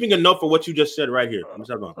 I'm keeping a note for what you just said right here. I'm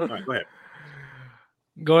just going. All right, go ahead.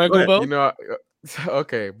 Go ahead, Go.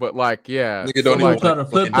 Okay, but like, yeah. Nigga, don't even try to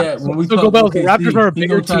flip that when we talk OKC. The Raptors are a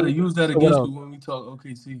bigger team. Try to use that against you when we talk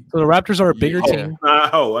OKC. So the Raptors are a bigger team.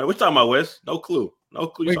 What you talking about, Wes? No clue.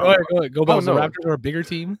 Wait, go ahead. Go Bells. The Raptors are a bigger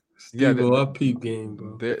team. Yeah, they're peep game,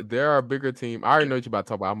 bro. They're a bigger team. I already know what you're about to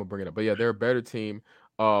talk about. I'm gonna bring it up, but yeah, they're a better team.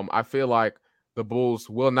 I feel like the Bulls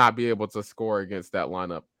will not be able to score against that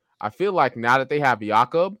lineup. I feel like now that they have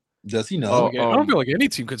Jakob. Does he know? I don't feel like any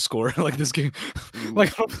team could score like this game. Like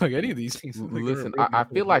I don't feel like any of these teams. Listen, I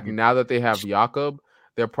feel like now that they have Jakob,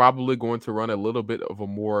 they're probably going to run a little bit of a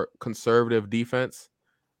more conservative defense,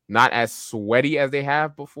 not as sweaty as they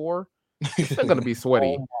have before. It's still going to be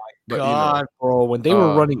sweaty. Oh my god, bro! When they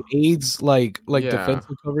were running aids like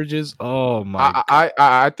defensive coverages, oh my!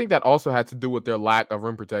 I think that also had to do with their lack of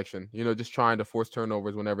rim protection. Just trying to force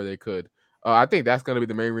turnovers whenever they could. I think that's going to be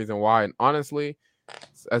the main reason why. And honestly,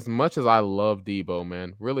 as much as I love Debo,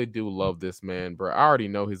 man, really do love this man, bro. I already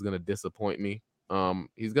know he's gonna disappoint me.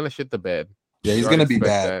 He's gonna shit the bed. Yeah, he's gonna be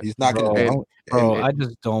bad. That. He's not gonna be. Bro, I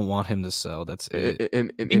just don't want him to sell. That's it.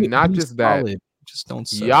 And not just that. Just don't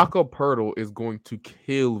sell. Jakob Poeltl is going to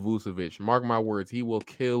kill Vucevic. Mark my words, he will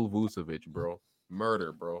kill Vucevic, bro.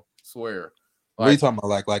 Murder, bro. Swear. What are you talking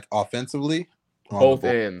about? Like offensively? Both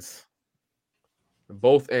ends.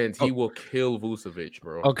 Both ends, he will kill Vucevic,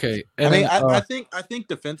 bro. Okay, I think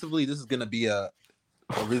defensively, this is going to be a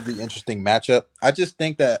really interesting matchup. I just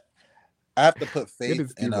think that I have to put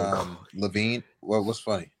faith in LaVine. What's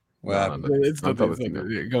funny? Go ahead.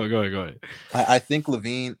 I think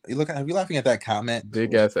LaVine. Are you laughing at that comment?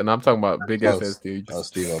 Big ass, and I'm talking about big ass dude. Oh,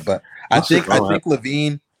 Steve. But I think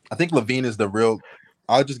LaVine. I think LaVine is the real.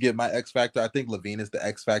 I'll just give my X factor. I think LaVine is the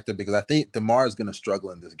X factor because I think DeMar is going to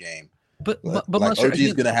struggle in this game. But like OG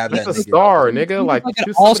is gonna have that. He's a star, nigga. Like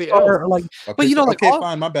an all-star, like. Okay, but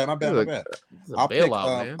fine. My bad. I'll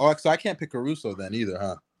pick. So I can't pick Caruso then either,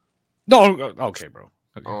 huh? No. Okay, bro.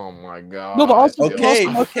 Okay. Oh my god. No, but also okay.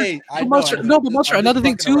 But Mustard, another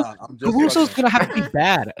thing too. Caruso's gonna have to be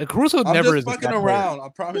bad. Caruso never is fucking around. I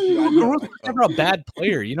promise you. Caruso's never a bad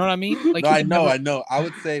player. You know what I mean? Like, no, I know. I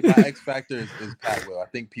would say my X factor is Pat Will. I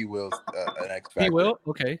think P Will's an X factor. P Will,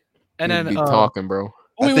 okay. And then talking, bro.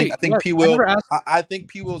 I think P Will. I think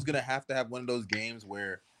P Will's gonna have to have one of those games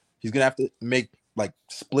where he's gonna have to make like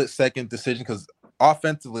split-second decision because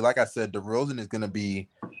offensively, like I said, DeRozan is gonna be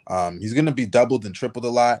he's gonna be doubled and tripled a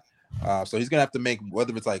lot. So he's gonna have to make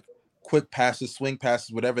whether it's like quick passes, swing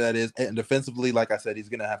passes, whatever that is. And defensively, like I said, he's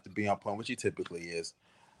gonna have to be on point, which he typically is.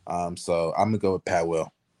 So I'm gonna go with Pat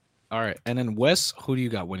Will. All right, and then Wes, who do you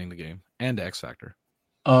got winning the game and the X factor?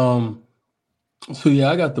 So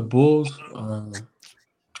yeah, I got the Bulls.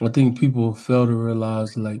 I think people fail to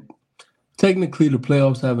realize, like, technically the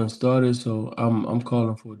playoffs haven't started, so I'm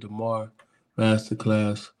calling for DeMar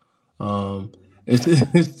masterclass. It's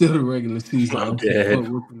still the regular season.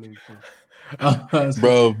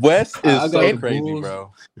 Bro, Wes is so crazy, Bulls,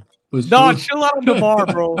 bro. No, chill out on DeMar,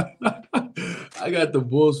 bro. I got the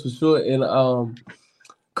Bulls for sure. And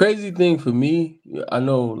crazy thing for me, I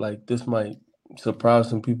know like this might surprise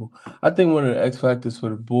some people. I think one of the X factors for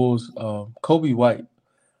the Bulls, Kobe White.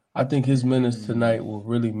 I think his minutes tonight will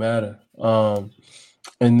really matter. And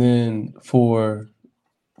then for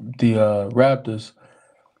Raptors.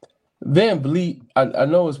 Van Vliet, I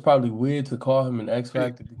know it's probably weird to call him an X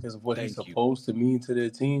factor because of what he's supposed to mean to their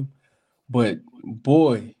team, but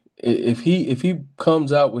boy, if he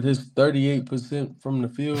comes out with his 38% from the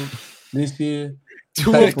field this year,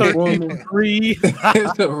 233,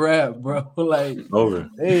 it's a wrap, bro. Like over.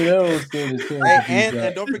 Hey, don't stand a chance.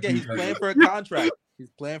 And don't forget, he's playing for a contract. He's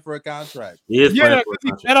playing for a contract. He is playing for a he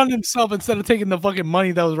contract. bet on himself instead of taking the fucking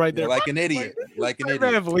money that was right there. Like an idiot. Like an idiot.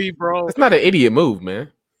 Van Vliet, bro. It's not an idiot move,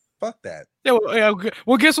 man. Fuck that. Yeah,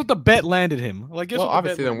 well, guess what the bet landed him? Like, guess Well, what the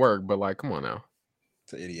obviously it bet didn't work, but like, come on now.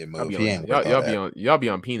 It's an idiot Y'all move. be He on, ain't y'all be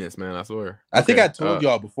on penis, man. I swear. I think Okay, I told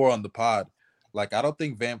y'all before on the pod, like I don't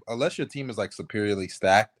think unless your team is like superiorly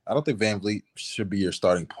stacked, I don't think Van Vliet should be your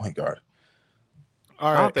starting point guard. All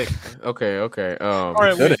I right. don't think. Okay. All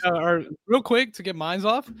right, real quick to get mines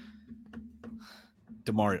off.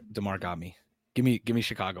 DeMar got me. Give me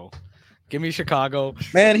Chicago. Give me Chicago.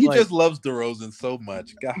 Man, he just loves DeRozan so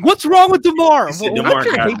much. God. What's wrong with DeMar? He said I DeMar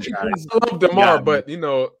can't got hate me, you. guys. I love DeMar, but you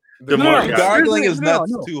know, DeMar got me. Gargling his No,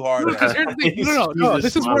 nuts no. too hard. Because here's the thing. No. Jesus,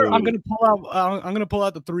 This is where I'm smiley. gonna pull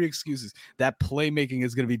out the three excuses. That playmaking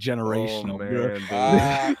is gonna be generational. Oh, bro.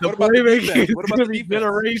 man, The What about the playmaking defense? is What about gonna the be defense?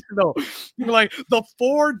 generational. You're like the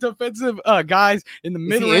four defensive guys in the Is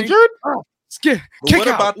mid he range. injured? But Kick what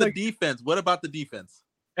about out. the Like, defense? What about the defense?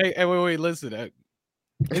 hey, wait, listen.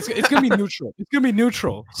 It's gonna be neutral. It's gonna be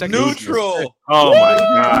neutral. Neutral. Oh my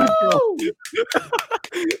god.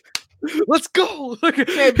 Let's go. Like, he's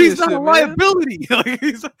Championship, not a man. liability. Like,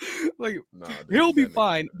 he's like Nah, dude, he'll be that nigga.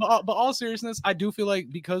 fine. But all seriousness, I do feel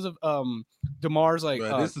like because of DeMar's like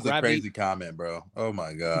Bro, this is a gravity crazy comment, bro. Oh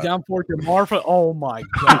my god. down for DeMar for oh my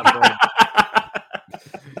god, bro.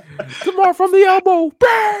 DeMar from the elbow.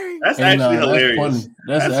 Bang! That's Hey, actually nah, hilarious. funny.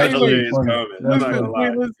 That's That's a actually hilarious funny. comment. I'm That's not gonna funny. lie.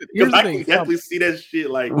 Listen, here's Because the I thing. can definitely see that shit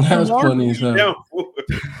like That's DeMar- funny as hell. down for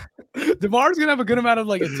DeMar's gonna have a good amount of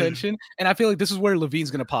like attention, and I feel like this is where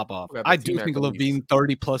Levine's gonna pop off. We got the I do T-Mac think a release. Levine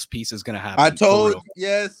 30+ piece is gonna happen. I for told real.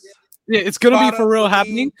 yes. Yeah, it's gonna be Spot for up real Levine,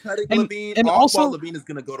 happening. Cutting And- Levine, and off also- ball Levine is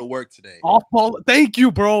gonna go to work today. Off ball. Thank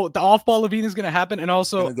you, bro. The off ball Levine is gonna happen, and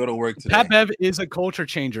also Gonna go to work today. Pat Bev is a culture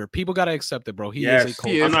changer. People gotta accept it, bro. He is a yes.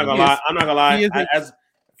 culture. I'm not gonna He lie. is. I'm not gonna lie. He is a- As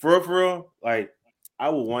for real, like I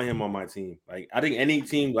would want him on my team. Like I think any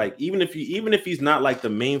team, like even if he's not like the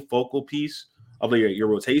main focal piece of your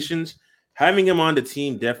rotations, having him on the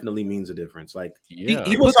team definitely means a difference. Like Yeah.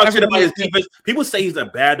 people puts talk shit about his everybody- defense. People say he's a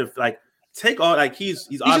bad like take all like he's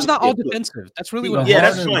He's just not obviously all a good- defensive. That's really The what. Yeah, it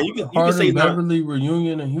is. that's fine. You can say Harden he's not- Beverly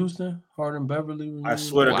reunion in Houston. Harden Beverly reunion. I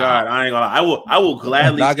swear to Wow. God, I ain't gonna lie. I will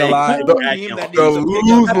gladly Not gonna take lie. Patrick The Beverly team on. that needs The to pick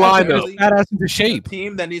lose up Patrick lineup. Beverly- Fat ass into The shape.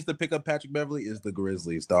 team that needs to pick up Patrick Beverly is the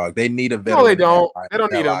Grizzlies, dog. They need a No, veteran. they in that don't. line- They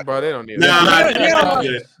don't that need him, locker bro. room. They don't need him. Nah, Yeah, that's yeah.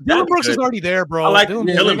 good. Dylan That's Brooks is good. already there, bro. I like Dylan,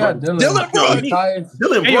 Yeah, Dylan they got Brooks. Dylan. No, Matthias.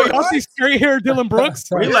 Dylan hey, yo, Brooks. y'all see scary hair Dylan Brooks?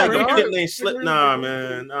 We Yeah, like bro. don't get lane slip. Nah,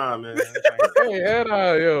 man. Hey, and,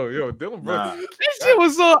 yo, Dylan Brooks. Nah. That shit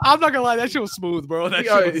was so. I'm not gonna lie, that shit was smooth, bro. That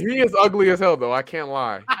shit was He is ugly as hell, though. I can't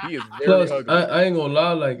lie. He is very Plus, ugly. I ain't gonna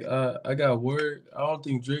lie. Like, I got word. I don't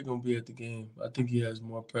think Drake gonna be at the game. I think he has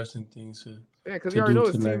more pressing things to. Yeah, because to you already do know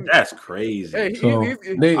his tonight. team. That's crazy. Hey, So he's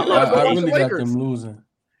I gonna go watch the really got Lakers. them losing.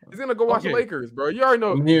 He's gonna go watch the Okay. Lakers, bro. You already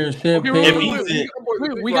know. I'm hearing Champagne. wait, If wait, he's in-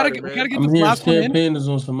 Wait, we gotta get I'm this hearing last one in. Champagne is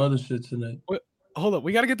on some other shit tonight. Hold up,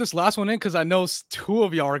 we gotta get this last one in because I know two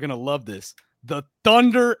of y'all are gonna love this. The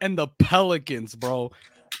Thunder and the Pelicans, bro.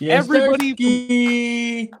 Yes, Everybody-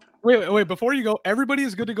 Sirski. Wait, before you go, everybody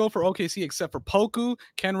is good to go for OKC except for Poku,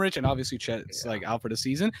 Kenrich, and obviously Chet's like out for the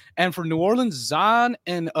season. And for New Orleans, Zahn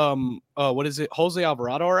and Jose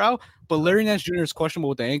Alvarado are out, but Larry Nance Jr. is questionable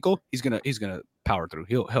with the ankle. He's gonna power through.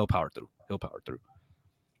 He'll power through.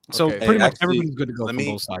 So Okay. pretty Hey, much actually, everybody's good to go let from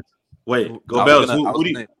me- both sides. Wait, I go was Bells. gonna- I Who was do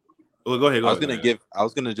you? gonna- Oh, go ahead. I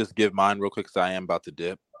was gonna just give mine real quick because I am about to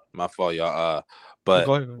dip. My fault, y'all. But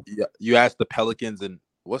Go ahead. you asked the Pelicans and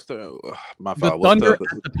what's the my The fault? What's Thunder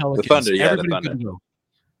the, at the Pelicans. Thunder, yeah, the Everybody's Thunder. good to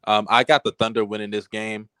go. I got the Thunder winning this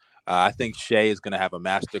game. I think Shea is gonna have a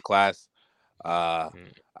master class.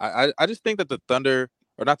 I just think that the Thunder,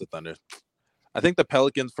 or not the Thunder, I think the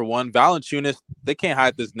Pelicans for one. Valanciunas, they can't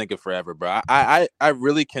hide this nigga forever, bro. I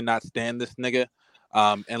really cannot stand this nigga.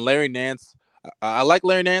 And Larry Nance, I like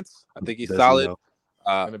Larry Nance. I think he's Does he solid. know?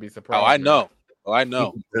 I'm gonna be surprised. Oh, I man. know. Oh, I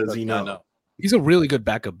know. Does he I know? He's a really good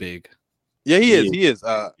backup big. Yeah, he is. Yeah. He is.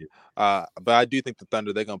 But I do think the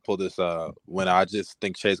Thunder, they're gonna pull this win. I just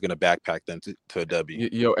think Shea's gonna backpack them to a W.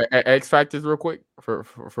 Yo, X factors real quick for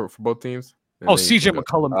both teams. And Oh, then you CJ can go.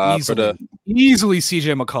 McCollum for easily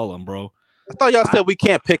CJ McCollum, bro. I thought y'all said we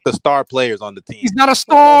can't pick the star players on the team. He's not a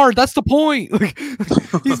star. That's the point. Like,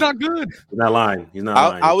 he's not good. He's not lying. He's not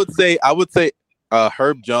lying. I would say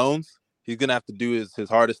Herb Jones. He's gonna have to do his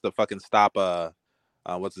hardest to fucking stop.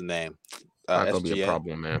 What's his name? Not gonna be a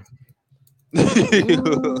problem, man.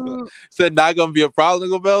 Said not gonna be a problem,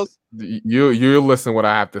 Go Bells. You listen what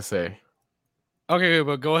I have to say. Okay,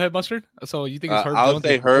 but go ahead, Mustard. So you think it's Herb? I would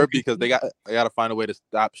say Herb because they got to find a way to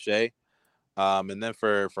stop Shea. And then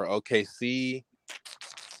for OKC,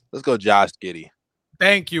 let's go Josh Giddey.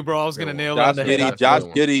 Thank you, bro. I was gonna nail Josh that.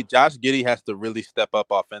 Giddey. Josh Giddey has to really step up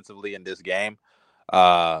offensively in this game.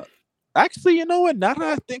 Actually, you know what? Now that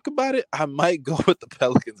I think about it, I might go with the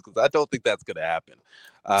Pelicans because I don't think that's gonna happen.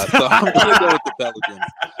 So I'm gonna go with the Pelicans.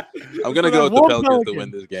 I'm gonna go with the Pelicans to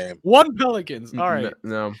win this game. One Pelicans. All right.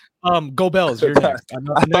 No. Go Bells. You're next.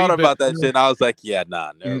 I thought about that shit. And I was like, yeah,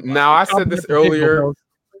 nah. Now I said this earlier.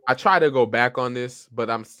 I try to go back on this, but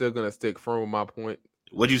I'm still gonna stick firm with my point.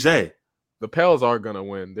 What'd you say? The Pels are gonna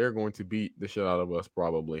win. They're going to beat the shit out of us,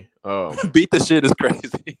 probably. Beat the shit is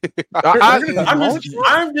crazy.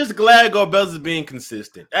 I'm just glad Go Bells is being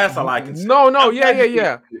consistent. That's all I can say.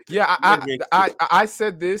 Yeah. I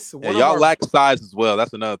said this. Y'all lack size as well.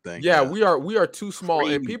 That's another thing. Yeah, we are too small.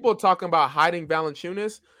 And people talking about hiding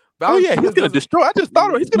Valanciunas. He's gonna destroy. I just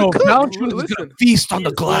thought he's gonna cook. Valanciunas is gonna feast on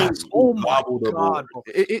the glass. Oh my god!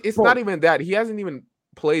 It's not even that. He hasn't even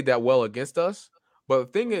played that well against us. But the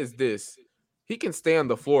thing is this. He can stay on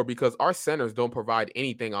the floor because our centers don't provide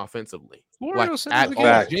anything offensively. Like at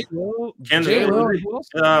all. J. Will,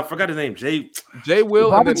 forgot his name. J.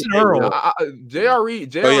 Will Robinson Earl. JRE.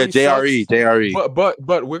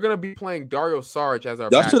 But we're gonna be playing Dario Saric as our.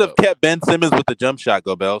 Y'all should have kept Ben Simmons with the jump shot.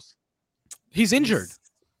 Go Bells. He's injured.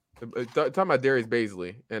 Talking about Darius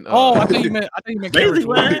Baisley and I think you meant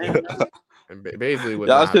Baisley. And Baisley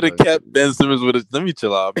y'all should have kept Ben Simmons with it. Let me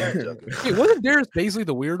chill out. Wait, wasn't Darius Baisley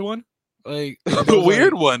the weird one? Like the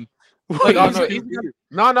weird one. Like,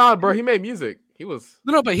 no, bro. He made music. He was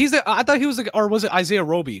no, but I thought he was or was it Isaiah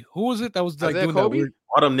Roby? Who was it that was like doing that weird?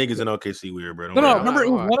 All them niggas in OKC weird, bro. No, remember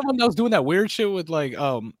it was one of them that was doing that weird shit with like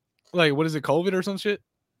what is it, COVID or some shit?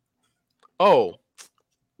 Oh,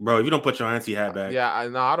 bro, if you don't put your auntie hat back, yeah,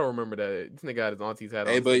 I don't remember that. This nigga got his auntie's hat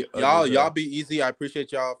on. Hey, but y'all be easy. I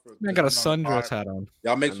appreciate y'all for. I got a sundress hat on.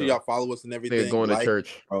 Y'all make sure y'all follow us and everything. Going to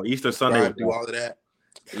church. Oh, Easter Sunday. Do all of that.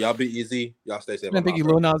 Y'all be easy. Y'all stay safe. I think you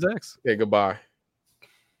Lil Nas X. Okay, goodbye.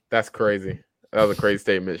 That's crazy. That was a crazy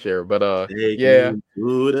statement, Sheriff. But yeah.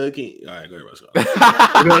 All right, go ahead,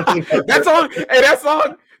 That song. Hey, that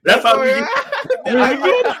song. That's how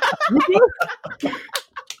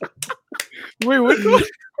Wait, which one?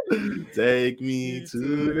 Take me to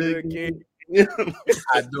the king.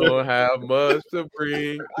 I don't have much to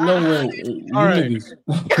bring. No way. All right. Yeah,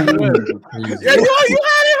 you had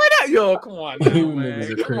it right now. Yo, come on,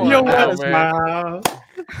 man. Come on, Yo, man. What's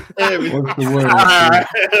the word?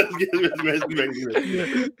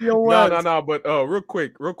 No. But real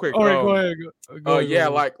quick. All right, go ahead. Go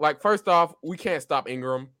ahead. Like first off, we can't stop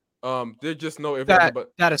Ingram. There's just no if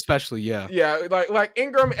that especially, yeah. Yeah, like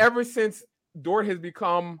Ingram ever since Dort has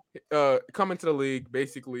become come into the league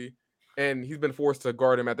basically. And he's been forced to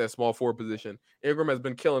guard him at that small forward position. Ingram has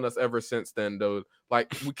been killing us ever since then, though.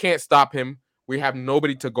 Like, we can't stop him. We have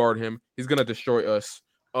nobody to guard him. He's going to destroy us.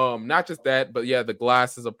 Not just that, but yeah, the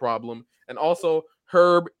glass is a problem. And also,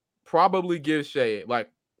 Herb probably gives Shea, like,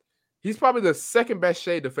 he's probably the second best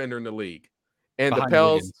Shea defender in the league. And behind the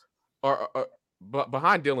Pels are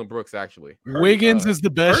behind Dylan Brooks, actually. Wiggins is the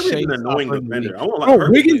best Shea annoying defender.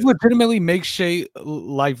 Wiggins legitimately makes Shea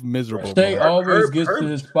life miserable. Shea always gets to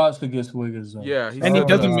his spots against Wiggins. Though. Yeah. And he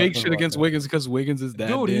doesn't make shit against Wiggins because Wiggins is that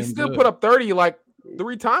dude, he still good. put up 30 like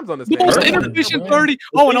 3 times on this game. Most inefficient 30.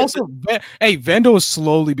 Oh, and also, Vando is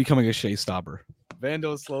slowly becoming a Shea stopper.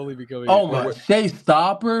 Vando is slowly becoming. Oh my, Shea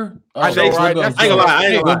stopper. I know, right? I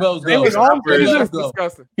ain't gonna lie.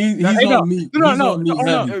 Disgusting. He's on me. No.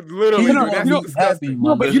 Literally, disgusting.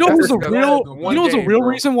 No, but you know who's the real? You know what's the real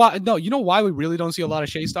reason why? No, you know why we really don't see a lot of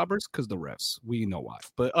Shea stoppers? Because the refs. We know why.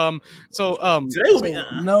 But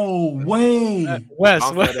no way. Wes.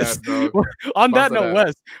 On that note,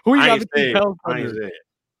 Wes, who you got the Pels under?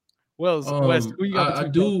 Wes, who you got? I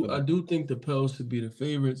do think the Pels should be the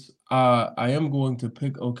favorites. I am going to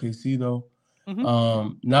pick OKC though.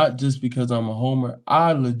 Mm-hmm. Not just because I'm a homer.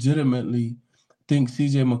 I legitimately think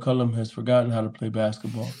CJ McCollum has forgotten how to play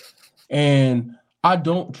basketball. And I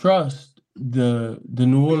don't trust the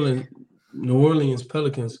New Orleans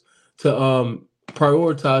Pelicans to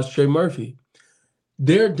prioritize Trey Murphy.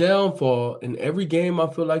 Their downfall in every game I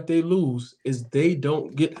feel like they lose is they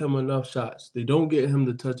don't get him enough shots. They don't get him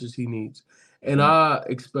the touches he needs. And I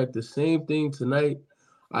expect the same thing tonight.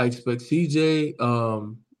 I expect CJ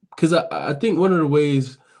because I think one of the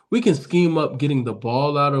ways we can scheme up getting the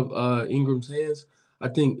ball out of Ingram's hands, I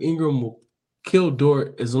think Ingram will kill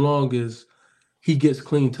Dort as long as he gets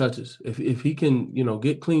clean touches. If he can,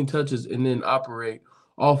 get clean touches and then operate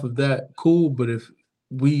off of that, cool. But if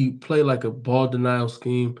we play like a ball denial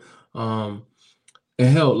scheme, and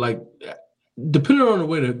hell, like depending on the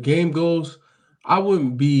way the game goes, I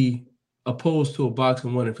wouldn't be opposed to a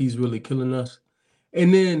boxing one if he's really killing us.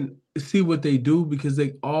 And then see what they do, because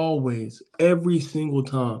they always, every single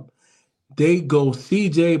time, they go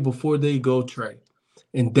CJ before they go Trey.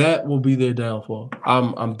 And that will be their downfall.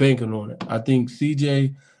 I'm banking on it. I think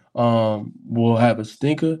CJ will have a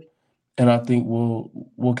stinker, and I think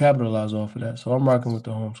we'll capitalize off of that. So I'm rocking with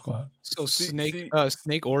the home squad. So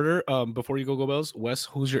snake order. Before you go Bells, Wes,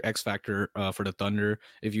 who's your X factor for the Thunder?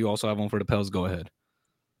 If you also have one for the Pels, go ahead.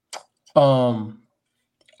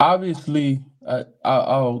 Obviously,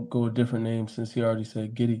 I'll go a different name since he already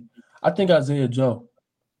said Giddey. I think Isaiah Joe.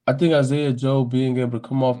 Being able to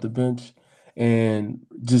come off the bench and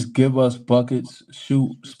just give us buckets,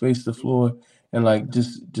 shoot, space the floor, and like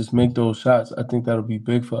just make those shots. I think that'll be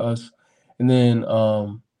big for us. And then,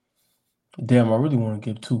 damn, I really want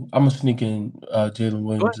to give two. I'm gonna sneak in Jalen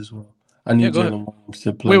Williams as well. I need Jalen Williams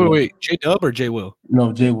to play. Wait, J Dub or J Will?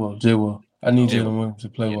 No, J Will. I need Jalen Williams to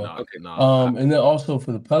play well. And then also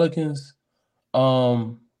for the Pelicans,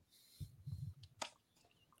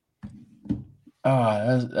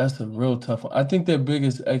 that's a real tough one. I think their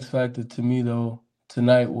biggest X factor to me though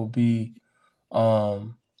tonight will be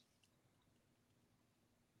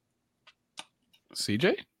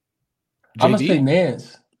CJ. I'm gonna say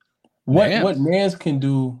Nance. What Nance can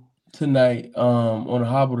do tonight on a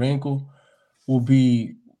hobbled ankle will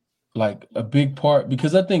be like a big part,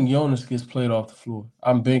 because I think Jonas gets played off the floor.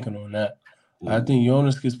 I'm banking on that. I think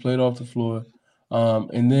Jonas gets played off the floor,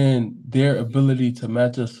 and then their ability to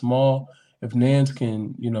match us small. If Nance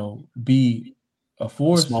can, be a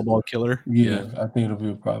force, small ball killer, I think it'll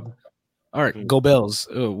be a problem. All right, go Bells.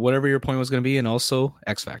 Whatever your point was going to be, and also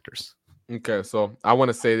X factors. Okay, so I want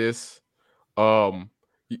to say this. You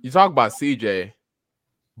talk about CJ,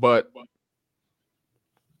 but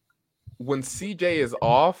when CJ is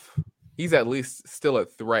off, he's at least still a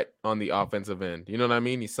threat on the offensive end. You know what I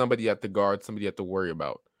mean? He's somebody you have to guard, somebody you have to worry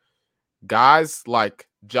about. Guys like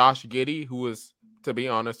Josh Giddey, who is, to be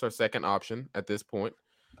honest, our second option at this point.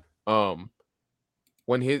 And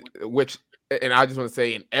I just want to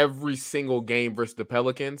say, in every single game versus the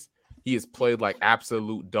Pelicans, he has played like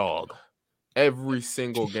absolute dog. Every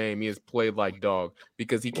single game he has played like dog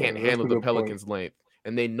because he can't handle the Pelicans' length.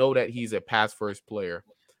 And they know that he's a pass-first player.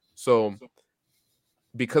 So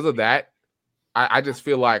because of that, I just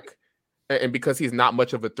feel like, and because he's not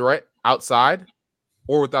much of a threat outside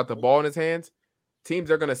or without the ball in his hands,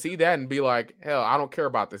 teams are going to see that and be like, hell, I don't care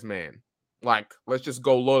about this man. Like, let's just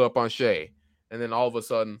go load up on Shea. And then all of a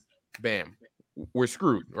sudden, bam, we're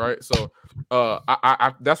screwed, right? So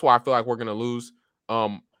I that's why I feel like we're going to lose.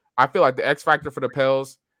 I feel like the X factor for the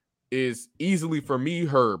Pels is easily, for me,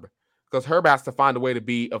 Herb, because Herb has to find a way to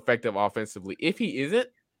be effective offensively. If he isn't,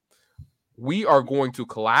 we are going to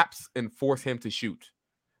collapse and force him to shoot.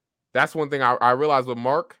 That's one thing I realized with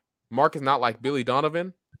Mark. Mark is not like Billy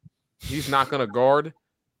Donovan. He's not going to guard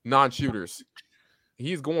non-shooters.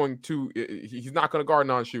 He's not going to guard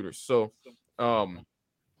non-shooters. So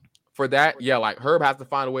for that, like Herb has to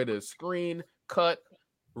find a way to screen, cut,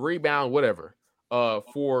 rebound, whatever.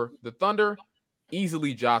 For the Thunder,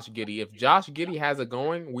 easily Josh Giddey. If Josh Giddey has it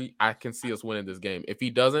going, I can see us winning this game. If he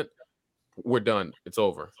doesn't, we're done. It's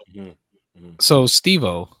over. So,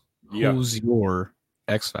 Steve-O, who's your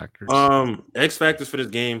X factors? X factors for this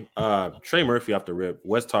game. Trey Murphy off the rip.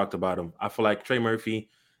 Wes talked about him. I feel like Trey Murphy,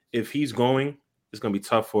 if he's going, it's gonna be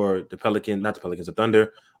tough for the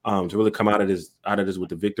Thunder, to really come out of this with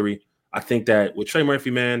the victory. I think that with Trey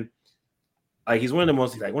Murphy, man, like he's one of the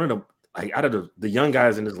most out of the young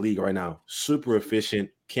guys in this league right now, super efficient,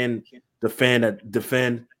 can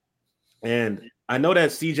defend. And I know that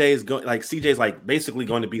CJ's like basically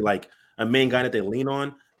going to be like a main guy that they lean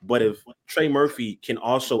on. But if Trey Murphy can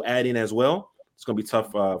also add in as well, it's going to be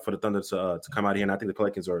tough for the Thunder to come out here. And I think the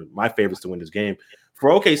Pelicans are my favorites to win this game. For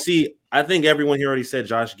OKC, I think everyone here already said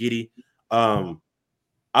Josh Giddey. I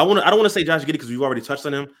don't want to say Josh Giddey because we've already touched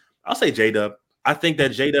on him. I'll say J-Dub. I think that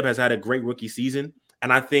J-Dub has had a great rookie season.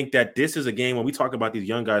 And I think that this is a game when we talk about these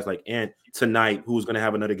young guys like Ant tonight, who's going to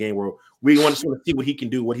have another game where we want to sort of see what he can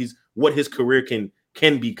do, what his career can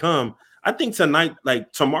become. I think tonight,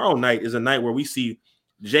 like tomorrow night, is a night where we see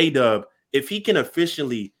J-Dub, if he can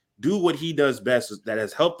efficiently do what he does best, that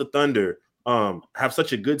has helped the Thunder have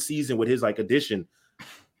such a good season with his like addition.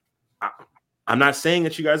 I'm not saying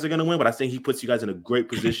that you guys are going to win, but I think he puts you guys in a great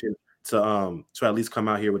position to at least come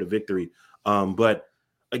out here with a victory. But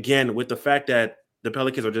again, with the fact that the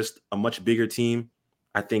Pelicans are just a much bigger team,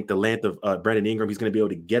 I think the length of Brandon Ingram, he's going to be able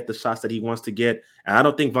to get the shots that he wants to get. And I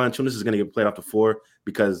don't think Valanciunas is going to get played off the floor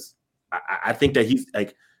because I think that he's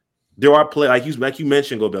like there are like you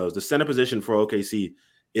mentioned, Go Bells, the center position for OKC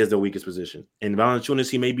is the weakest position. And Valanciunas,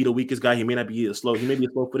 he may be the weakest guy. He may be a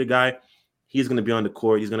slow-footed guy. He's going to be on the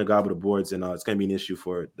court. He's going to gobble the boards, and it's going to be an issue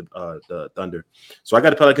for the Thunder. So I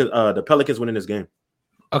got the Pelicans winning this game.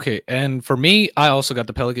 Okay, and for me, I also got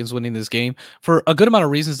the Pelicans winning this game for a good amount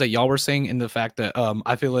of reasons that y'all were saying, in the fact that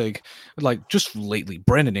I feel like just lately,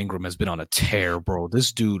 Brandon Ingram has been on a tear, bro.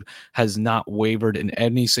 This dude has not wavered in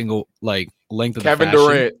any single length of Kevin the fashion.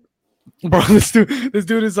 Durant. Bro, this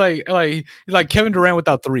dude is like Kevin Durant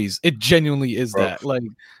without threes. It genuinely is Bro. that.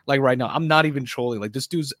 Like right now, I'm not even trolling. Like, this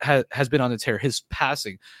dude has been on a tear. His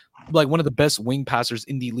passing, like one of the best wing passers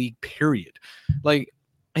in the league, period. Like,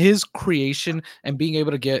 his creation and being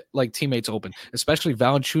able to get teammates open, especially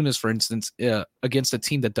Valanciunas, for instance, against a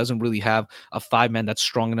team that doesn't really have a 5-man that's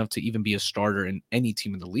strong enough to even be a starter in any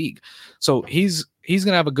team in the league. So he's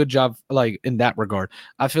gonna have a good job in that regard.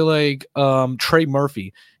 I feel like Trey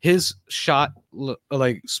Murphy, his shot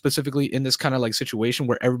specifically in this kind of situation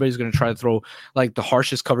where everybody's gonna try to throw the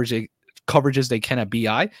harshest coverages they can at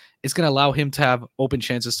BI, it's going to allow him to have open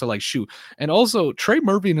chances to shoot. And also, Trey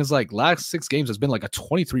Murphy in his last 6 games has been a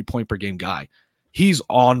 23 point per game guy. He's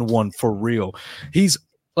on one for real. He's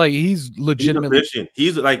legitimately efficient.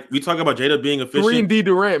 He's we talk about Jada being efficient. 3D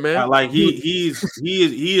Durant, man. He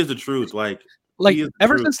is the truth.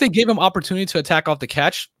 Ever since they gave him opportunity to attack off the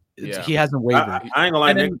catch, he hasn't wavered. I ain't gonna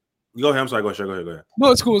lie. Go ahead. I'm sorry. Go ahead.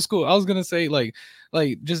 No, it's cool. I was gonna say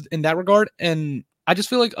just in that regard. And I just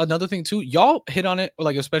feel like another thing too, y'all hit on it,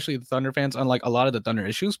 especially the Thunder fans, on a lot of the Thunder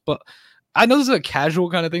issues. But I know this is a casual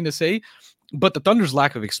kind of thing to say, but the Thunder's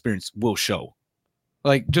lack of experience will show.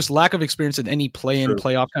 Just lack of experience in any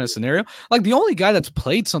playoff kind of scenario. The only guy that's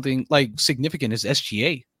played something significant is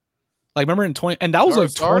SGA. Remember in 20, and that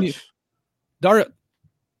was 20. Dario.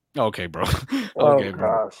 Okay, bro. Okay,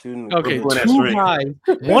 bro. Okay, 2 guys.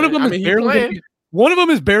 One of them is barely. One of them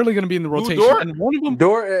is barely going to be in the rotation, and one of them.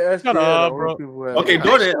 Shut up, bro. Okay,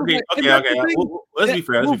 Dort. Okay. Let's be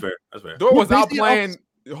fair. Dort was out playing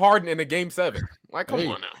Harden in a game 7. Come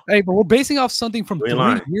on now. Hey, but we're basing off something from 3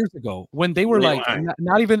 years ago when they were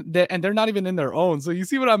not even, and they're not even in their own. So you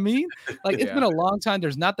see what I mean? It's been a long time.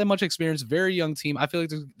 There's not that much experience. Very young team. I feel like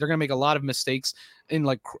they're going to make a lot of mistakes in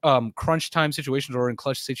crunch time situations or in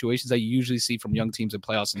clutch situations that you usually see from young teams in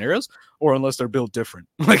playoff scenarios, or unless they're built different.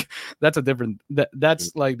 That's a different.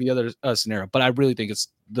 That's the other scenario. But I really think it's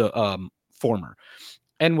the former.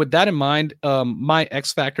 And with that in mind, my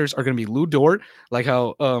X factors are going to be Lou Dort, like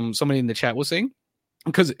how somebody in the chat was saying.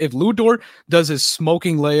 Because if Lou Dort does his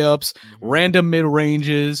smoking layups, random mid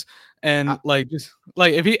ranges, and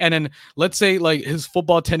if he, and then let's say his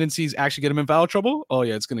football tendencies actually get him in foul trouble, oh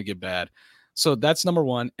yeah, it's gonna get bad. So that's number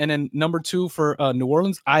 1. And then number 2 for New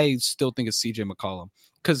Orleans, I still think it's CJ McCollum,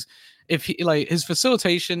 because if he his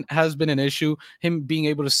facilitation has been an issue, him being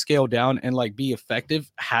able to scale down and be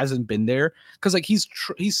effective hasn't been there, because he's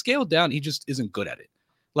scaled down, he just isn't good at it.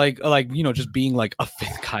 Just being a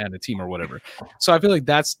 5th guy on the team or whatever. So I feel like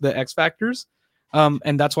that's the X factors.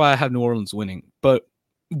 And that's why I have New Orleans winning. But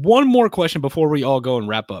one more question before we all go and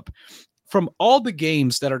wrap up. From all the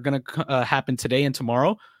games that are going to happen today and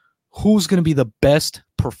tomorrow, who's going to be the best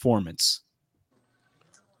performance?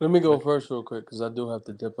 Let me go first real quick, because I do have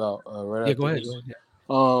to dip out right after go ahead. this.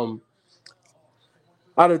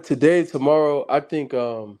 Out of today, tomorrow, I think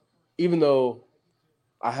even though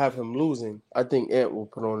I have him losing, I think Ant will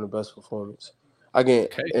put on the best performance. I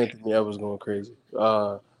get Anthony Edwards going crazy.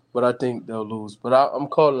 But I think they'll lose. But I'm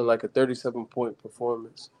calling a 37-point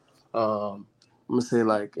performance. I'm going to say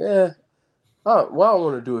I don't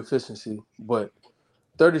want to do efficiency, but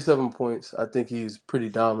 37 points, I think he's pretty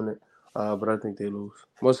dominant. But I think they lose.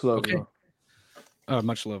 Much love, bro.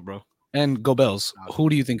 Much love, bro. And Go Bells, who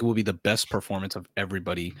do you think will be the best performance of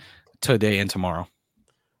everybody today and tomorrow?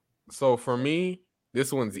 So for me,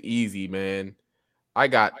 this one's easy, man. I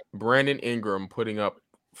got Brandon Ingram putting up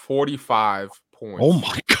 45 points. Oh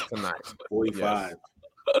my God. Tonight. 45.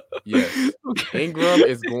 Yes. Okay. Ingram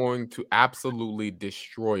is going to absolutely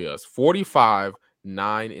destroy us. 45,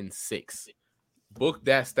 9, and 6. Book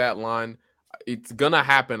that stat line. It's gonna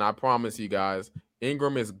happen. I promise you guys.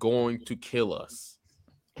 Ingram is going to kill us.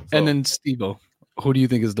 And then Steve-O, who do you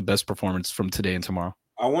think is the best performance from today and tomorrow?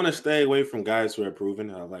 I want to stay away from guys who are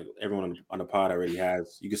proven. Everyone on the pod already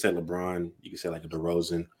has. You can say LeBron. You can say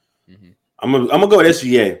DeRozan. I'm gonna go with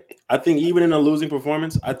SGA. I think even in a losing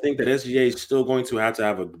performance, I think that SGA is still going to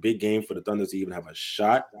have a big game for the Thunder to even have a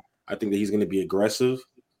shot. I think that he's going to be aggressive.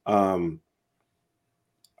 I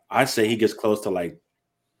say he gets close to like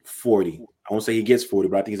 40. I won't say he gets 40,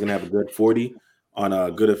 but I think he's going to have a good 40 on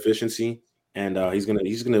a good efficiency, and he's gonna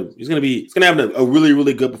have a really,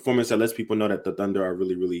 really good performance that lets people know that the Thunder are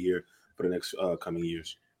really, really here for the next coming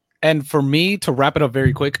years. And for me, to wrap it up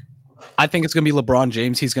very quick, I think it's going to be LeBron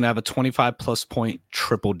James. He's going to have a 25-plus point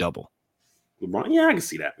triple-double. LeBron? Yeah, I can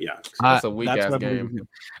see that. Yeah. That's a weak-ass game.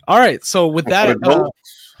 All right, so with that done,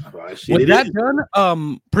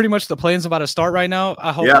 pretty much the play-in's about to start right now.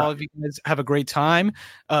 I hope all of you guys have a great time.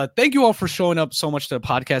 Thank you all for showing up so much to the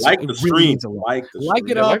podcast. Like the stream. Like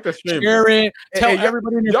it up, share it, tell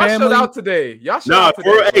everybody in your family. Y'all showed out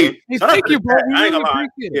today. Thank you, bro. I ain't gonna lie.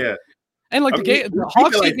 Yeah. And like the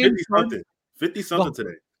Hawks like game 50 something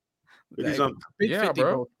today. 50 something. Big 50,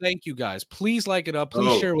 bro. Thank you guys. Please like it up.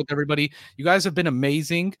 Please share it with everybody. You guys have been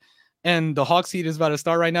amazing. And the Hawks seat is about to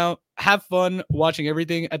start right now. Have fun watching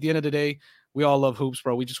everything. At the end of the day, we all love hoops,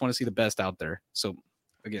 bro. We just want to see the best out there. So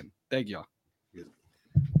again, thank y'all.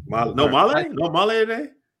 No Male today?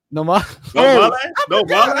 No Male? There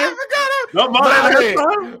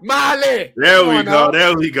we go.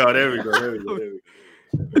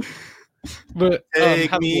 But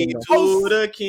take me to the king.